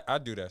 Yeah, I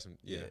do that.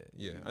 Yeah.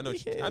 I know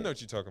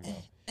what you're talking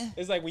about.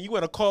 It's like when you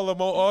want to call her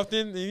more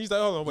often, and he's like,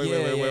 hold on, wait.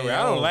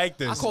 I don't like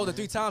this. I called her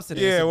 3 times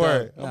today. Yeah, It's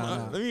word.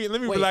 done. Nah.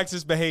 Let me Wait, relax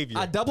this behavior.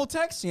 I double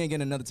text. She ain't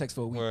getting another text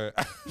for a week. Word.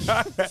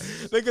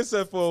 Nigga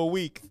said for a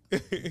week.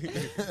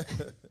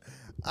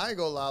 I ain't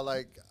gonna lie.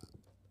 Like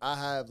I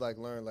have like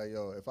learned like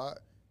yo, if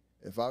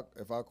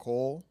I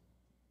call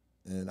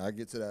and I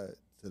get to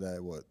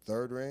that what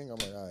 3rd ring, I'm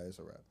like, all right, it's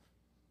a wrap.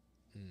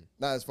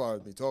 Not as far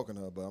as me talking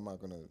to her, but I'm not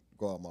gonna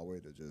go out my way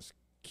to just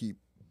keep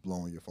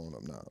blowing your phone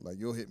up now. Like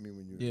you'll hit me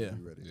when you're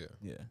ready.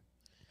 Yeah,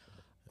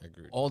 I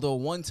agree. Although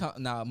one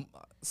time,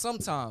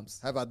 sometimes.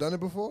 Have I done it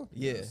before?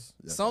 Yeah.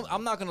 Yes.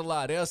 I'm not gonna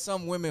lie. There are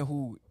some women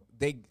who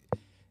they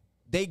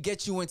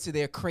get you into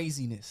their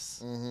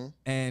craziness,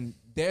 and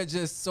they're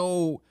just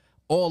so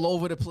all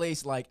over the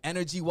place, like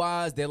energy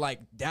wise. They're like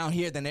down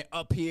here, then they're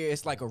up here.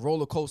 It's like a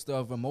roller coaster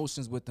of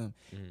emotions with them.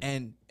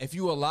 And if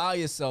you allow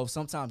yourself,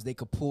 sometimes they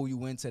could pull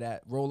you into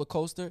that roller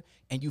coaster,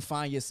 and you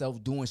find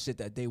yourself doing shit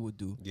that they would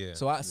do. Yeah.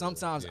 So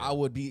sometimes I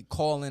would be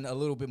calling a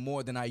little bit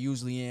more than I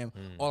usually am,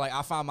 or like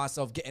I find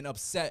myself getting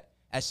upset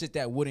at shit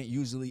that wouldn't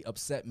usually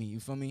upset me. You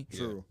feel me?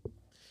 True.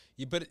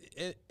 Yeah, but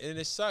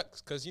it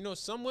sucks because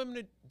some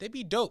women they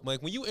be dope.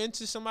 Like when you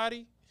into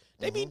somebody,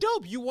 they be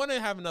dope. You want to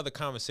have another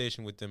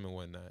conversation with them and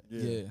whatnot.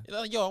 Yeah.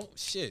 You're like, yo,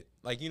 shit.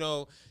 Like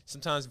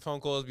sometimes the phone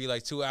calls be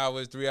like 2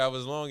 hours, 3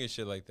 hours long and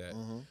shit like that.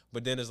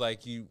 But then it's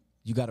like you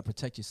got to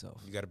protect yourself.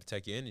 You got to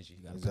protect your energy.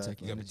 You got to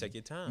protect your protect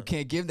your time. You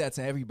can't give that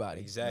to everybody.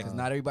 Exactly. Because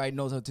not everybody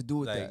knows what to do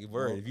with Like that.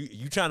 word. If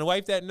you trying to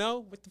wipe that? No.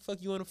 What the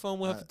fuck you on the phone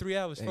with her for 3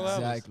 hours, 4 hours?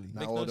 Exactly.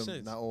 Make no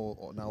sense. Not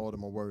all of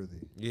them are worthy.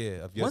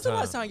 Yeah. Of your When's the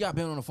last time y'all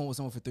been on the phone with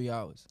someone for 3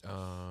 hours?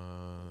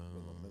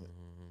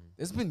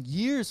 It's been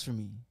years for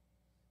me.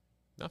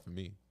 Not for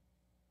me.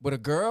 With a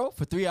girl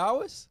for 3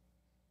 hours?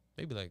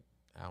 Maybe like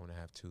hour and a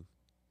half, 2.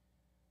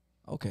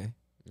 Okay.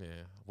 Yeah.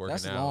 Working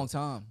That's out. a long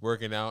time.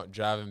 Working out,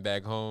 driving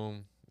back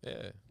home.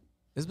 Yeah.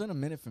 It's been a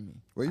minute for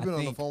me. Well, you been I on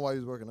the think. phone while you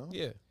was working out?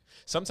 Yeah.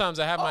 Sometimes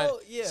I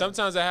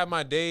have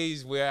my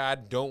days where I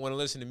don't want to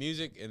listen to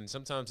music, and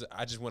sometimes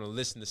I just want to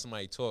listen to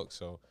somebody talk.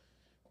 So,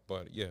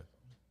 but yeah.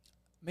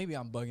 Maybe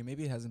I'm bugging.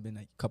 Maybe it hasn't been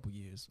a couple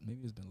years. Maybe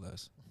it's been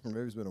less. Maybe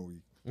it's been a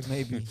week.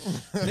 Maybe.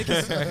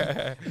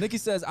 Nikki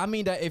says, I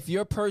mean that if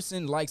your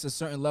person likes a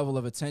certain level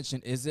of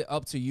attention, is it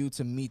up to you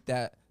to meet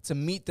them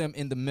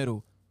in the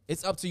middle?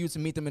 It's up to you to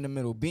meet them in the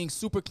middle. Being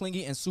super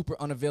clingy and super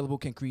unavailable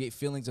can create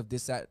feelings of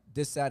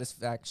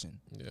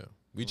dissatisfaction. Yeah.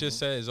 We just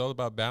said it's all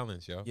about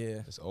balance, yo.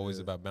 Yeah. It's always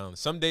about balance.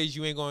 Some days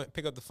you ain't going to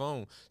pick up the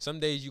phone. Some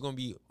days you're going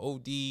to be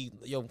OD,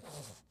 yo,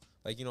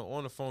 like,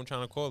 on the phone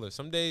trying to call her.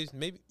 Some days,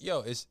 maybe,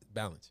 it's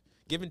balance.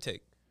 Give and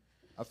take.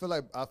 I feel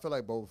like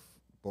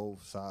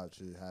both sides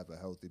should have a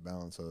healthy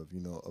balance of,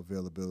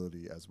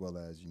 availability as well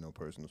as,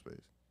 personal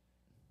space.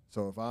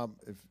 So if I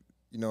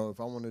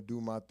want to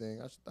do my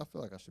thing, I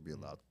feel like I should be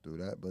allowed to do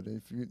that. But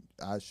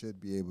I should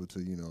be able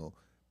to,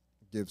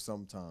 give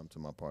some time to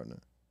my partner.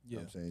 You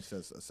know what I'm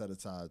saying? Set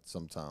aside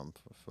some time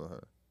for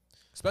her.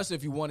 Especially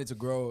if you wanted to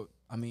grow.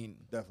 I mean,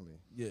 Definitely.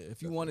 yeah,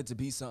 if you wanted to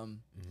be something,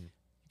 you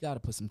got to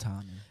put some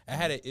time in. I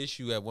had an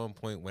issue at one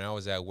point when I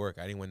was at work.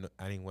 I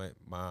didn't want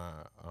my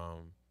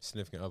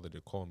significant other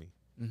to call me.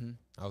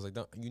 I was like,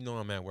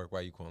 I'm at work. Why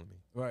are you calling me?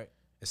 Right.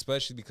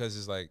 Especially because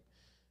it's like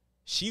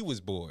she was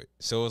bored.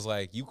 So it's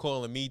like you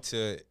calling me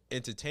to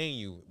entertain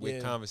you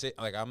with conversation.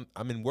 Like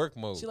I'm in work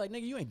mode. She like,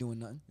 nigga, you ain't doing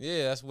nothing.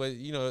 Yeah, that's what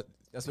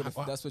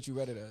That's what you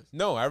read it as.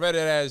 No, I read it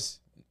as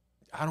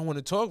I don't want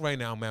to talk right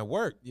now. I'm at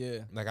work. Yeah.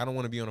 Like I don't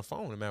want to be on the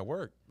phone. I'm at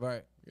work.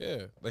 Right.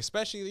 Yeah. Like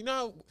especially,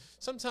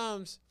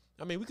 sometimes,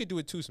 I mean, we could do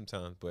it too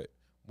sometimes, but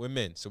we're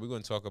men. So we're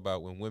going to talk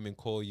about when women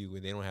call you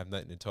and they don't have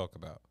nothing to talk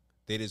about.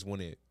 They just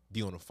want to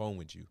be on the phone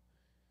with you.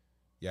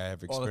 Yeah, I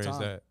ever experienced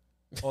that.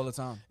 All the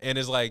time. And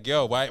it's like,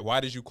 yo, why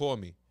did you call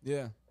me?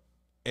 Yeah.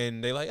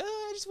 And they like,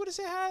 I just want to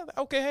say hi.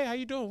 Okay, hey, how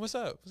you doing? What's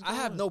up? I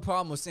have no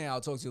problem with saying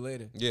I'll talk to you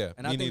later. Yeah,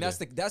 and I think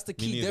that's the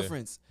key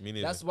difference. Me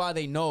neither. That's why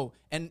they know.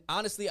 And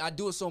honestly, I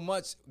do it so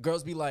much.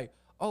 Girls be like,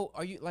 oh,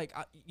 are you like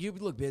you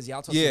look busy?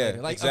 I'll talk to you Yeah,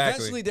 later. Like exactly.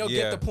 eventually they'll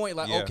Yeah, get the point.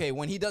 Like yeah. okay,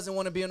 when he doesn't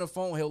want to be on the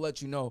phone, he'll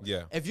let you know.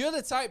 Yeah. If you're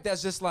the type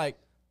that's just like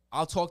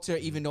I'll talk to her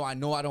even though I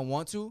know I don't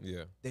want to.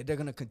 Yeah. They're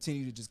gonna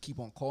continue to just keep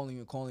on calling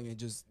and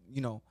just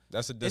That's a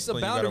it's a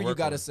discipline boundary you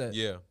gotta work on. set.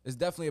 Yeah. It's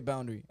definitely a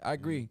boundary. I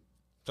agree.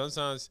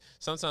 Sometimes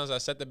I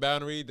set the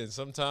boundary, then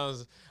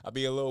sometimes I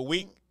be a little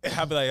weak.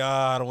 I be like,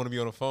 I don't want to be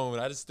on the phone.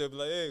 I just still be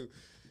like, hey,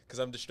 because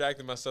I'm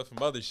distracting myself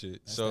from other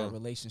shit. That's So that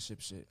relationship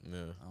shit. yeah.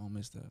 I don't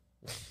miss that.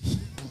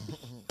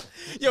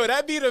 Yo,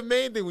 that be the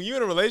main thing. When you're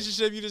in a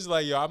relationship, you just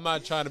like, yo, I'm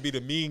not trying to be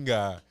the mean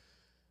guy.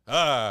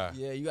 Yeah,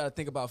 you gotta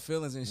think about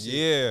feelings and shit.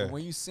 Yeah. But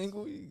when you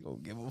single, you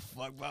don't give a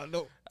fuck about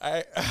no.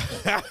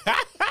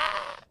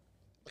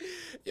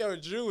 Yo,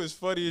 Drew is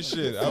funny as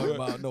shit. Fuck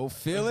about no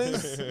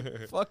feelings.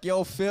 Fuck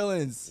your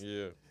feelings.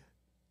 Yeah.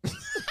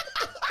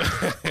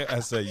 I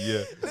say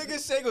yeah.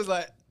 Nigga Shake was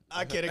like,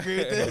 I can't agree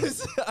with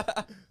this.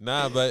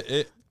 Nah, but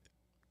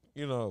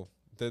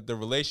the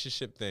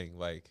relationship thing,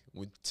 like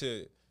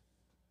to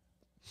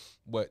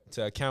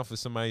account for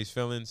somebody's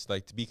feelings,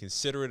 like to be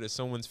considerate of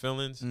someone's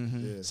feelings.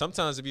 Yeah.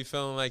 Sometimes it be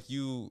feeling like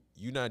you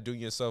not doing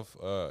yourself,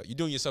 you're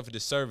doing yourself a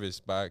disservice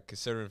by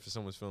considering for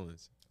someo's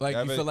feelings. Like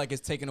you Ever- feel like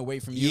it's taken away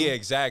from you. Yeah,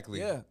 exactly.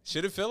 Yeah.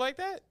 Should it feel like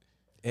that?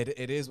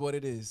 It is what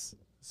it is.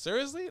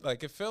 Seriously?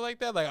 Like it feel like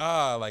that?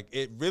 Like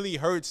it really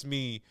hurts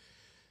me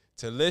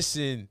to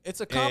listen.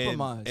 It's a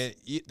compromise.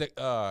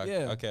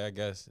 Yeah. Okay, I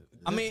guess.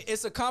 I mean,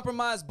 it's a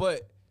compromise,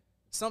 but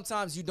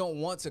sometimes you don't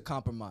want to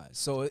compromise.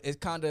 So it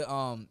kind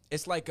of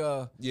it's like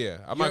a Yeah,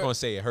 I'm not gonna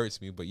say it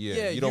hurts me, but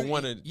yeah, you don't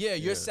want to. Yeah,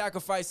 you're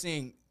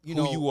sacrificing. You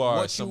Who know you are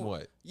what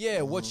somewhat.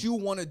 what you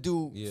want to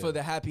do Yeah. for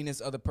the happiness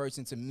of the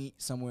person to meet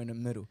somewhere in the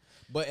middle.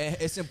 But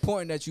it's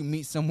important that you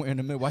meet somewhere in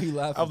the middle. Why you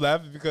laughing? I'm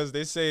laughing because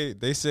they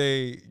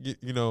say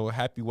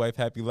happy wife,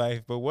 happy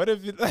life. But what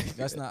if it like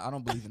That's not. I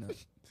don't believe in that.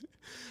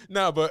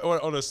 no? But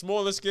on a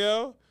smaller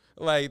scale,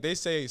 like they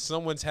say,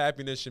 someone's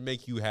happiness should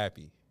make you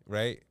happy,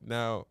 right?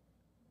 Now,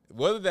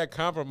 whether that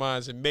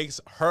compromise it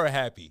makes her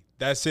happy,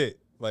 that's it.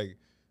 Like,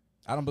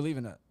 I don't believe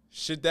in that.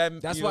 should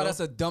that? That's why that's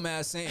a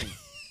dumbass saying.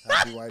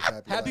 Happy wife,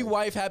 happy, Happy life.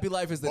 wife, happy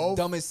life is the Both-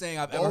 dumbest saying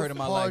I've ever heard in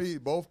my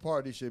life. Both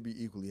parties should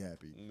be equally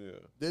happy. Yeah.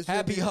 This should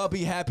Happy be-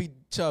 hubby, happy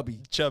chubby.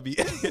 Chubby,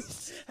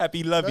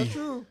 happy lovey. That's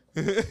true.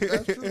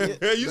 That's true.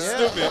 You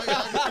Yeah.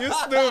 stupid. You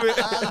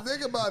stupid. I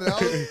think about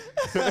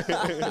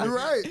it. You're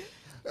right.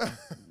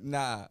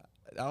 Nah,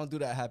 I don't do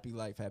that happy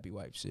life, happy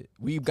wife shit.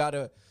 We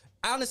gotta,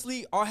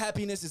 honestly, our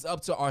happiness is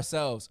up to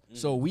ourselves.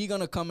 So we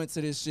gonna come into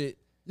this shit.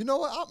 You know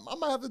what? I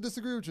might have to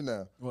disagree with you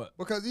now. What?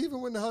 Because even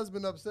when the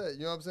husband upset, you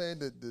know what I'm saying?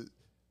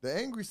 The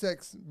angry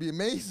sex be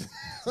amazing.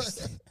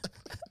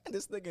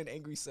 This nigga in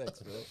angry sex,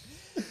 bro.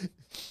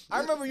 I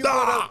remember you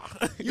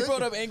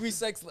brought up angry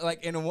sex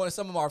like in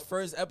some of our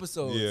first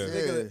episodes. Yeah.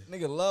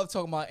 Nigga love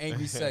talking about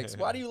angry sex.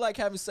 Why do you like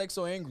having sex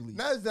so angrily?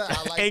 Not as that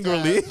I like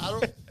Angrily. that. I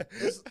don't.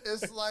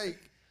 It's like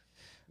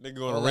Nigga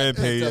on a like,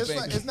 rampage.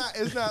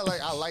 it's not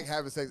like I like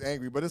having sex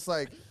angry, but it's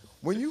like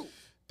when you.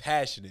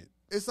 Passionate.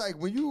 It's like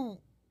when you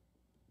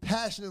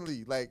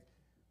passionately like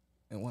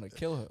And want to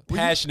kill her.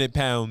 Passionate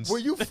pounds.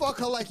 when you fuck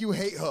her like you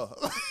hate her.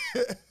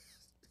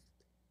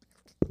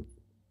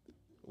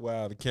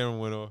 Wow, the camera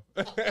went off.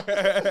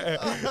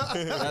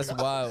 That's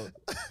wild.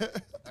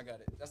 I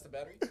got it. That's the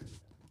battery?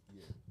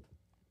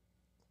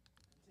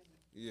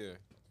 Yeah.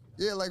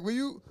 Yeah, like when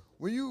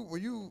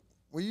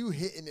you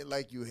hitting it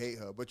like you hate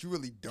her, but you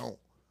really don't.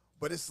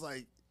 But it's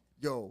like,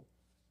 yo,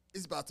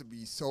 it's about to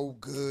be so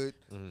good,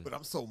 but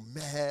I'm so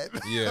mad.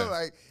 Yeah.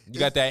 like You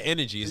got that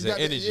energy. It's you the got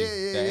that- energy. yeah,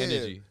 that yeah.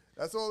 energy.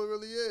 That's all it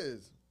really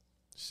is.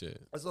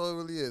 Shit. That's all it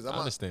really is. I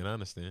understand.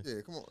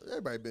 Yeah, come on.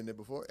 Everybody been there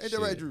before. Ain't Shit.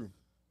 that right, Drew?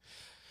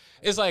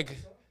 It's like,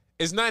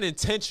 it's not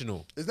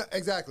intentional. It's not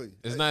exactly.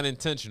 It's not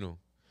intentional.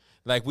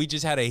 Like we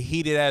just had a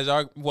heated ass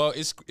argument. Well,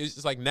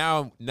 it's like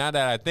now that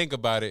I think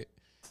about it,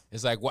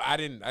 it's like, well, I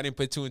didn't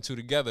put two and two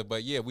together,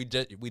 but yeah, we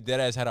dead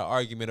ass had an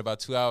argument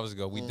about 2 hours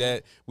ago. We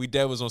dead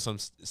was on some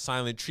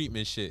silent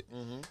treatment shit.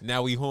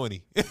 Now we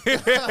horny.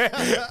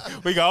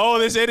 We got all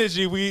this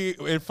energy. We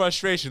in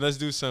frustration. Let's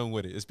do something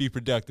with it. Let's be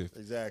productive.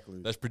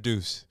 Exactly. Let's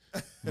produce,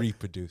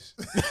 reproduce.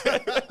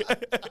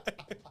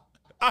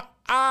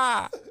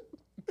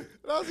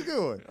 That was a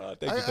good one.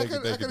 Thank you.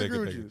 I can agree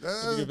with you.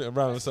 Let me give it a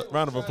round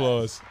of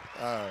applause.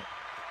 All right.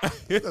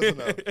 That's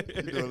enough.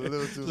 You're doing a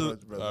little too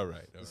much, brother. All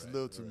right. It's a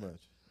little too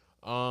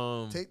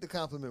much. Take the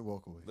compliment,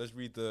 walk away. Let's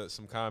read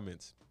some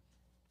comments.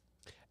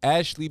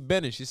 Ashley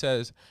Bennett, she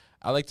says,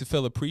 "I like to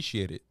feel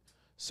appreciated.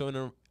 So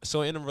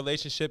in a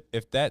relationship,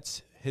 if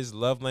that's his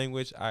love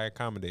language, I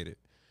accommodate it.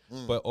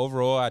 But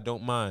overall, I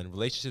don't mind.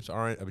 Relationships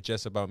aren't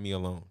just about me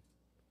alone.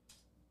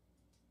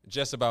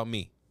 Just about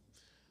me.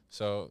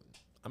 So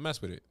I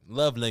mess with it.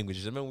 Love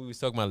languages. I remember we was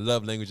talking about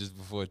love languages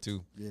before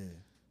too. Yeah.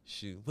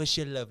 Shoot, what's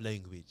your love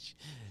language?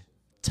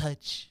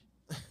 Touch.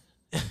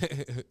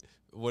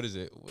 What is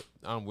it?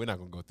 We're not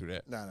gonna go through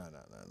that. No.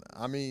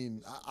 I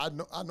mean, I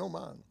know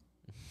mine.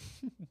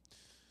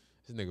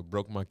 This nigga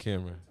broke my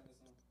camera.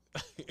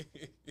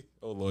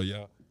 Oh Lord,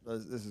 y'all.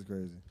 This is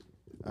crazy.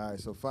 All right,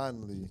 so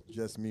finally,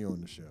 just me on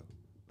the show.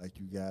 like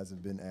you guys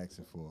have been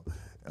asking for.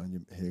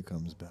 And here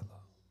comes Bella.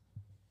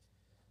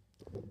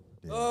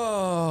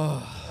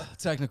 Oh,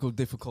 technical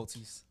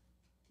difficulties.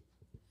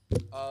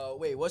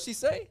 Wait, what'd she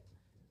say?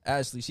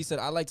 Ashley, she said,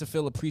 I like to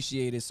feel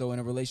appreciated. So in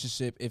a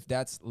relationship, if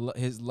that's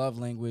his love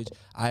language,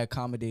 I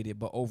accommodate it.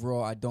 But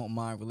overall, I don't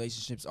mind.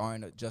 Relationships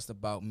aren't just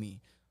about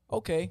me.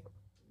 Okay.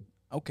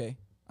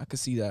 I could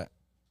see that.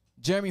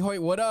 Jeremy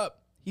Hoyt, what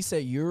up? He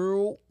said,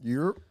 You're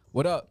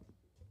what up?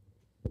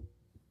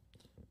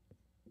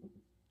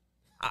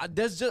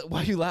 There's just,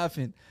 why are you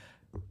laughing?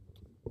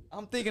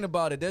 I'm thinking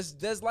about it.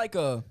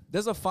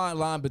 There's a fine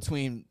line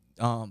between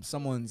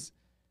someone's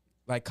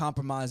like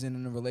compromising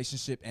in a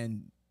relationship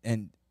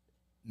and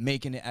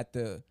making it at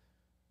the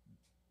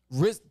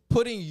risk,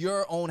 putting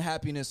your own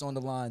happiness on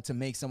the line to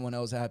make someone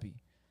else happy.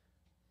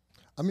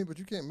 I mean, but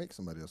you can't make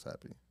somebody else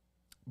happy.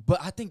 But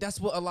I think that's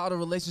what a lot of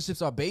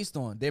relationships are based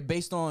on. They're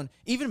based on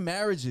even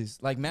marriages.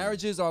 Like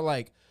marriages are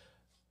like,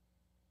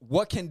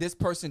 what can this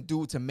person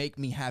do to make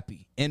me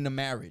happy in the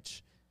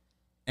marriage?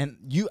 And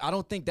I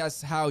don't think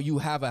that's how you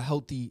have a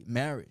healthy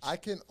marriage. I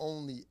can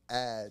only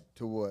add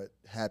to what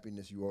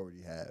happiness you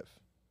already have.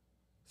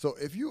 So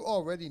if you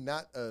already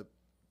not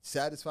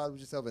satisfied with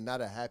yourself and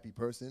not a happy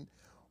person,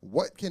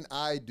 what can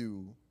I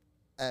do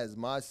as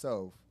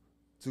myself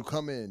to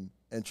come in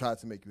and try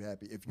to make you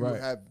happy? If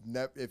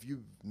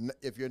you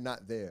if you're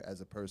not there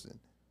as a person,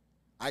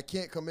 I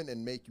can't come in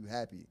and make you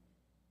happy.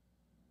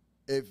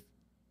 If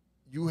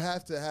you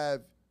have to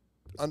have,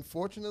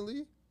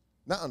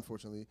 not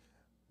unfortunately,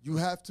 you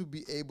have to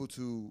be able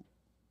to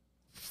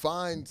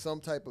find some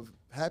type of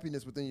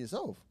happiness within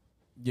yourself.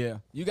 Yeah,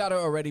 you gotta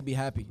already be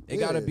happy. It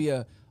gotta be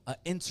a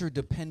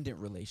interdependent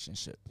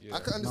relationship. Yeah. I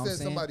can understand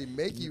somebody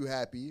making you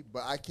happy,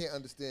 but I can't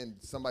understand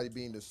somebody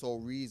being the sole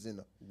reason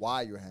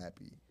why you're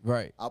happy.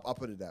 Right. I'll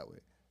put it that way.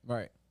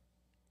 Right.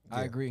 Yeah.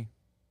 I agree.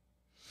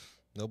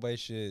 Nobody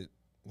should.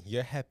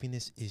 Your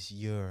happiness is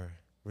your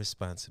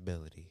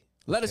responsibility.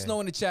 Let us know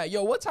in the chat.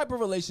 Yo, what type of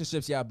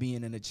relationships y'all be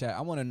in the chat?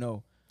 I want to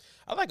know.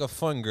 I like a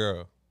fun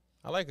girl.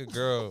 I like a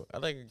girl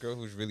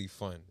who's really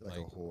fun. Like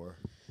a whore.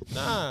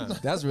 Nah.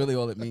 That's really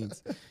all it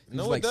means.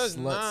 No, like it does.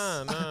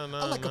 sluts. Nah.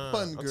 I like a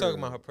fun girl. I'm talking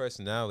about her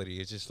personality.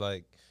 It's just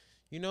like,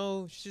 she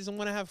doesn't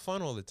want to have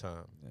fun all the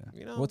time. Yeah.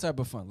 You know? What type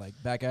of fun? Like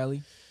back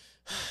alley?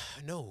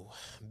 No.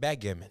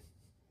 Backgammon.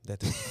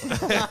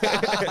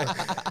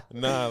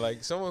 Nah,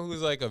 like someone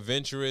who's like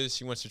adventurous.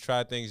 She wants to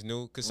try things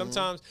new. Because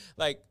sometimes,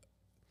 like,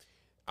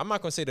 I'm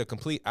not gonna say the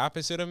complete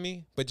opposite of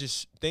me, but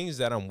just things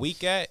that I'm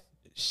weak at.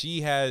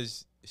 She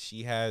has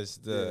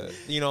the,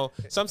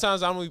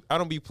 sometimes I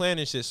don't be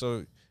planning shit.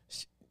 So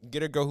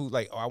get a girl who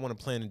like, I want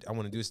to plan, I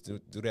want to do this, do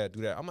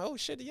that. I'm like, oh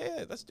shit,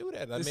 yeah, let's do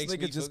that. That This makes me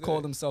nigga just feel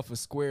called good. himself a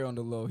square on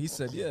the low. He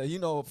said,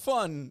 yeah,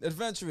 fun,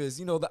 adventurous,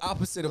 the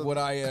opposite of what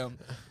I am.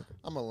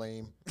 I'm a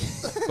lame.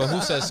 But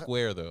who says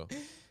square though?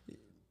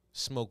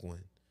 Smoke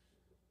one.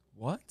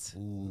 What?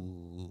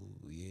 Ooh,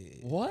 yeah.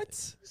 What?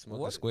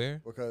 Smoke a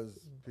square? Because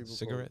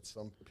Cigarettes?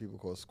 Some people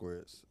call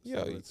squares.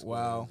 Yeah, cigarettes,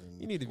 wow. squares,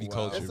 and You need to be Wow.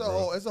 cultured, It's a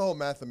bro. whole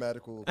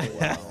mathematical thing.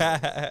 I don't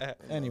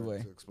know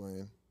Anyway. to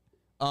explain.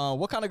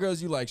 What kind of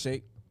girls you like,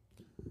 Shake?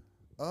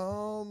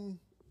 Down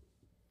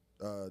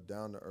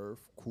to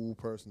earth, cool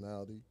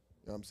personality.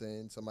 You know what I'm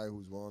saying? Somebody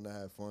who's willing to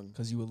have fun.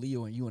 Because you a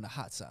Leo and you on the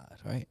hot side,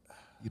 right?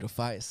 You the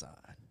fire side.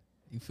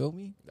 You feel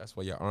me? That's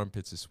why your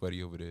armpits are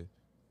sweaty over there.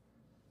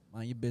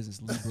 Mind your business,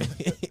 Libra.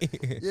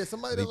 Yeah,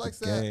 somebody that Libra likes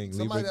gang, to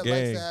somebody Libra that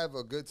likes gang. to have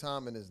a good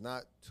time and is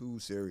not too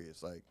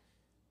serious. Like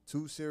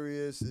too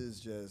serious is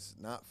just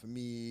not for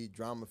me.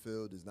 Drama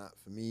filled is not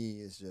for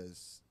me. It's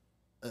just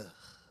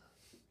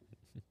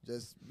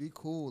just be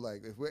cool.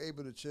 Like if we're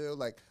able to chill,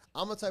 like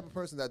I'm a type of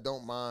person that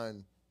don't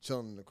mind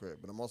chilling in the crib,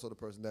 but I'm also the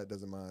person that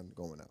doesn't mind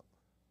going out.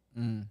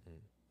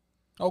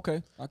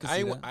 Okay, I can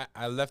see that.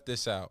 I left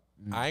this out.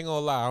 I ain't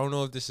gonna lie. I don't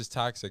know if this is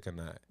toxic or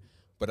not,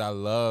 but I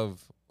love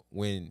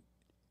when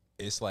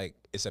it's like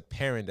it's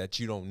apparent that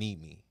you don't need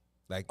me.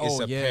 Like it's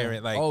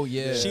apparent. Like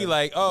she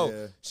like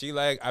she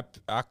like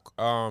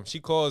she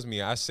calls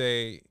me. I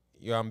say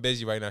I'm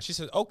busy right now. She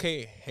says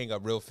okay, hang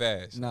up real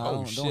fast. Nah,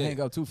 don't hang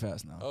up too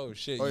fast now. Oh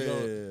shit,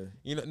 Oh,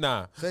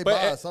 nah. Say But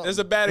bye or something. it's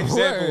a bad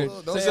example.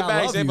 Word. It's Say a I bad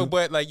love example, you.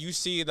 but like you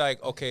see,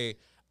 like okay,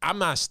 I'm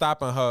not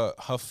stopping her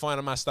fun.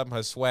 I'm not stopping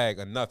her swag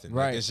or nothing.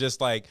 Like, Right. it's just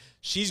like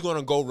she's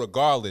gonna go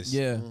regardless.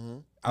 Yeah.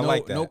 I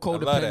like that. No I love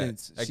that.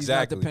 codependence. She's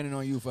Exactly. not dependent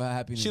on you for her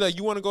happiness. She like,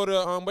 you want to go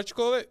to what you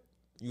call it?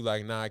 You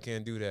like, nah, I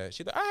can't do that.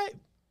 She like, all right.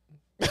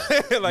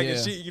 Like Yeah.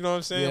 she, you know what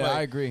I'm saying? Yeah, like,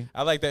 I agree.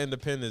 I like that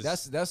independence.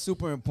 That's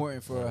super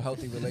important for a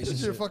healthy Is she a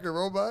relationship. fucking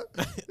robot?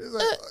 It's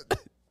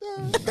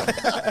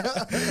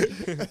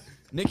like,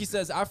 Nikki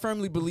says, I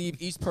firmly believe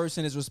each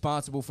person is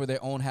responsible for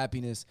their own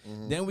happiness.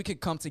 Then we can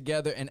come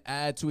together and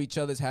add to each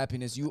other's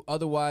happiness. You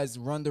otherwise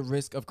run the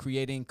risk of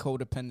creating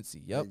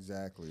codependency. Yep.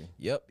 exactly.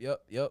 Yep.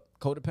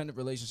 Codependent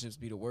relationships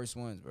be the worst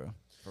ones, bro.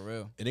 For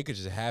real. and it could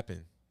just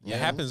happen. Yeah. It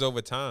happens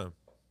over time.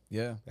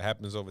 Yeah. It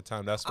happens over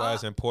time. That's why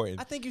it's important.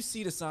 I think you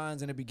see the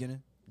signs in the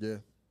beginning. Yeah.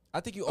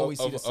 I think you always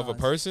see the signs of a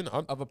person.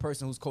 of a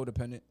person who's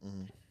codependent.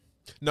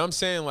 No, I'm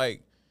saying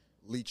like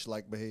Leech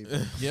like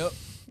behavior. Yep.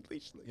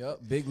 leech. Yep,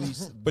 big leech,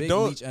 But big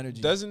leech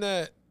energy. does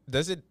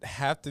it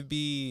have to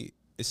be?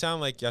 It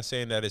sounds like y'all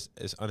saying that it's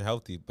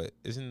unhealthy, but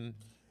isn't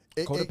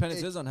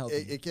Codependence is unhealthy.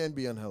 It can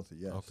be unhealthy.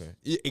 Yes. okay?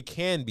 It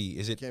can be.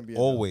 Is it can be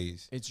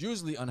always It's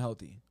usually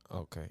unhealthy.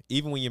 okay?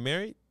 Even when you're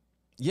married.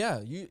 Yeah,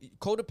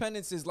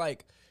 codependence is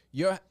like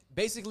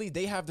basically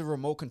they have the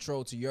remote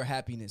control to your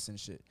happiness and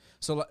shit.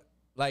 So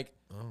like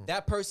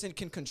that person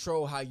can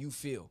control how you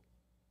feel.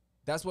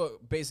 That's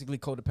what basically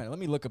codependent. Let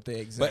me look up the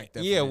exact.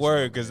 But yeah, definition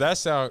word, of because it.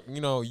 that's how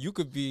you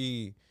could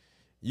be.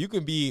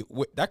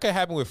 That could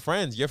happen with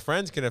friends. Your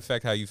friends can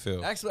affect how you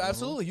feel. Actually,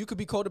 absolutely, you could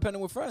be codependent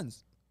with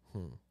friends,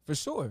 for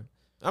sure.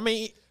 I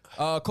mean,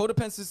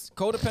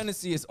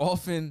 Codependency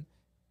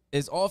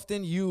is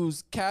often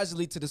used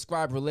casually to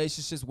describe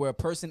relationships where a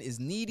person is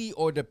needy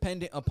or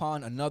dependent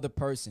upon another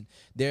person.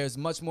 There's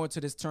much more to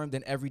this term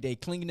than everyday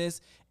clinginess.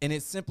 In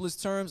its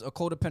simplest terms, a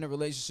codependent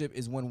relationship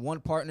is when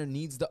one partner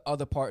needs the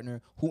other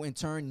partner, who in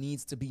turn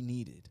needs to be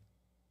needed.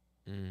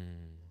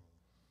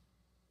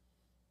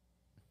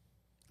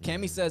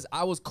 Cammy says,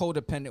 "I was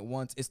codependent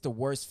once. It's the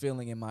worst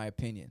feeling in my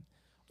opinion."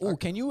 Ooh,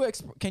 can you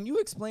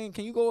explain?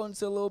 Can you go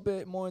into a little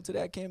bit more into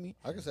that, Cammy?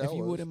 I can say if I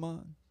you was. wouldn't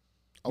mind.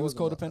 I You was in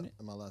my- codependent.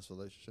 in my last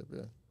relationship.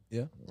 Yeah.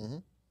 Yeah. Mm-hmm.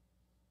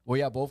 Well,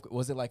 yeah, both.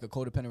 Was it like a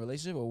codependent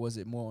relationship, or was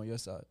it more on your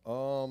side?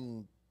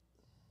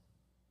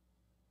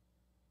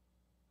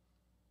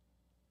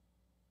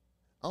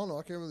 I don't know.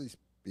 I can't really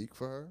speak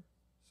for her,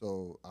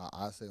 so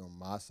I say on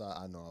my side,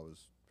 I know I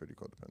was pretty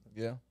codependent.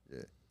 Yeah.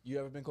 Yeah. You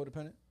ever been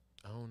codependent?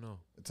 I don't know.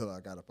 Until I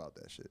got up out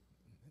that shit,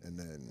 and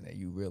then And then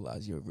you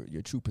realize your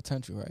true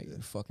potential, right? Yeah.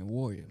 You fucking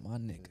warrior, my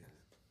nigga.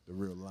 the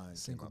real line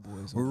Single came out.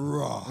 boys.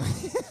 Raw.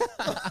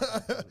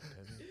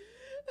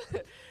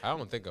 I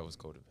don't think I was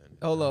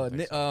codependent. Hold I don't on.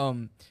 think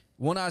so.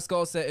 One Eye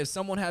Skull said, if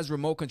someone has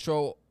remote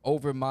control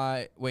over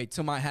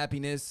to my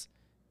happiness,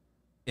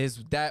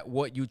 is that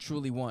what you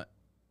truly want?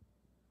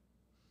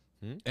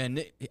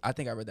 And I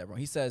think I read that wrong.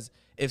 He says,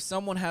 if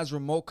someone has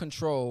remote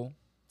control,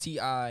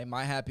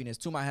 my happiness,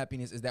 to my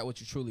happiness, is that what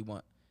you truly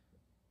want?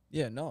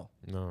 Yeah, no.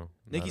 No.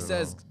 Nikki not at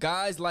says, all.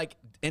 guys like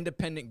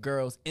independent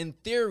girls, in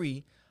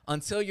theory,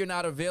 until you're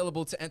not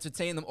available to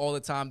entertain them all the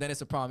time, then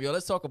it's a problem. Yo,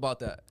 let's talk about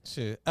that.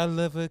 Shit, I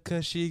love her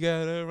cause she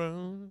got her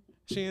own.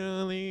 She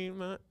don't need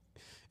my.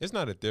 It's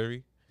not a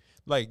theory.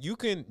 Like you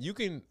can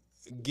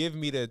give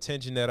me the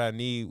attention that I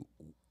need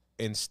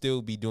and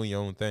still be doing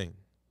your own thing.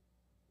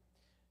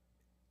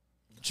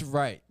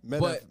 Right.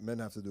 But Men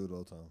have to do it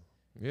all the time.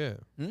 Yeah.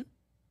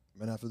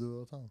 Men have to do it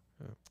all the time.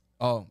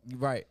 oh,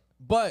 right.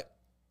 But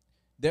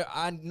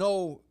I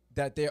know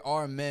that there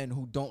are men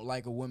who don't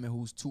like a woman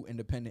who's too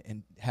independent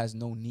and has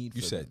no need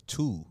You for said them.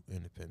 too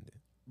independent.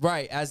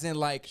 Right, as in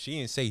like She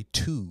didn't say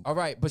two. all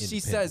right, but she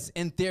independent. says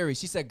in theory,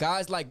 she said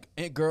guys like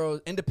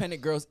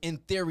independent girls in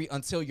theory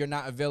until you're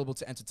not available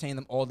to entertain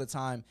them all the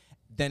time,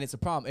 then it's a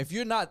problem. If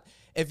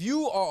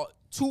you are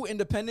too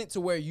independent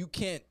to where you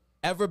can't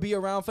ever be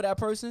around for that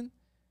person,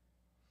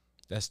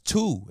 That's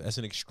two. That's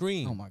an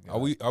extreme. Oh my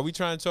God. Are we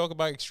trying to talk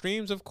about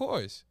extremes? Of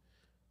course.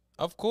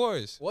 Of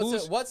course.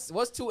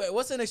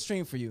 what's an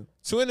extreme for you?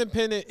 Too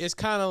independent is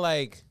kind of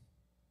like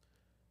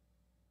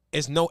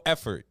it's no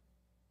effort.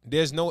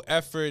 There's no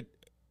effort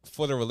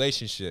for the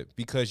relationship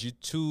because you're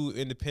too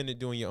independent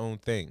doing your own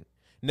thing.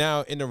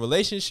 Now, in the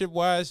relationship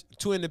wise,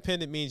 too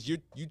independent means you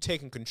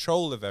taking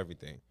control of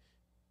everything.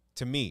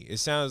 To me, it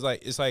sounds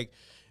like it's like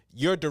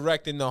you're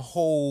directing the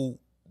whole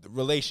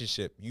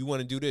relationship. You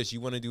want to do this, you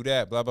want to do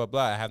that, blah blah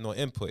blah. I have no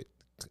input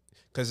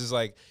because it's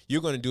like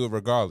you're going to do it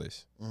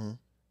regardless.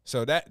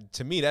 So that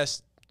to me,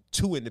 that's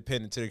too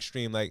independent to the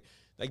extreme. Like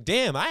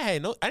damn, I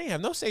didn't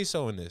have no say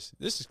so in this.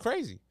 This is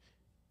crazy.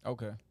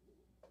 Okay.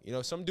 You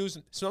know, some dudes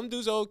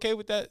are okay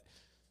with that.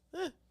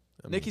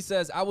 Nikki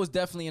says, I was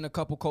definitely in a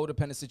couple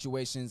codependent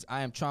situations.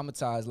 I am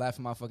traumatized,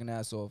 laughing my fucking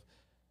ass off,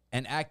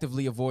 and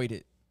actively avoid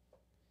it.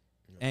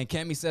 And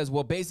Cammy says,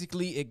 well,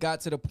 basically, it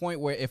got to the point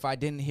where if I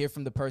didn't hear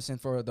from the person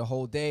for the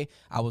whole day,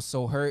 I was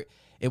so hurt.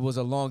 It was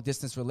a long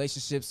distance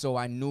relationship, so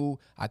I knew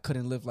I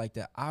couldn't live like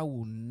that. I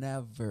will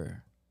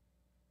never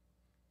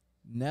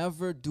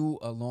do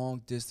a long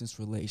distance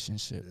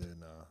relationship. Yeah,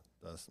 nah.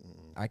 That's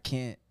I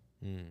can't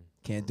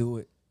do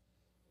it.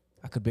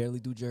 I could barely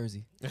do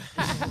Jersey.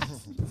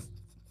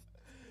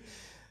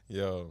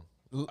 Yo,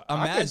 I could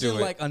Imagine do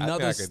it. like I think I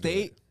another could do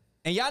state, it.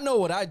 and y'all know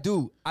what I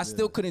do. I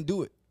still couldn't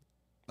do it.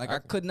 Like I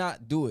could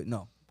not do it.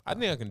 No. I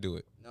think I can do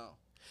it. No.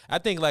 I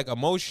think like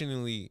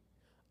emotionally,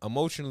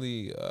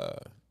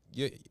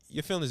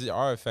 your feelings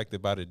are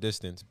affected by the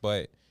distance.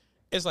 But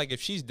it's like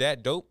if she's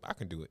that dope, I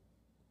can do it.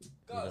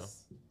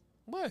 Gus,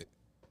 What?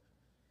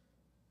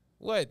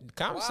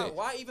 Conversation?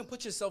 why even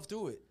put yourself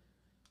through it?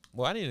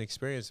 Well, I didn't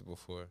experience it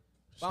before.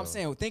 But I'm so-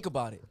 saying, think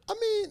about it. I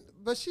mean,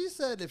 but she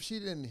said if she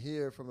didn't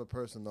hear from a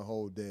person the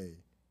whole day,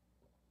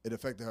 it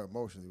affected her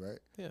emotionally, right?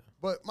 Yeah.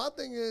 But my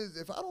thing is,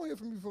 if I don't hear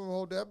from you for the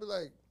whole day, I'd be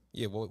like,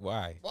 Yeah. Well,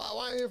 why?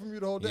 why I hear from you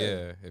the whole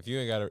day? Yeah. If you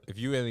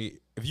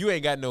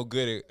ain't got no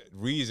good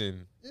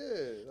reason.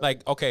 Yeah.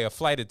 Like, okay, a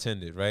flight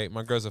attendant, right?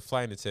 My girl's a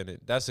flight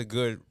attendant. That's a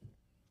good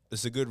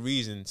it's a good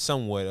reason,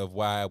 somewhat, of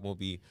why I won't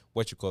be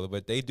what you call it.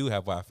 But they do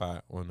have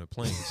Wi-Fi on the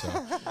plane, so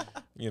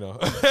you know,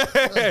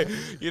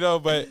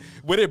 But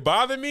would it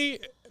bother me?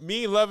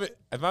 Me loving,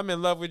 if I'm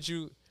in love with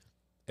you,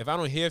 if I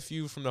don't hear from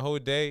you from the whole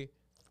day,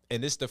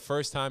 and it's the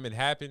first time it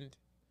happened,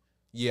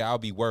 yeah, I'll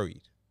be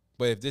worried.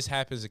 But if this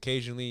happens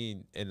occasionally,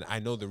 and I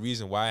know the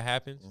reason why it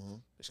happens,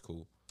 it's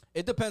cool.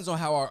 It depends on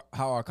how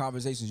our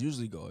conversations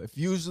usually go. If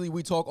usually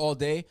we talk all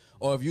day,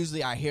 or if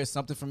usually I hear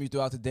something from you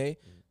throughout the day,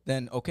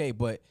 then okay.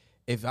 But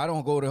if I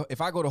go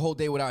the whole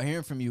day without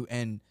hearing from you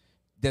and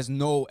there's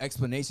no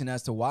explanation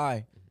as to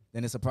why,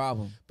 then it's a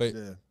problem. But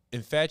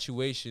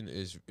infatuation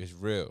is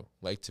real.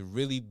 Like, to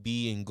really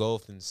be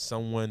engulfed in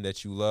someone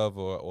that you love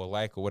or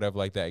like or whatever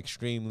like that,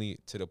 extremely,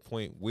 to the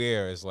point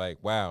where it's like,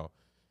 wow,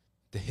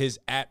 his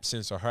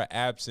absence or her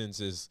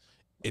absence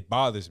it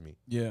bothers me.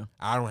 Yeah.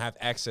 I don't have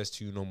access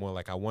to you no more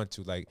like I want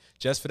to. Like,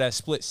 just for that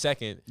split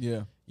second.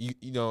 Yeah.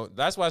 You know,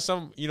 that's why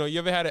you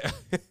ever had a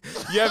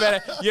you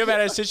ever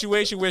had a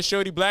situation where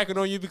shorty blacking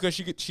on you because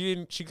she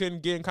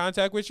couldn't get in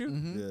contact with you?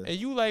 And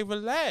you like,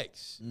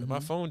 relax. My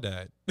phone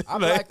died.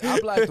 I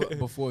blacked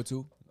before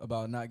too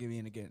about not getting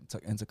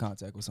into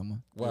contact with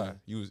someone. Why?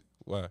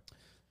 Why?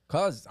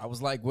 Cause I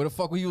was like, where the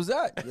fuck were you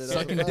at?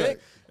 Sucking dick.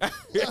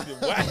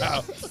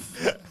 Wow.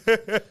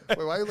 Wait,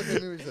 why you looking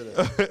at me when you said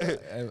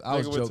that? I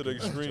was joking. To the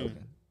extreme.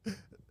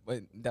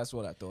 But that's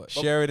what I thought.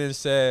 Sheridan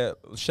said,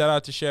 shout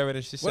out to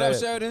Sheridan. She what said, up,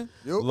 Sheridan?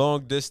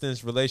 Long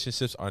distance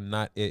relationships are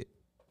not it.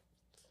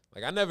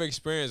 Like, I never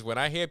experienced, when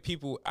I hear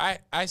people,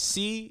 I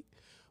see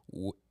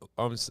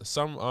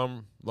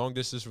some long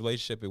distance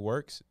relationship, it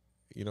works,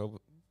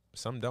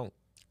 some don't.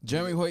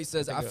 Jeremy Hoyt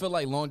says, I feel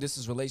like long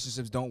distance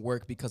relationships don't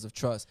work because of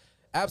trust.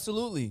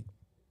 Absolutely.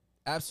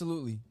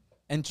 Absolutely.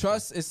 And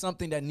trust is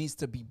something that needs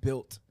to be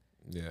built.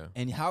 Yeah.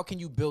 And how can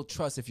you build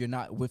trust if you're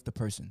not with the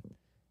person?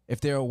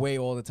 If they're away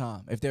all the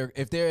time, if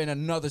they're in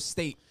another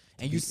state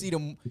and you see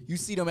them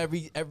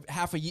every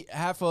half a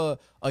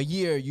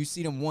year, you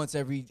see them once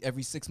every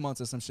 6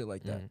 months or some shit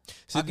like that.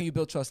 How can you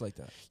build trust like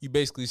that? You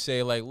basically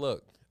say, like,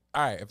 look,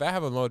 all right, if I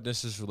have a long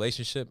distance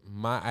relationship,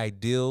 my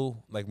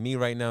ideal, like me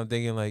right now, I'm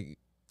thinking, like,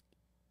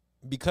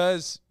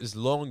 because it's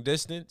long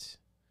distance,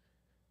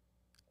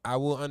 I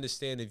will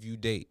understand if you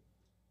date.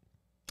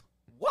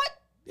 What?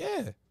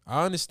 Yeah.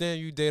 I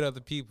understand you date other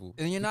people.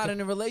 And you're not in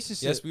a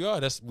relationship. Yes, we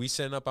are. We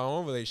setting up our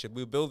own relationship.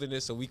 We're building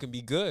this so we can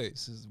be good.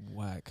 This is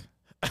whack.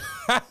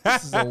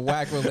 This is a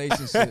whack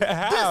relationship. This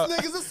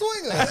nigga's a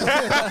swinger.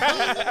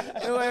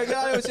 Anyway,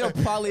 God, it's your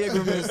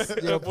polygamous.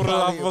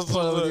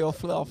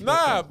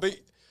 Nah, but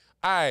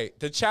all right.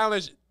 The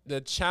challenge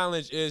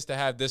is to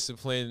have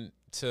discipline.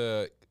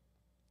 They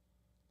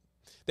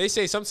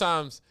say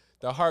sometimes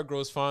the heart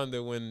grows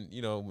fonder when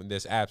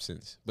there's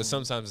absence. But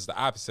sometimes it's the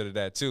opposite of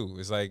that too.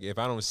 It's like, if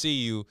I don't see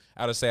you,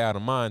 out of sight, out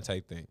of mind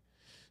type thing.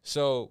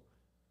 So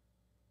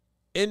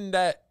in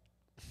that,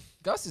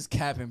 Gus is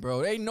capping,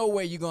 bro. There ain't no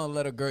way you gonna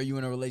let a girl you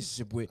in a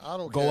relationship with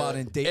go care. out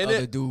and date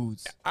other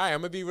dudes. All right, I'm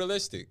gonna be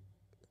realistic.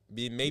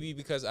 Maybe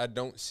because I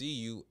don't see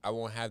you, I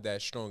won't have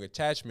that strong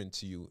attachment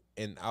to you,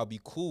 and I'll be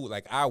cool.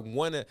 Like, I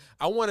want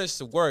us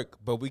to work,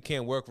 but we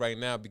can't work right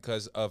now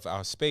because of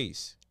our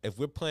space. If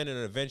we're planning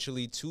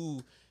eventually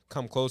to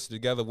come closer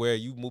together, where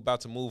you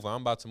about to move, or I'm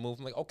about to move,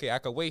 I'm like, okay, I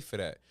could wait for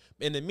that.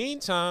 In the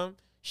meantime,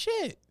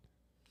 shit.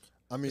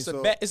 I mean,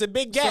 it's a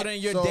big gap. So then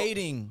you're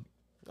dating.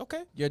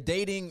 Okay, you're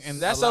dating, and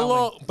that's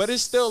but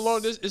it's still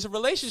long. It's a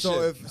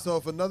relationship. So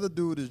if another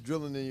dude is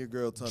drilling in your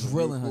girl tunnel,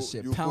 drilling her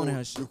shit, pounding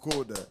her shit, you cool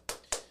with that?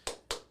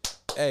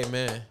 Hey,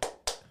 man,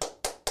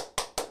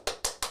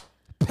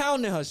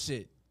 pounding her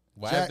shit.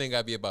 Why I think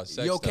I'd be about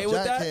sex? You okay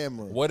with that?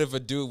 Cameron. What if a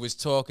dude was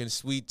talking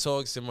sweet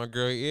talks in my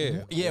girl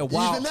ear? Yeah,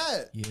 wow. Even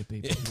that. Yeah,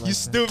 baby. You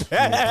stupid.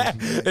 Yeah,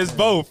 it's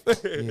both. Yeah,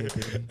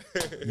 baby.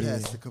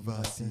 Yes, the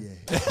Cavassier.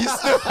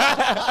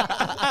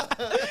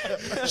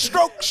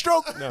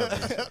 Stroke.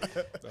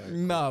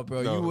 No,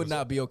 bro, you would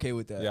not be okay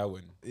with that. Yeah, I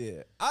wouldn't.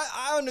 Yeah,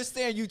 I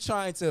understand you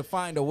trying to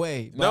find a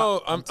way. But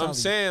No, I'm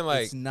saying,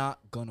 like, it's not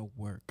gonna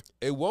work.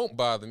 It won't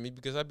bother me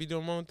because I'd be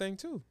doing my own thing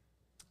too.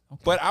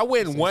 Okay. But I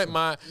wouldn't want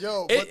my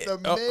male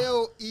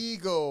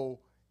ego,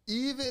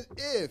 even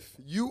if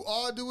you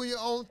are doing your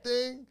own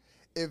thing,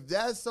 if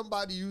that's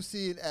somebody you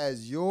see it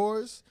as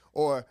yours,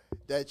 or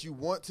that you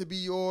want to be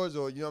yours,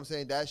 or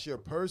that's your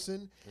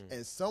person,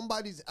 and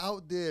somebody's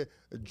out there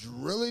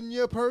drilling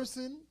your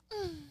person,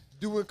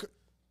 doing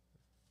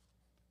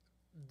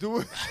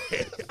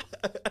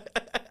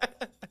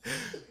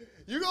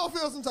you gonna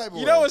feel some type of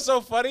way. You know what's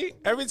so funny?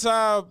 Every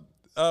time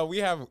we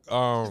have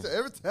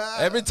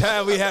every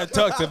time we have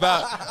talked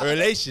about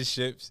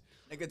relationships,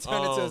 nigga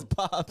turn into his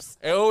pops.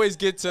 It always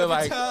get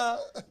to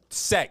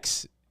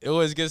sex. It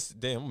always gets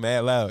damn I'm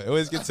mad loud. It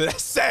always gets to that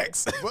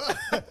sex.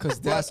 Because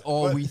that's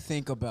all we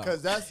think about.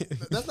 Because that's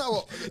not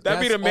what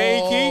that be the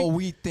main key. All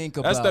we think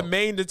about. That's the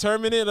main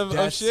determinant of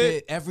shit.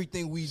 It.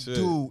 Everything we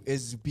do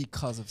is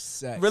because of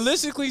sex.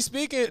 Realistically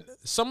speaking,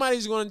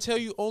 somebody's going to tell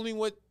you only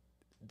what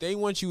they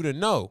want you to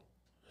know.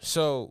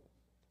 So,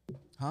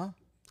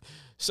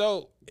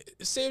 So,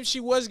 say if she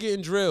was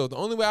getting drilled, the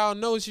only way I'll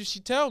know is if she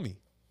tell me.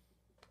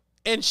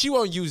 and she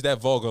won't use that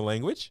vulgar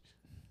language.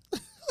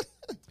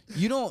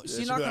 You don't.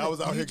 She's not be like, gonna. I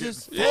was out you here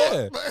just,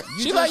 Yeah,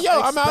 you she like, just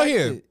yo, I'm out expect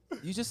here. it.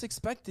 You just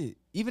expect it.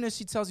 Even if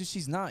she tells you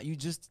she's not,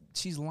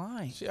 she's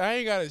lying I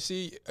ain't gotta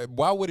see.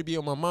 Why would it be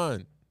on my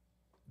mind?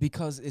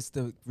 because it's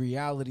the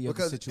reality of the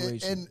Because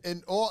situation.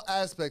 in all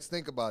aspects,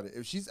 think about it.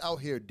 If she's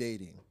out here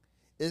dating,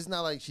 it's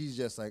not like she's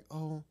just like,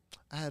 oh,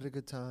 I had a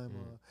good time.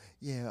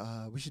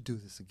 We should do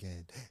this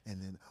again.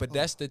 And then, But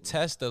that's the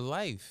test of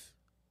life.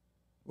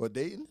 what,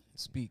 dating?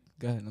 Speak.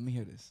 Go ahead. Let me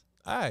hear this.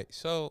 All right,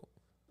 so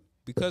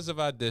because of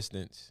our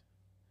distance,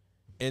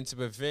 and to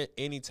prevent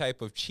any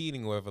type of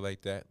cheating or whatever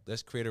like that,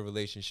 let's create a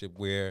relationship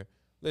where,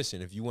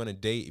 listen, if you want to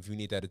date, if you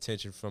need that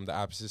attention from the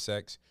opposite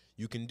sex,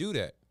 you can do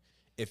that.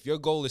 If your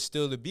goal is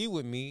still to be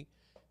with me,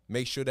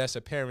 make sure that's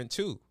apparent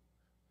too.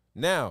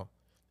 Now,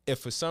 if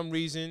for some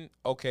reason,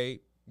 okay,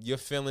 your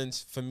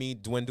feelings for me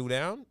dwindle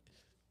down,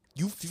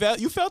 you failed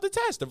the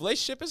test. The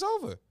relationship is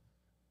over.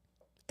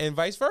 And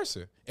vice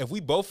versa. If we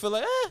both feel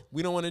like,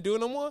 we don't want to do it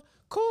no more,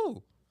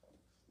 cool.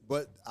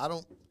 But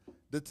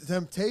the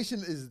temptation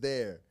is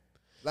there.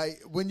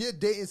 Like, when you're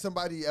dating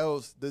somebody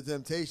else, the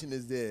temptation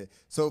is there.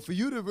 So for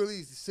you to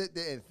really sit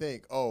there and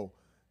think, oh,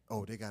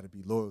 they got to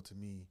be loyal to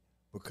me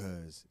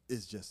because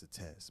it's just a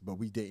test, but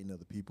we dating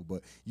other people,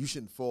 but you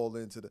shouldn't fall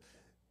into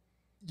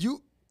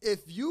if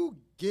you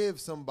give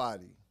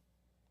somebody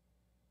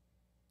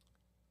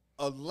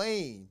a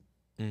lane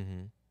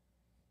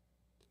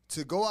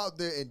to go out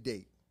there and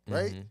date,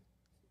 right?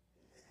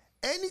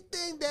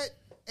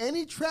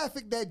 Any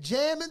traffic that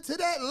jam into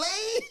that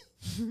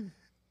lane,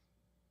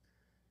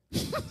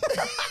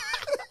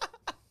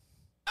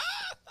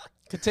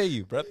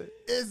 Continue, brother.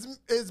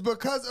 is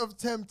because of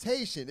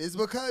temptation. It's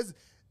because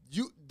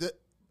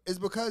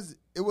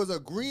it was a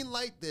green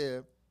light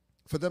there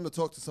for them to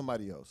talk to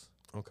somebody else.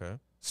 Okay.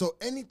 So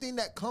anything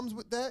that comes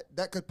with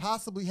that could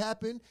possibly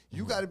happen,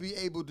 you got to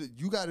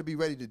be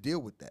ready to deal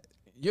with that.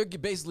 You're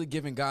basically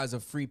giving guys a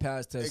free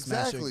pass to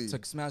Exactly.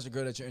 smash a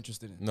girl that you're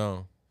interested in.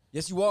 No.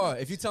 Yes, you are.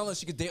 If you tell her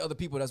she could date other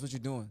people, that's what you're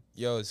doing.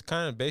 Yo, it's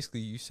kind of basically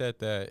you said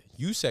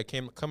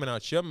coming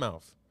out your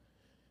mouth.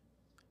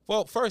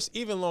 Well, first,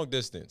 even long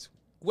distance,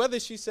 whether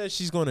she says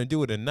she's going to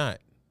do it or not,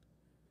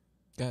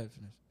 Go ahead,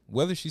 finish.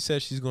 whether she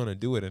says she's going to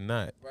do it or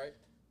not, Right.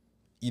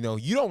 you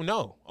don't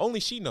know.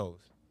 Only she knows.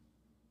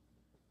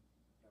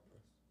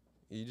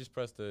 You just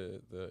press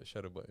the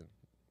shutter button.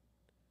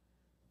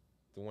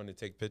 The one to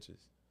take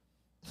pictures.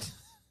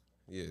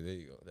 Yeah, there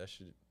you go.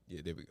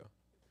 There we go.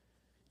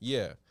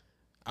 Yeah.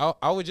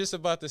 I was just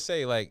about to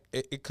say, like,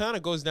 it kind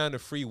of goes down to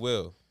free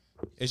will.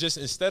 It's just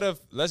instead of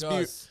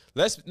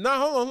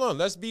hold on.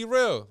 Let's be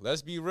real.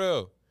 Let's be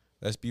real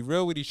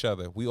with each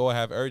other. We all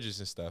have urges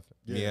and stuff.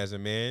 Yeah. Me as a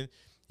man,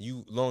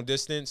 you long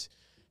distance.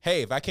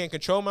 Hey, if I can't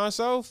control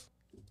myself,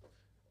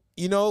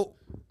 I'm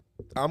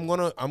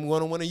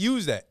gonna want to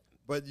use that.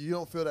 But you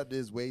don't feel that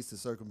there's ways to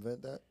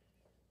circumvent that?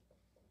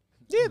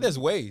 Yeah, there's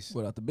ways.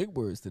 Without the big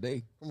words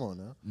today. Come on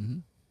now.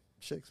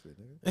 Shakespeare,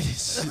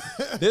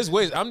 nigga. There's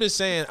ways. I'm just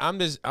saying. I'm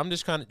just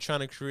trying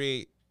to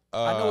create.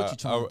 I know what you're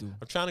trying to do.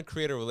 I'm trying to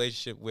create a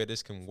relationship where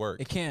this can work.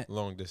 It can't.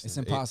 Long distance. It's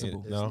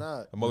impossible. No? It's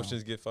not.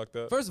 Emotions get fucked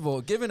up. First of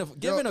all, giving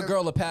a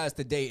girl a pass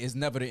to date is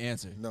never the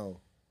answer. No.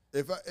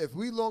 If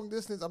we long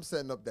distance, I'm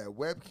setting up that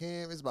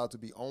webcam. It's about to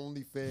be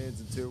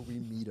OnlyFans until we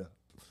meet up.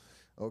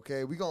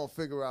 Okay, we gonna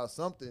figure out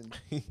something.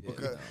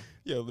 Because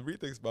Yo, the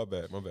rethinks my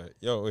bad.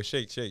 Yo,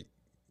 shake.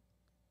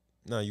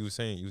 No, you was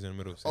in the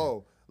middle of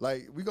saying.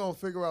 like we gonna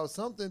figure out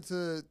something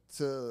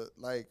to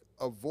like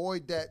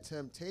avoid that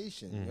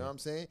temptation. You know what I'm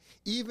saying?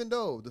 Even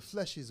though the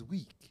flesh is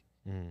weak,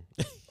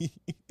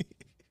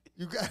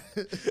 you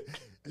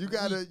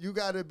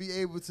gotta be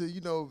able to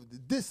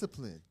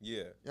discipline. Yeah.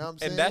 You know what I'm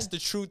saying? And that's the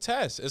true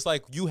test. It's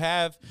like you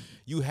have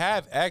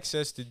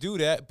access to do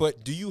that,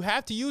 but do you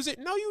have to use it?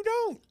 No, you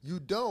don't. You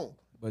don't.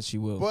 But she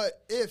will.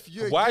 But if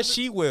you're Why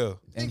she will?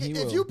 And he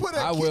if will. you put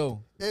I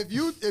will. If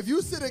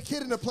you sit a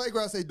kid in the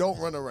playground and say don't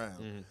run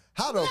around,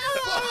 how the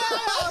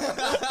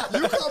fuck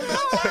you come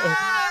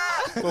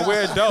back? But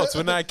we're adults.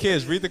 We're not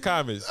kids. Read the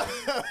comments.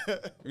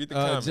 Read the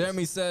comments.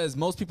 Jeremy says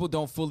most people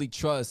don't fully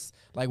trust.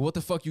 Like, what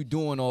the fuck you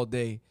doing all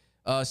day?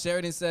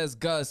 Sheridan says,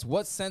 Gus,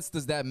 what sense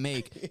does that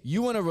make?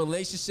 You in a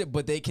relationship,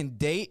 but they can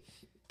date?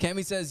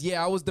 Cammy says,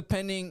 yeah, I was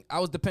depending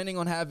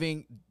on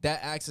having that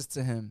access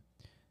to him.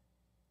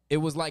 It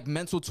was like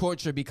mental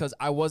torture because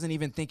I wasn't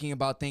even thinking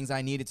about things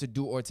I needed to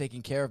do or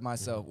taking care of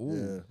myself.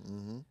 Ooh.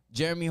 Yeah.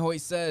 Jeremy Hoyt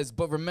says,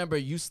 but remember,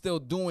 you still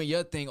doing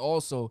your thing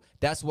also.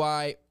 That's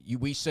why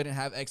we shouldn't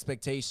have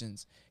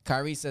expectations.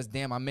 Kyrie says,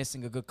 damn, I'm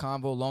missing a good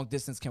convo. Long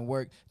distance can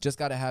work. Just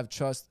got to have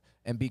trust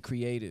and be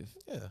creative.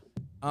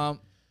 Yeah.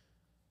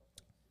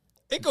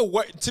 It could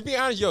work. To be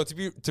honest,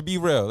 to be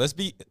real, let's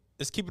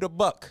keep it a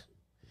buck.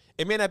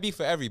 It may not be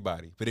for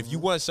everybody, but if you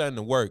want something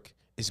to work,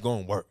 it's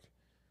going to work.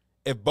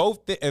 If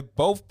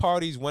both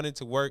parties want it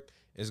to work,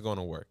 it's going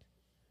to work.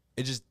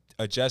 It just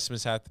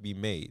adjustments have to be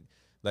made.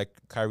 Like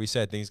Kyrie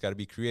said, things got to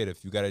be creative.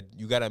 You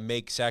got to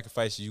make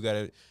sacrifices. You got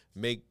to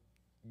make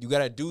you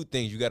gotta do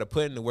things. You gotta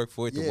put in the work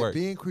for it to work.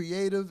 Being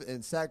creative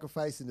and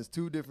sacrificing is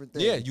two different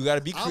things. Yeah, you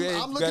gotta be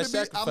creative. I'm you gotta looking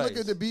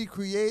sacrifice. to be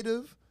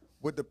creative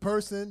with the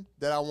person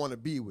that I want to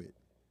be with,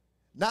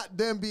 not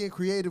them being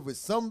creative with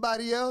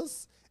somebody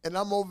else. And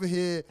I'm over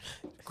here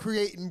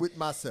creating with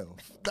myself.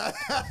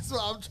 That's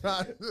what I'm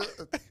trying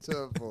to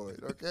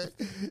avoid, okay?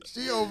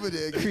 She over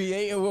there.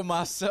 Creating with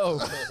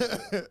myself.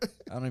 I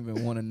don't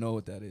even want to know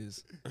what that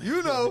is.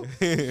 You know.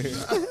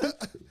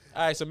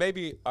 All right, so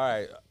maybe, all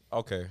right,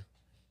 okay.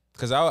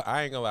 Because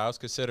I ain't gonna lie, I was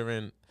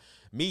considering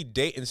me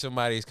dating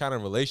somebody is kind of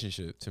a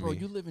relationship to Bro, me.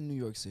 you live in New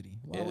York City.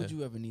 Why Yeah. would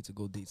you ever need to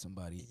go date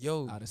somebody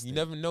Yo, out of state? you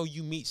never know.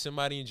 You meet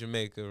somebody in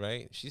Jamaica,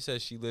 right? She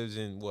says she lives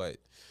in what?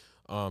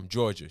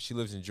 Georgia. She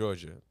lives in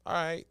Georgia. All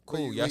right,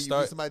 cool. Wait, Y'all you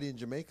start. meet somebody in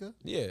Jamaica?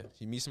 Yeah,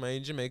 you meet somebody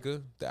in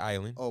Jamaica, the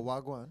island. Oh,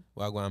 Wagwan?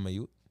 Wagwan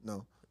Mayut.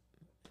 No.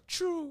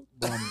 True.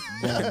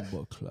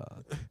 Bomba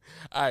clock.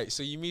 All right,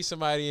 so you meet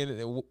somebody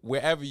in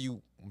wherever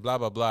you blah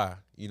blah blah.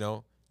 You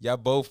know, y'all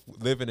both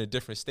live in a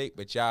different state,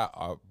 but y'all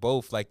are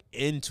both like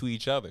into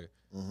each other.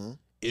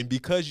 And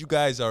because you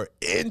guys are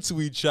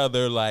into each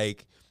other,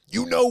 like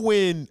you know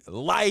when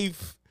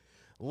life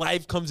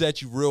comes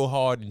at you real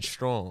hard and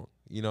strong.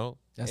 You know,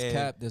 That's And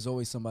cap. There's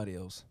always somebody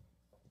else.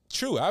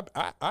 True, I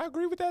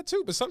agree with that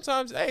too. But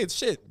sometimes, hey, it's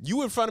shit.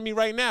 You in front of me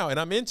right now, and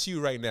I'm into you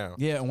right now.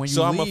 Yeah, and when you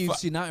So I'm a leave, fu-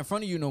 she's not in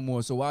front of you no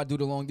more. So why do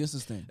the long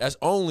distance thing? That's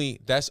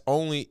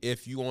only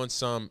if you on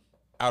some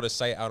out of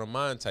sight, out of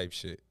mind type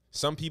shit.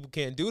 Some people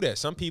can't do that.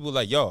 Some people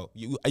like, yo,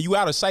 you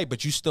out of sight,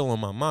 but you still on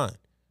my mind.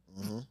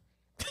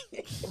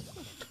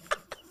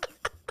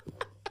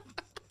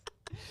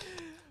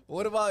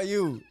 What about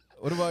you?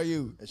 What about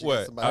you? And she What?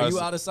 got somebody Are else. you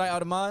out of sight,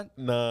 out of mind?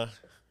 Nah.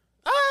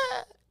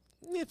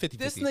 Yeah, 50-50.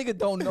 This nigga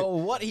don't know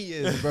what he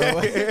is, bro.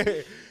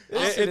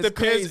 It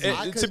depends.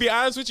 crazy. To be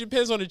honest with you,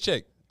 depends on the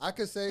chick. I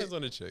could say Depends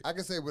on the chick. I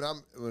could say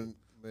when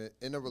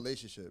in a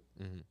relationship,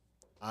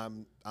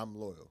 I'm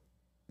loyal.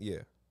 Yeah,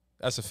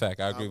 that's a fact.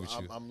 I agree with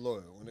you. I'm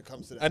loyal when it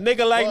comes to A that.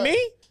 nigga like But-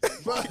 me?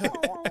 But, you know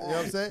what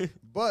I'm saying?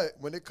 But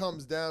when it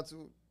comes down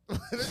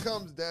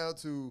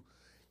to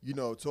you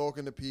know,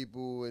 talking to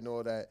people and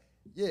all that,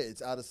 yeah,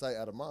 it's out of sight,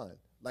 out of mind.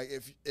 Like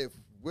if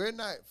we're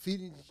not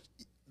feeding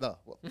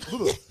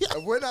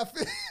if we're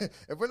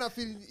not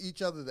feeding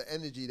each other the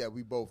energy that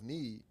we both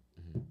need,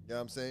 you know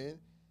what I'm saying?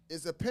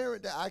 It's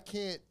apparent that I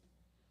can't,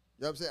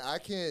 you know what I'm saying? I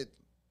can't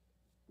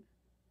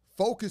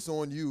focus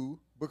on you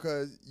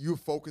because you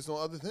focus on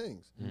other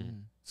things.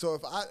 So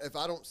if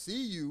I don't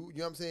see you, you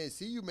know what I'm saying,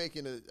 see you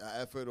making an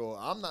effort or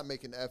I'm not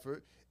making an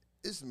effort,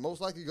 it's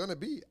most likely gonna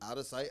be out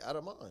of sight, out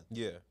of mind.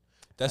 Yeah,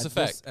 that's a At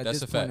fact. this- At That's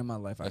this a point fact. in my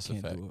life, That's a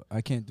fact. I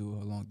can't do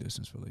a long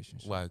distance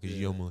relationship. Why? Because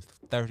you almost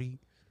 30.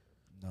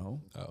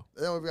 No. Oh,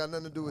 That don't even got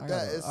nothing to do with I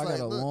that. It's got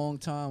like a look, long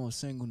time of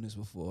singleness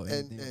before.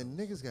 and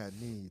niggas got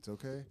needs,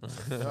 okay?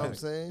 You know what I'm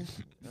saying?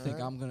 You think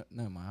Alright? I'm gonna?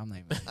 Never mind. I'm not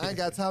even. I ain't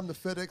got time to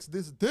FedEx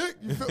this dick.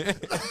 You feel?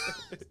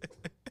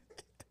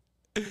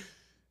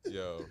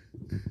 yo.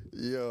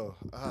 Yo,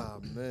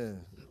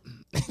 man.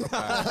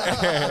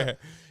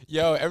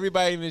 Yo,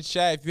 everybody in the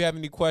chat, if you have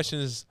any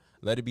questions,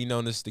 let it be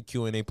known this is the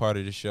Q&A part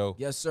of the show.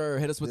 Yes, sir.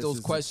 Hit us with This those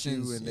is the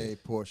questions. Q&A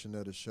portion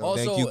of the show.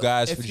 Also, Thank you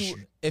guys if for the you,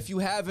 if you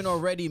haven't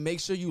already, make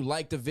sure you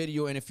like the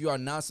video, and if you are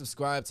not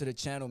subscribed to the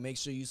channel, make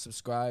sure you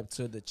subscribe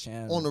to the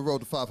channel. On the road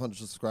to 500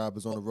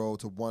 subscribers, on the road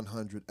to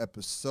 100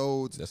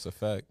 episodes. That's a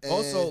fact. And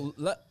Also,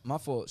 my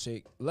fault,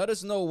 Shake. Let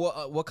us know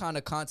what kind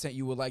of content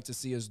you would like to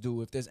see us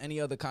do. If there's any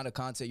other kind of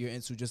content you're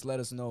into, just let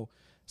us know.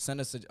 Send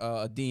us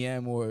a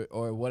DM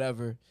or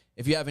whatever.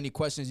 If you have any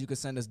questions, you can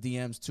send us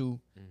DMs too,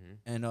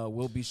 and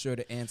we'll be sure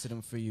to answer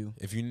them for you.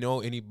 If you know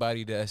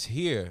anybody that's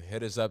here,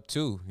 hit us up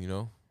too, you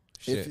know?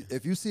 Shit.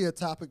 if you see a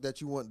topic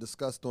that you want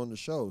discussed on the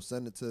show,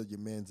 send it to your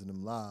mans and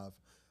them live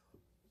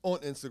on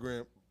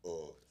Instagram.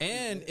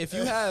 And if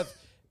you have,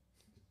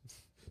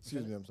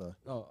 Excuse me, I'm sorry.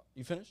 oh,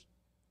 you finished?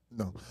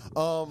 No.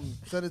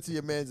 Send it to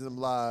your mans and them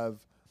live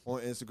on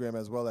Instagram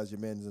as well as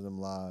your mans and them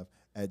live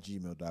at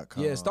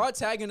gmail.com. Yeah, start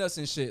tagging us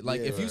and shit.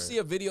 Like Yeah, if you right. see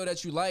a video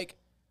that you like,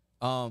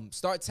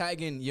 start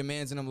tagging your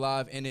mans and them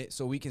live in it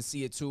so we can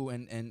see it too.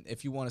 And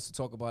if you want us to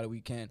talk about it,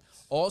 we can.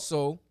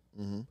 Also,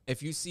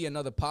 if you see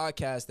another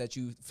podcast that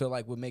you feel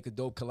like would make a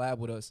dope collab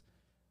with us,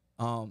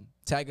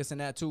 tag us in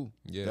that too.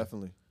 Yeah.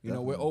 Definitely. You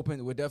know, we're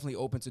open. We're definitely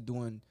open to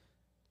doing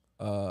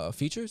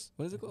features.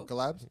 What is it called?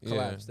 Collabs? Yeah.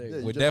 Collabs. There you Yeah,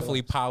 go. We're just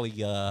definitely poly.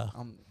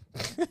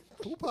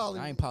 Who poly?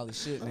 I ain't poly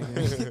shit,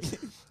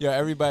 nigga. Yo,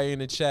 everybody in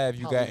the chat, if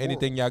you got Polymoral.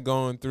 anything y'all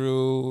going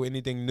through,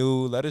 anything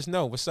new, let us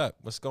know. What's up?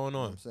 What's going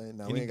on? I'm saying,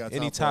 nah, we Any, ain't got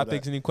any time for all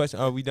topics, that. any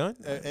questions? Are we done?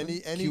 Any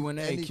Q&A,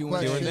 any Q&A.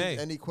 questions? Q&A.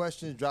 Any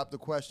questions? Drop the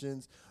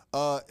questions.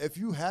 If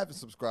you haven't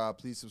subscribed,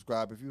 please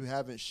subscribe. If you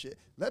haven't shared,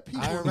 let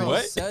people I know. already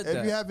What? said If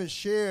that. you haven't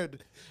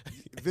shared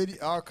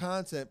our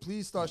content,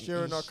 please start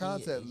sharing our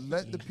content.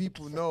 Let the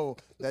people know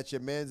that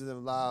your Mans in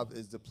Them Live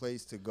is the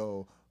place to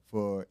go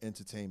for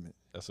entertainment.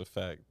 That's a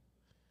fact.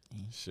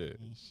 Shit.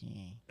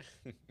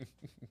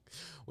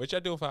 What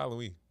y'all doing for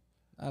Halloween?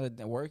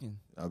 Working.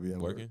 I'll be at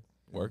work. Working?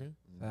 Working?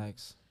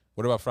 Thanks.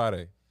 What about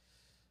Friday?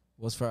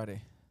 What's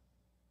Friday?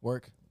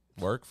 Work.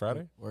 Work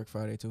Friday? Work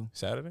Friday too.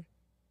 Saturday?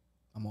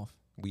 I'm off.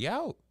 We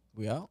out.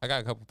 We out. I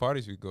got a couple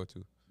parties we go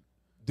to.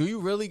 Do you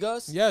really,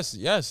 Gus? Yes.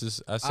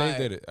 I saved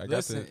Alright, it. I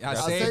listen, got I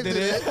the. saved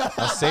it.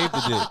 I saved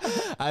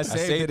it. I I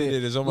saved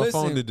it. It's on my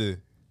phone today.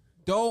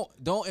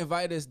 Don't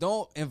invite us.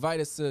 Don't invite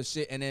us to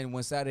shit. And then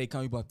when Saturday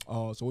comes, you be like,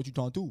 oh, so what you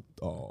trying to do?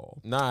 Oh,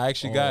 Nah, I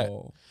actually got.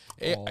 oh,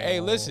 Hey,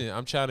 listen,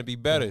 I'm trying to be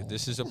better.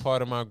 This is a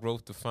part of my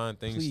growth to find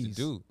things please, to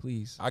do.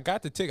 please. I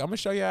got the tick. I'm gonna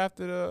show you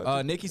after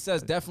the. Nikki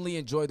says definitely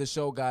enjoy the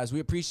show, guys. We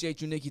appreciate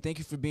you, Nikki. Thank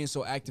you for being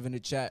so active in the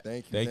chat.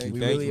 Thank you. Thank you. We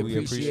Thank really you. We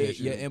appreciate appreciate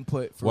your you.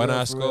 input. For One real,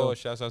 Eye for Skull. real.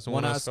 Shouts out to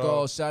One One Eye Eye Skull.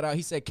 Skull. Shout out.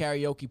 He said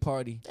karaoke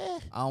party.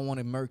 I don't want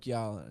to murk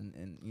y'all,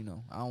 and you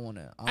know, I don't want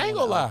to. I ain't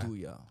gonna lie. Do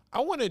y'all.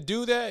 I want to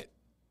do that.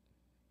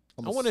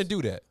 I want to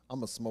do that. I'm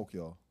gonna smoke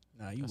y'all.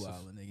 Nah, you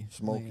wildin', nigga.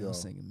 Smoke you ain't y'all.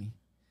 singing me.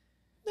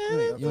 You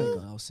ain't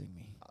gonna out sing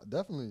me.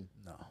 Definitely.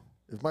 No.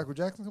 If Michael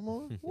Jackson come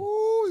on,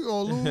 woo, you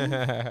gonna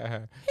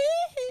lose.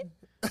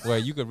 Well,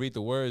 you could read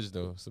the words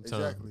though. Sometimes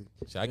Exactly.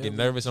 So I get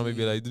nervous. I'm gonna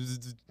be like,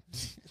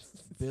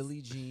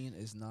 Billie Jean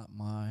is not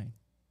mine,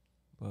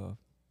 love.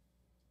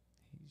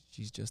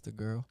 She's just a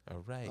girl.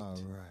 all right. All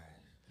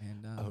right.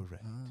 And All right.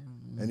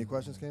 Any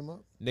questions came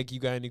up? Nick, you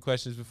got any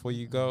questions before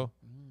you go?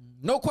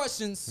 No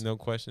questions. No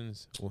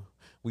questions. Well,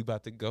 we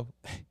about to go.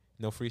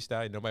 No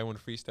freestyle. Nobody want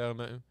to freestyle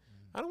nothing.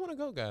 I don't want to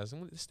go, guys. I'm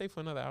gonna stay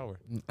for another hour.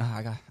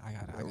 I got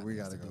We things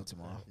gotta to go do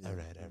tomorrow. Yeah, All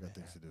right, we all got right,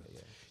 things to do.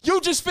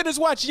 You just finished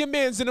watching your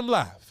man's in them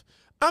live.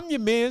 I'm your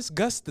man's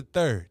Gus the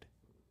Third.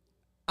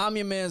 I'm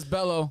your man's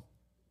Bello.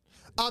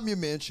 I'm your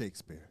man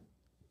Shakespeare,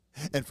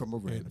 and from a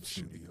random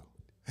studio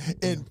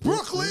in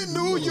Brooklyn,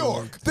 New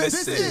York.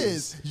 This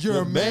is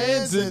your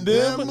man's in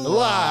them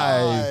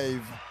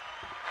live.